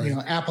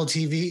 Apple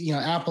TV,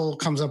 Apple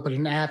comes up with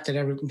an app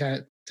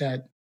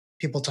that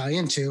people tie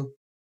into.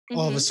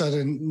 All of a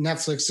sudden,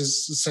 Netflix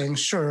is saying,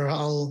 sure,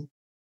 I'll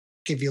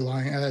give you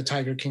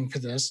Tiger King for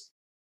this.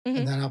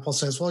 And then Apple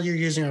says, well, you're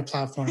using our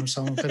platform,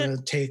 so I'm going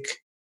to take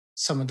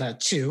some of that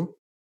too.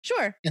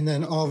 Sure. And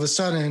then all of a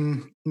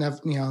sudden,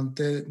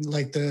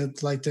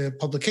 the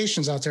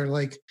publications out there,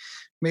 like,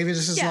 maybe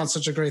this is not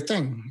such a great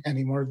thing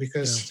anymore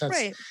because that's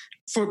right.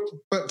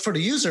 For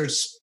the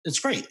users, it's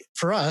great.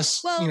 For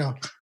us, Well,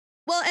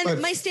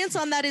 and my stance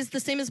on that is the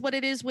same as what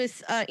it is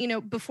with,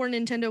 before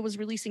Nintendo was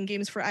releasing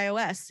games for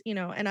iOS,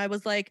 and I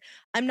was like,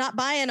 I'm not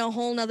buying a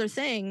whole nother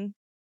thing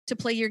to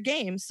play your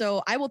game.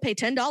 So I will pay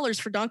 $10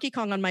 for Donkey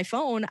Kong on my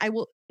phone.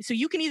 So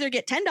you can either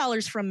get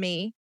 $10 from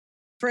me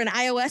for an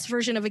iOS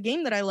version of a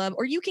game that I love,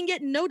 or you can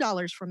get no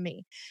dollars from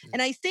me.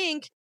 And I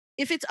think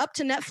if it's up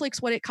to Netflix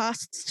what it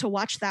costs to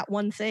watch that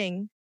one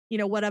thing,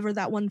 whatever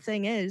that one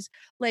thing is,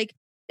 like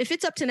if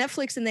it's up to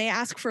Netflix and they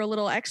ask for a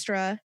little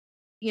extra,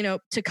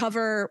 to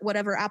cover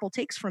whatever Apple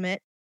takes from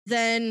it,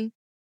 then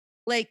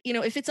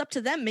if it's up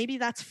to them, maybe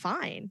that's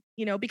fine,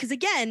 because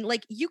again,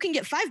 like you can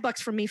get $5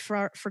 from me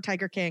for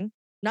Tiger King,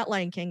 not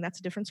Lion King. That's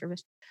a different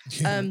service.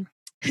 Yeah.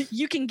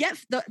 You can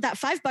get that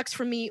 $5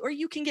 from me, or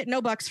you can get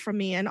no bucks from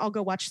me, and I'll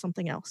go watch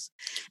something else.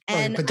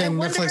 And I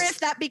wonder if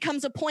that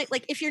becomes a point.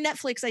 Like if you're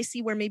Netflix, I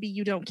see where maybe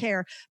you don't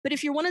care. But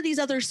if you're one of these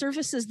other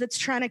services that's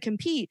trying to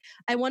compete,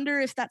 I wonder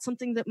if that's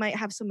something that might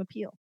have some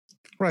appeal.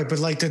 Right, but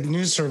like the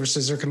news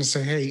services are going to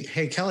say,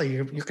 "Hey, Kelly,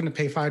 you're going to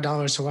pay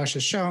 $5 to watch the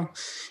show.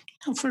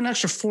 For an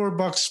extra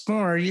 $4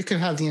 more, you can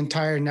have the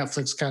entire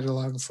Netflix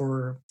catalog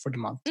for the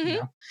month."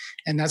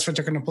 And that's what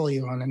they're going to pull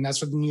you on, and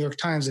that's what the New York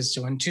Times is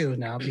doing too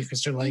now,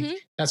 because they're like,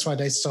 that's why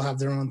they still have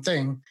their own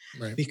thing,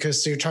 right?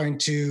 Because they're trying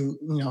to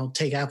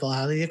take Apple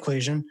out of the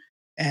equation.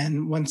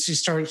 And once you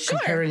start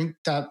comparing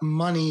that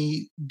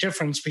money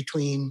difference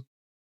between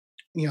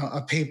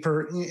a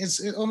paper,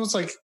 it's almost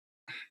like.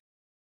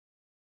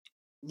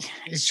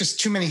 It's just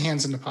too many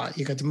hands in the pot.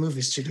 You got the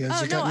movie studios,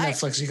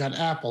 Netflix, you got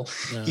Apple,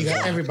 you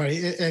got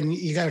everybody, and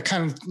you got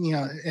kind of,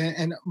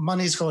 and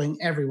money's going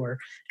everywhere.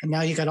 And now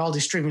you got all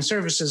these streaming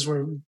services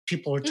where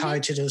people are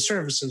tied to those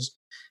services.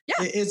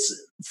 it's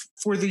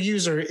for the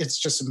user, it's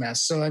just a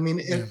mess. So, I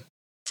mean,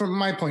 from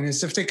my point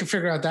is if they could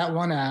figure out that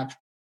one app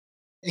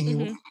and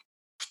you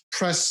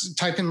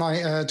type in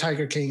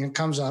Tiger King, it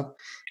comes up,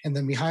 and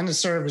then behind the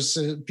service,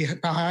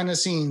 behind the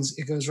scenes,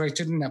 it goes right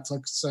to the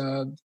Netflix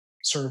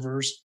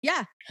servers.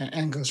 Yeah.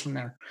 And goes from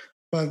there.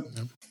 But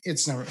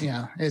it's never,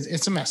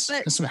 it's a mess.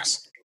 It's a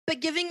mess. But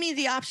giving me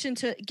the option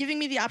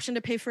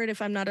to pay for it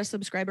if I'm not a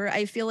subscriber,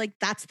 I feel like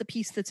that's the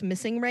piece that's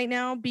missing right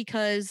now,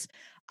 because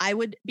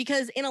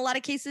in a lot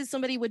of cases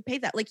somebody would pay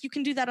that. Like, you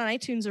can do that on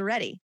iTunes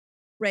already,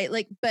 right?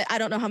 Like, but I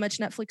don't know how much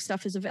Netflix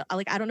stuff is available.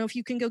 Like, I don't know if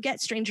you can go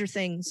get Stranger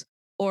Things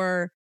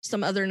or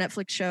some other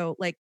Netflix show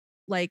like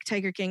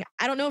Tiger King.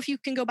 I don't know if you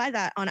can go buy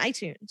that on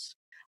iTunes.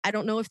 I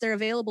don't know if they're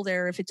available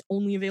there, if it's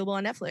only available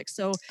on Netflix.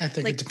 So I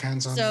think it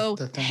depends on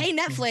the thing. Hey,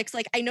 Netflix,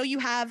 like, I know you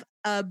have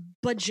a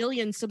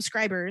bajillion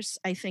subscribers,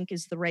 I think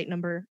is the right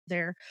number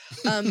there.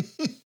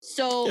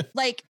 So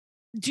like,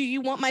 do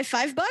you want my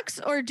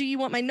 $5 or do you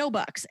want my no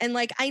bucks? And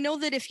like, I know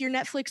that if you're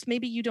Netflix,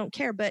 maybe you don't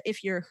care, but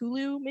if you're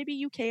Hulu, maybe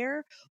you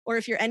care. Or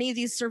if you're any of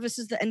these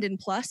services that end in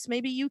plus,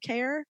 maybe you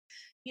care.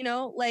 You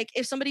know, like,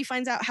 if somebody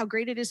finds out how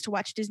great it is to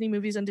watch Disney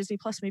movies on Disney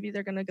Plus, maybe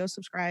they're going to go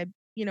subscribe.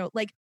 You know,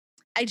 like,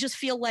 I just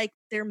feel like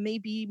there may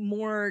be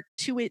more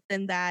to it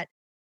than that.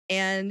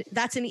 And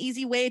that's an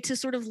easy way to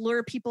sort of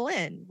lure people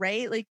in,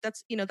 right? Like,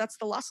 that's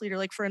the loss leader.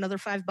 Like, for another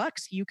 $5,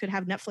 you could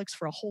have Netflix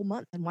for a whole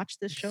month and watch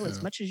this show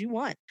as much as you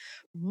want.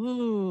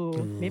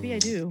 Ooh, maybe I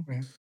do.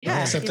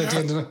 Yeah. Except at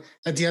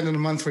the end of the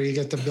month where you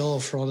get the bill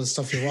for all the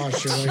stuff you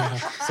watch, you're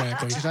like,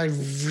 exactly. Did I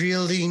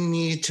really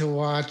need to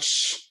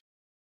watch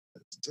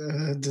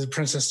the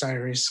Princess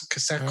Diaries?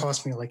 Because that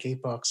cost me like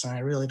 $8 and I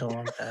really don't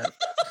want that.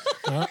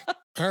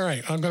 All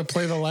right, I'm going to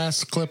play the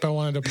last clip I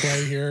wanted to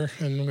play here,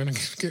 and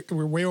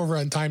we're way over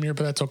on time here,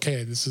 but that's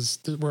okay.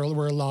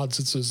 We're allowed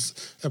since this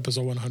is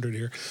episode 100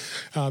 here.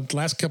 The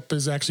last clip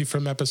is actually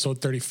from episode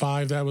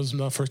 35. That was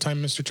the first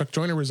time Mr. Chuck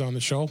Joyner was on the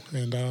show,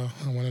 and I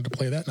wanted to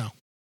play that now.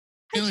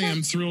 I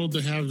am thrilled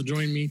to have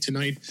join me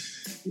tonight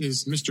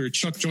is Mr.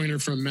 Chuck Joyner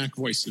from Mac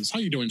Voices. How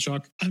you doing,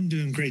 Chuck? I'm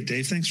doing great,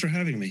 Dave. Thanks for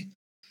having me.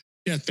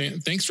 Yeah,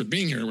 thanks for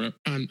being here.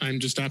 I'm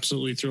just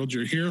absolutely thrilled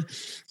you're here.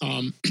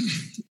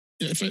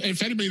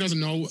 If anybody doesn't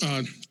know,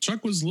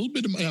 Chuck was a little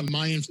bit of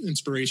my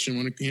inspiration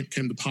when it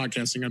came to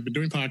podcasting. I've been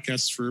doing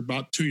podcasts for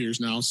about 2 years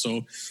now,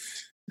 so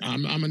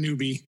I'm a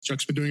newbie.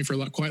 Chuck's been doing it for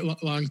quite a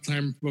long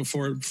time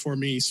before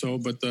me. So,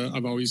 but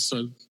I've always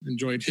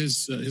enjoyed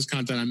his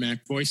content on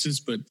Mac Voices.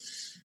 But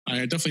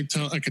I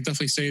could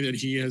definitely say that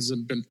he has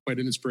been quite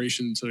an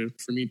inspiration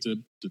for me to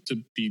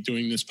be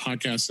doing this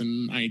podcast,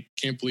 and I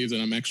can't believe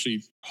that I'm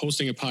actually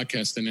hosting a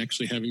podcast and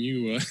actually having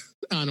you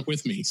on it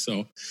with me.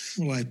 So,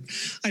 well,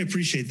 I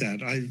appreciate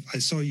that. I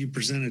saw you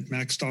present at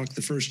MacStock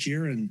the first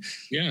year, and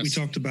we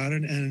talked about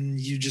it, and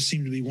you just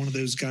seem to be one of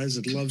those guys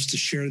that loves to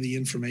share the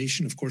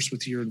information. Of course,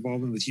 with your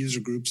involvement with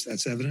user groups,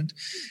 that's evident.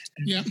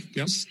 And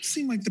it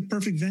seemed like the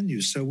perfect venue,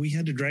 so we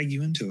had to drag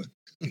you into it.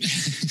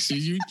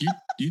 See,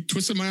 you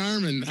twisted my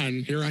arm,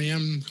 and here I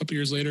am a couple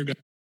years later.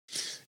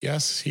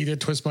 Yes, he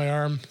did twist my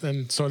arm,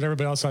 and so did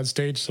everybody else on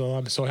stage. So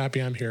I'm so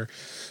happy I'm here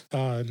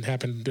and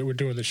happy that we're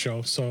doing the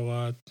show.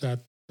 So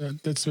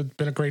it's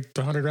been a great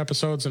 100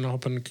 episodes, and I'm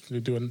hoping to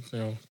do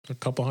a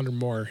couple hundred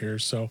more here.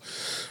 So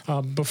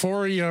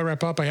before we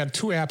wrap up, I had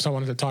 2 apps I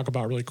wanted to talk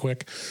about really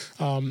quick.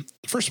 The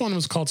first one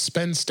was called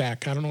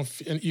SpendStack. I don't know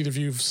if either of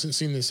you have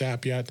seen this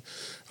app yet.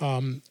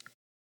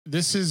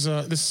 This is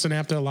an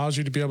app that allows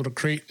you to be able to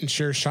create and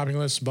share shopping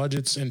lists,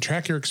 budgets, and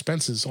track your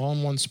expenses all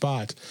in one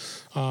spot.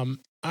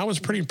 I was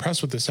pretty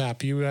impressed with this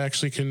app. You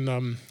actually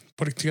can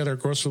put together a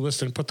grocery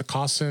list and put the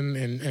costs in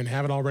and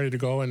have it all ready to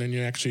go, and then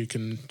you actually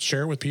can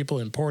share it with people,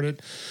 import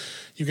it.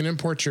 You can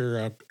import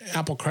your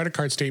Apple credit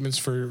card statements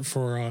for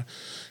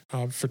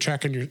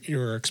tracking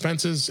your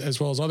expenses, as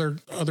well as other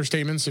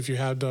statements if you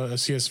had a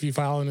CSV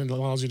file, and it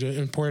allows you to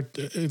import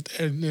it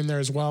in there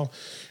as well,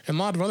 and a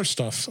lot of other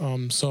stuff.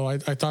 So I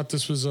thought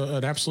this was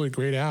an absolutely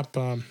great app.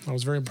 I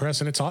was very impressed,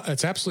 and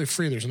it's absolutely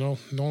free. There's no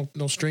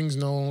strings,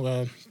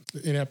 no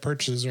in-app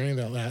purchases or any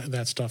of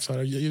that stuff.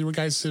 You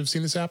guys have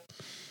seen this app?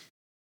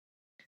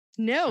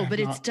 No, but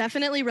it's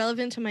definitely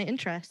relevant to my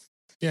interests.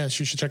 Yes,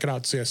 you should check it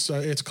out. So yes,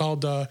 it's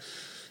called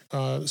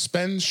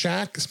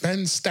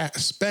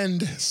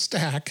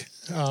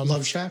SpendStack.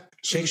 Love Shack,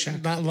 Shake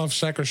Shack, not Love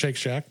Shack or Shake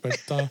Shack,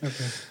 but Love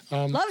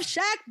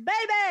Shack,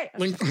 baby.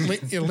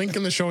 Link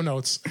in the show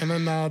notes. And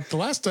then the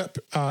last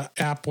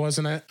app was,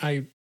 and I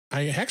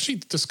actually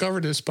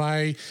discovered this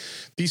by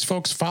these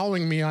folks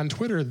following me on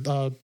Twitter.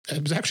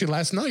 It was actually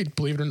last night,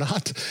 believe it or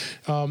not.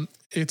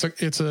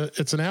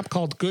 It's an app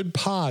called Good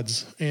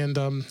Pods, and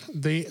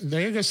they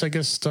I guess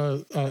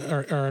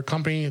are a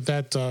company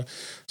that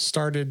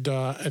started.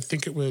 I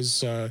think it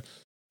was a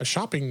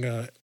shopping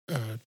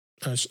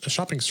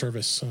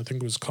service. I think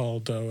it was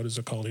called what is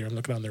it called here? I'm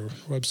looking on their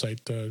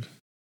website.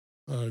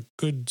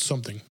 Good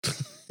something.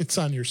 It's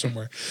on here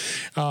somewhere,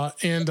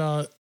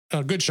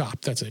 Good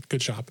Shop. That's it.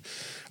 Good Shop.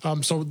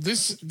 So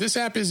this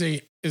app is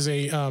a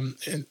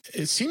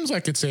it seems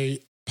like it's a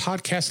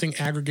podcasting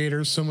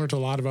aggregators similar to a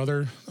lot of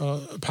other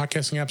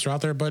podcasting apps are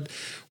out there. But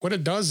what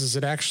it does is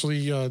it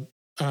actually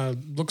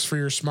looks for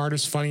your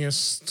smartest,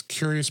 funniest,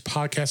 curious,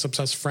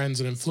 podcast-obsessed friends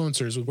and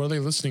influencers with what are they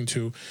listening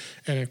to,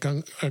 and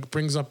it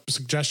brings up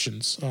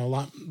suggestions a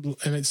lot,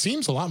 and it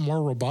seems a lot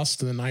more robust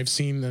than I've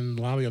seen in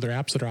a lot of the other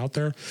apps that are out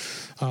there.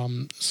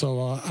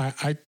 So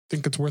I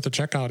think it's worth a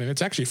check out, and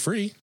it's actually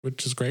free,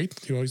 which is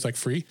great. You always like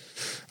free,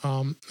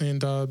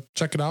 and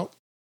check it out.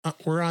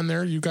 We're on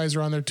there. You guys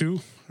are on there too,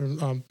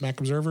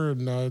 Mac Observer,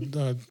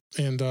 and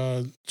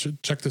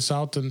check this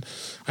out. And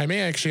I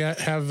may actually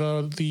have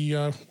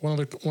the one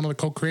of the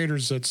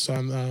co-creators that's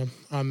on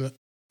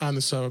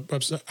this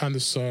website, on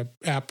this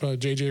app,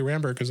 JJ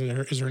Ramberg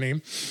is her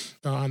name,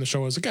 on the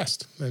show as a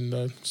guest.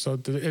 And so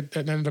it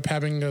ended up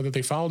having that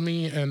they followed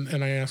me,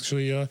 and I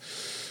actually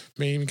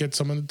may even get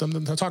someone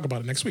to talk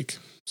about it next week.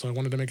 So I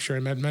wanted to make sure I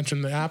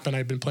mentioned the app, and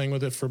I've been playing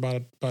with it for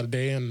about a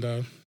day,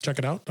 and check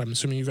it out. I'm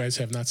assuming you guys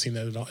have not seen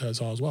that as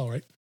well,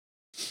 right?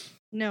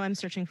 No, I'm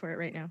searching for it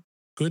right now.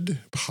 Good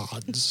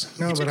Pods.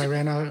 No, but I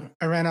ran out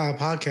of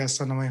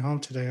podcasts on the way home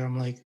today. I'm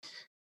like,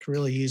 could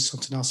really use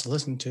something else to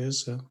listen to.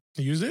 So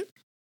you used it?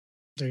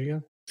 There you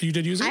go. You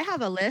did use it? I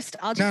have a list.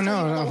 I'm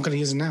going to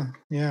use it now.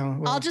 Yeah.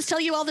 Well, I'll just tell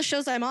you all the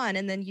shows I'm on,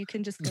 and then you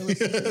can just go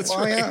listen.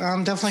 Well, right. Yeah,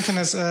 I'm definitely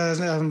gonna.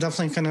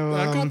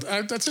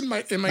 That's in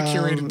my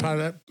curated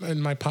pod,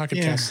 in my pocket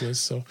cast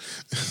list. So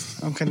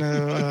I'm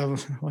gonna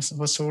what's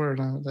the word?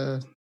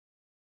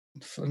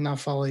 Not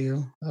follow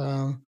you.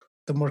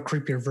 The more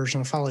creepier version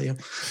of follow you.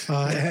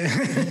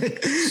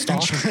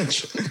 Stalk.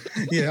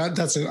 Yeah,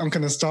 that's it. I'm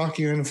gonna stalk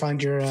you and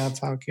find your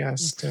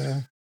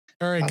podcast.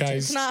 All right,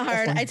 guys. It's not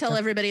hard. I tell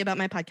everybody about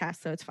my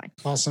podcast, so it's fine.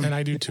 Awesome. And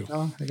I do too.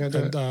 I got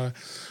it.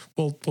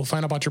 We'll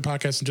find out about your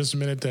podcast in just a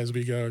minute as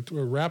we go.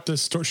 We'll wrap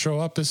this show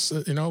up. This,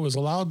 it was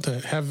allowed to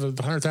have the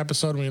 100th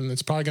episode. I mean,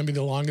 it's probably going to be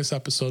the longest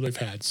episode I've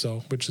had,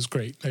 so which is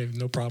great. I have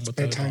no problem with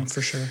that. Time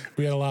for sure.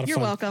 We had a lot of fun.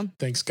 You're welcome.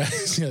 Thanks,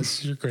 guys.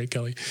 Yes, you're great,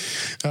 Kelly.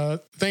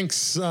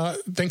 Thanks,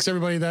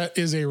 everybody. That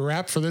is a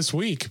wrap for this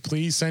week.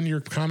 Please send your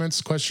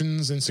comments,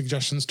 questions, and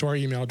suggestions to our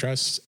email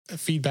address,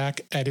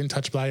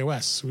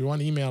 feedback@intouchwithios. We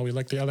want email. I'd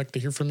like to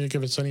hear from you.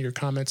 Give us any of your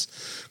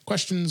comments,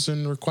 questions,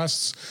 and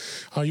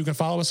requests. You can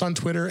follow us on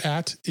Twitter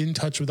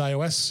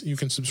 @InTouchWithIOS. You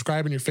can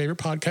subscribe in your favorite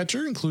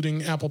podcatcher,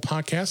 including Apple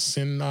Podcasts.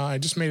 And I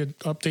just made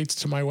updates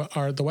to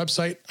the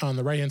website on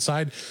the right-hand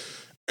side.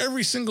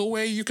 Every single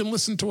way you can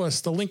listen to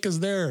us, the link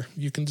is there.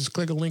 You can just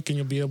click a link and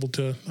you'll be able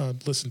to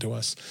listen to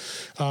us.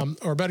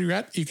 Or better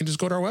yet, you can just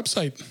go to our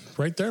website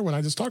right there when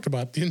I just talked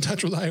about,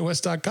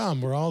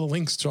 intouchwithios.com, where all the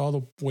links to all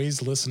the ways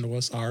to listen to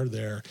us are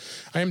there.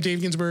 I am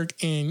Dave Ginsburg,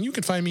 and you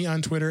can find me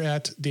on Twitter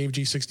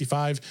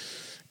 @DaveG65.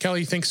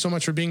 Kelly, thanks so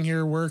much for being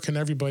here. Where can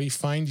everybody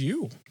find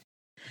you?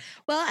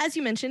 Well, as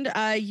you mentioned,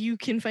 you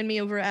can find me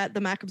over at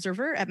the Mac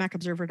Observer at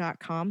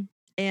macobserver.com.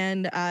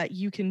 And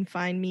you can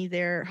find me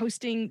there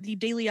hosting the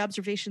Daily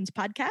Observations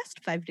podcast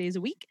 5 days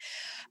a week.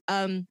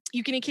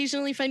 You can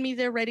occasionally find me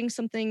there writing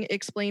something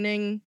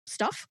explaining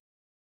stuff.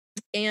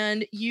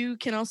 And you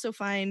can also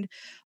find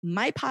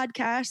my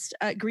podcast,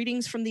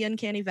 Greetings from the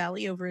Uncanny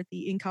Valley, over at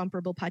the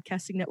Incomparable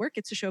Podcasting Network.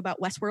 It's a show about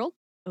Westworld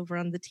over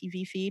on the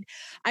TV feed.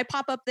 I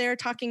pop up there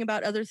talking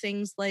about other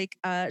things like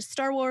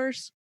Star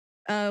Wars.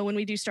 When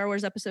we do Star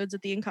Wars episodes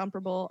at the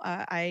Incomparable,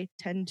 I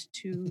tend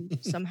to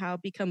somehow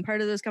become part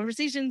of those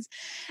conversations.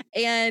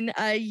 And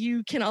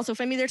you can also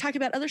find me there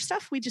talking about other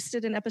stuff. We just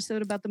did an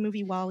episode about the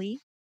movie WALL-E.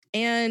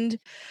 And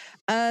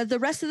the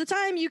rest of the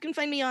time, you can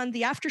find me on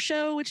The After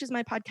Show, which is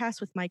my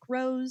podcast with Mike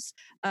Rose,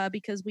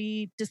 because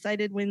we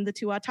decided when the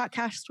 2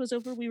 Talkcast was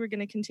over, we were going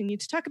to continue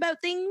to talk about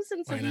things.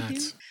 And so we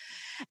do.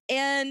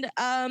 And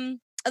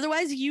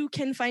otherwise, you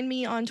can find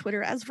me on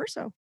Twitter as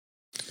Verso.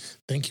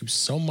 Thank you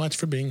so much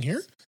for being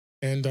here.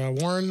 And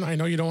Warren, I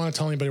know you don't want to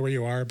tell anybody where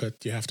you are,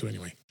 but you have to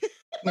anyway.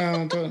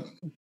 No,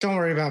 don't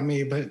worry about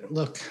me. But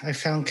look, I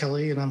found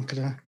Kelly, and I'm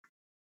gonna.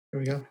 Here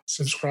we go.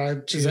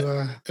 Subscribe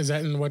to. Is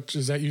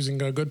that using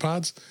Good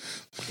Pods?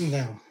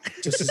 No,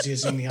 this is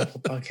using the Apple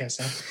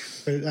Podcast app.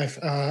 But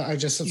I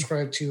just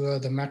subscribed to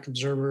the Mac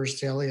Observer's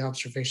Daily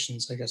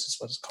Observations. I guess is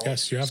what it's called.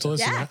 Yes, you have to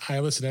listen. Yeah.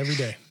 I listen every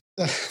day.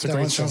 That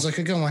one sounds like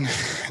a good one,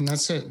 and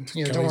that's it.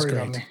 Yeah, Kelly's don't worry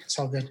about me. It's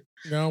all good.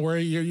 No,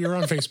 you're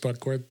on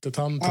Facebook.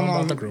 Tell them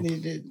about the group.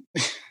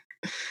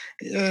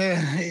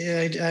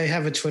 I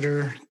have a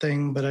Twitter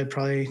thing, but I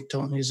probably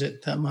don't use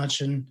it that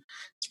much, and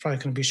it's probably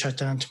going to be shut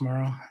down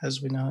tomorrow,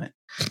 as we know it.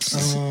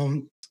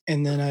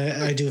 And then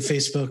I do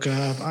Facebook.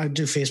 I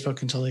do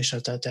Facebook until they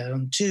shut that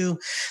down too.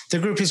 The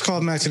group is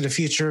called Mac to the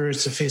Future.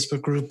 It's a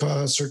Facebook group.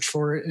 Search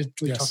for it.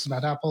 We talk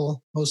about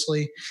Apple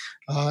mostly,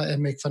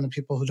 and make fun of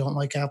people who don't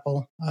like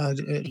Apple a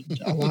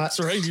lot. That's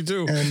right, you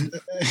do.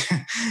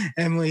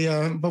 And we,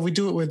 but we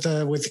do it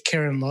with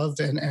care and love,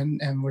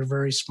 and we're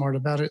very smart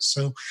about it.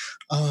 So,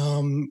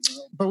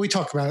 but we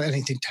talk about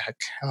anything tech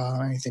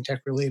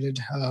related.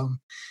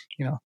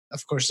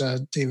 Of course,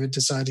 David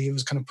decided he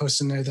was going to post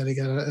in there that he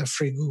got a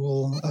free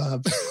Google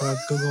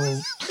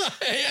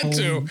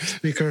Home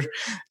speaker,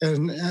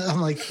 and I'm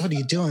like, "What are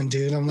you doing,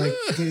 dude?" I'm like,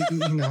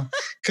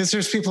 Because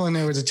there's people in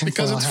there with the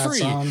tinfoil hats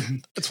free.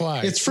 On. That's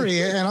why it's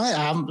free, and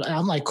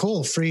I'm like,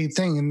 cool, free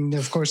thing. And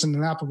of course, in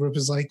the Apple group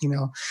is like,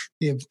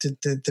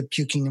 the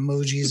puking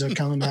emojis are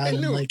coming out. I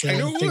knew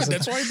things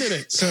that's why I did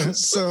it.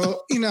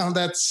 So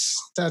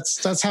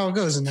that's how it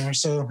goes in there.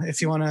 So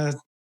if you want to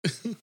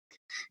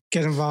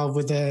get involved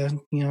with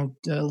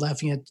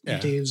laughing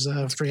at Dave's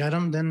free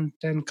item, then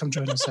come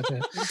join us at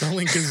it. The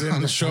link is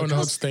in the show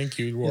notes. Thank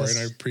you, Warren. Yes.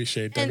 I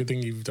appreciate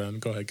everything you've done.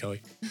 Go ahead,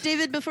 Kelly.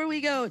 David, before we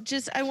go,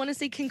 I want to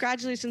say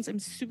congratulations. I'm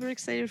super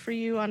excited for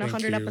you on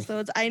 100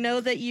 episodes. I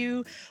know that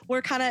you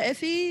were kind of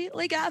iffy,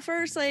 like at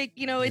first,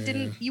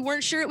 you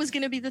weren't sure it was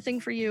going to be the thing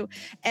for you.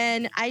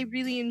 And I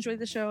really enjoyed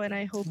the show, and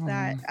I hope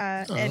that,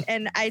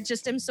 and I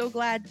just am so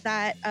glad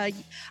that,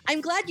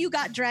 I'm glad you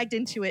got dragged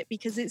into it,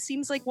 because it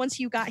seems like once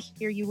you got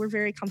here, you were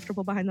very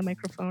comfortable behind the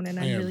microphone, and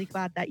I'm really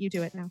glad that you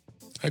do it now.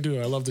 I do.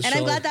 I love the show. And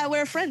I'm glad that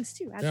we're friends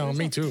too. Yeah,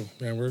 me too.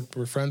 Yeah,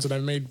 we're friends, and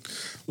I've made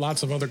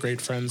lots of other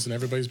great friends, and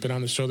everybody's been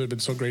on the show. They've been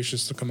so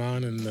gracious to come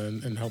on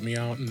and help me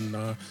out.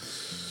 And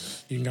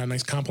you got a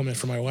nice compliment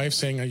from my wife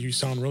saying you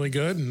sound really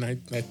good, and I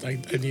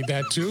need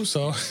that too.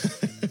 So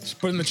just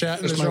put in the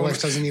chat. My wife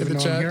doesn't even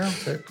know I'm here.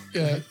 But.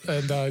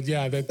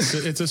 Yeah, and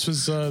this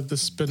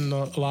has been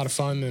a lot of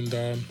fun,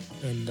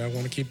 and I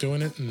want to keep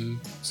doing it and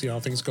see how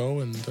things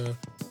go, and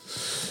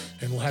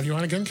we'll have you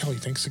on again, Kelly.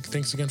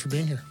 Thanks again for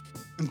being here.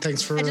 And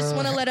thanks for. I just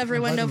want to let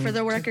everyone know for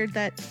the record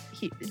that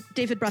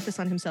David brought this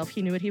on himself.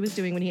 He knew what he was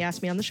doing when he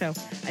asked me on the show.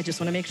 I just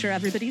want to make sure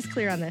everybody's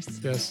clear on this.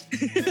 Yes.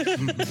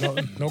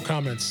 No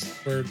comments.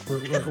 We're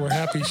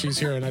happy she's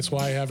here, and that's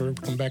why I have her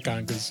come back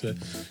on, because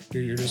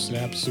you're just an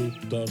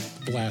absolute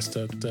blast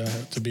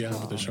to be on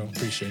with the show.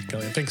 Appreciate it,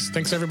 Kelly. And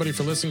thanks everybody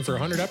for listening for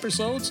 100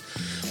 episodes.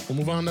 We'll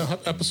move on to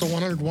episode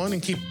 101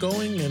 and keep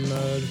going, and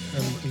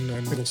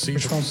we'll see.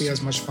 Which won't be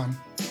as much fun.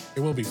 It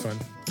will be fun,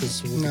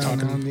 because we'll be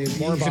talking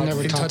more about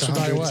In Touch with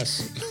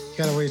iOS. You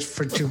gotta wait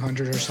for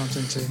 200 or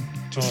something to.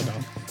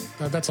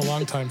 No, that's a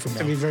long time from now.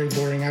 It'd be very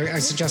boring. I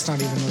suggest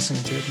not even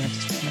listening to it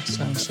next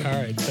time. So. All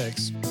right,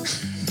 thanks.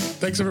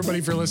 Thanks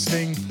everybody for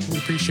listening. We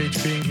appreciate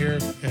you being here,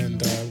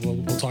 and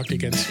we'll talk to you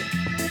again soon.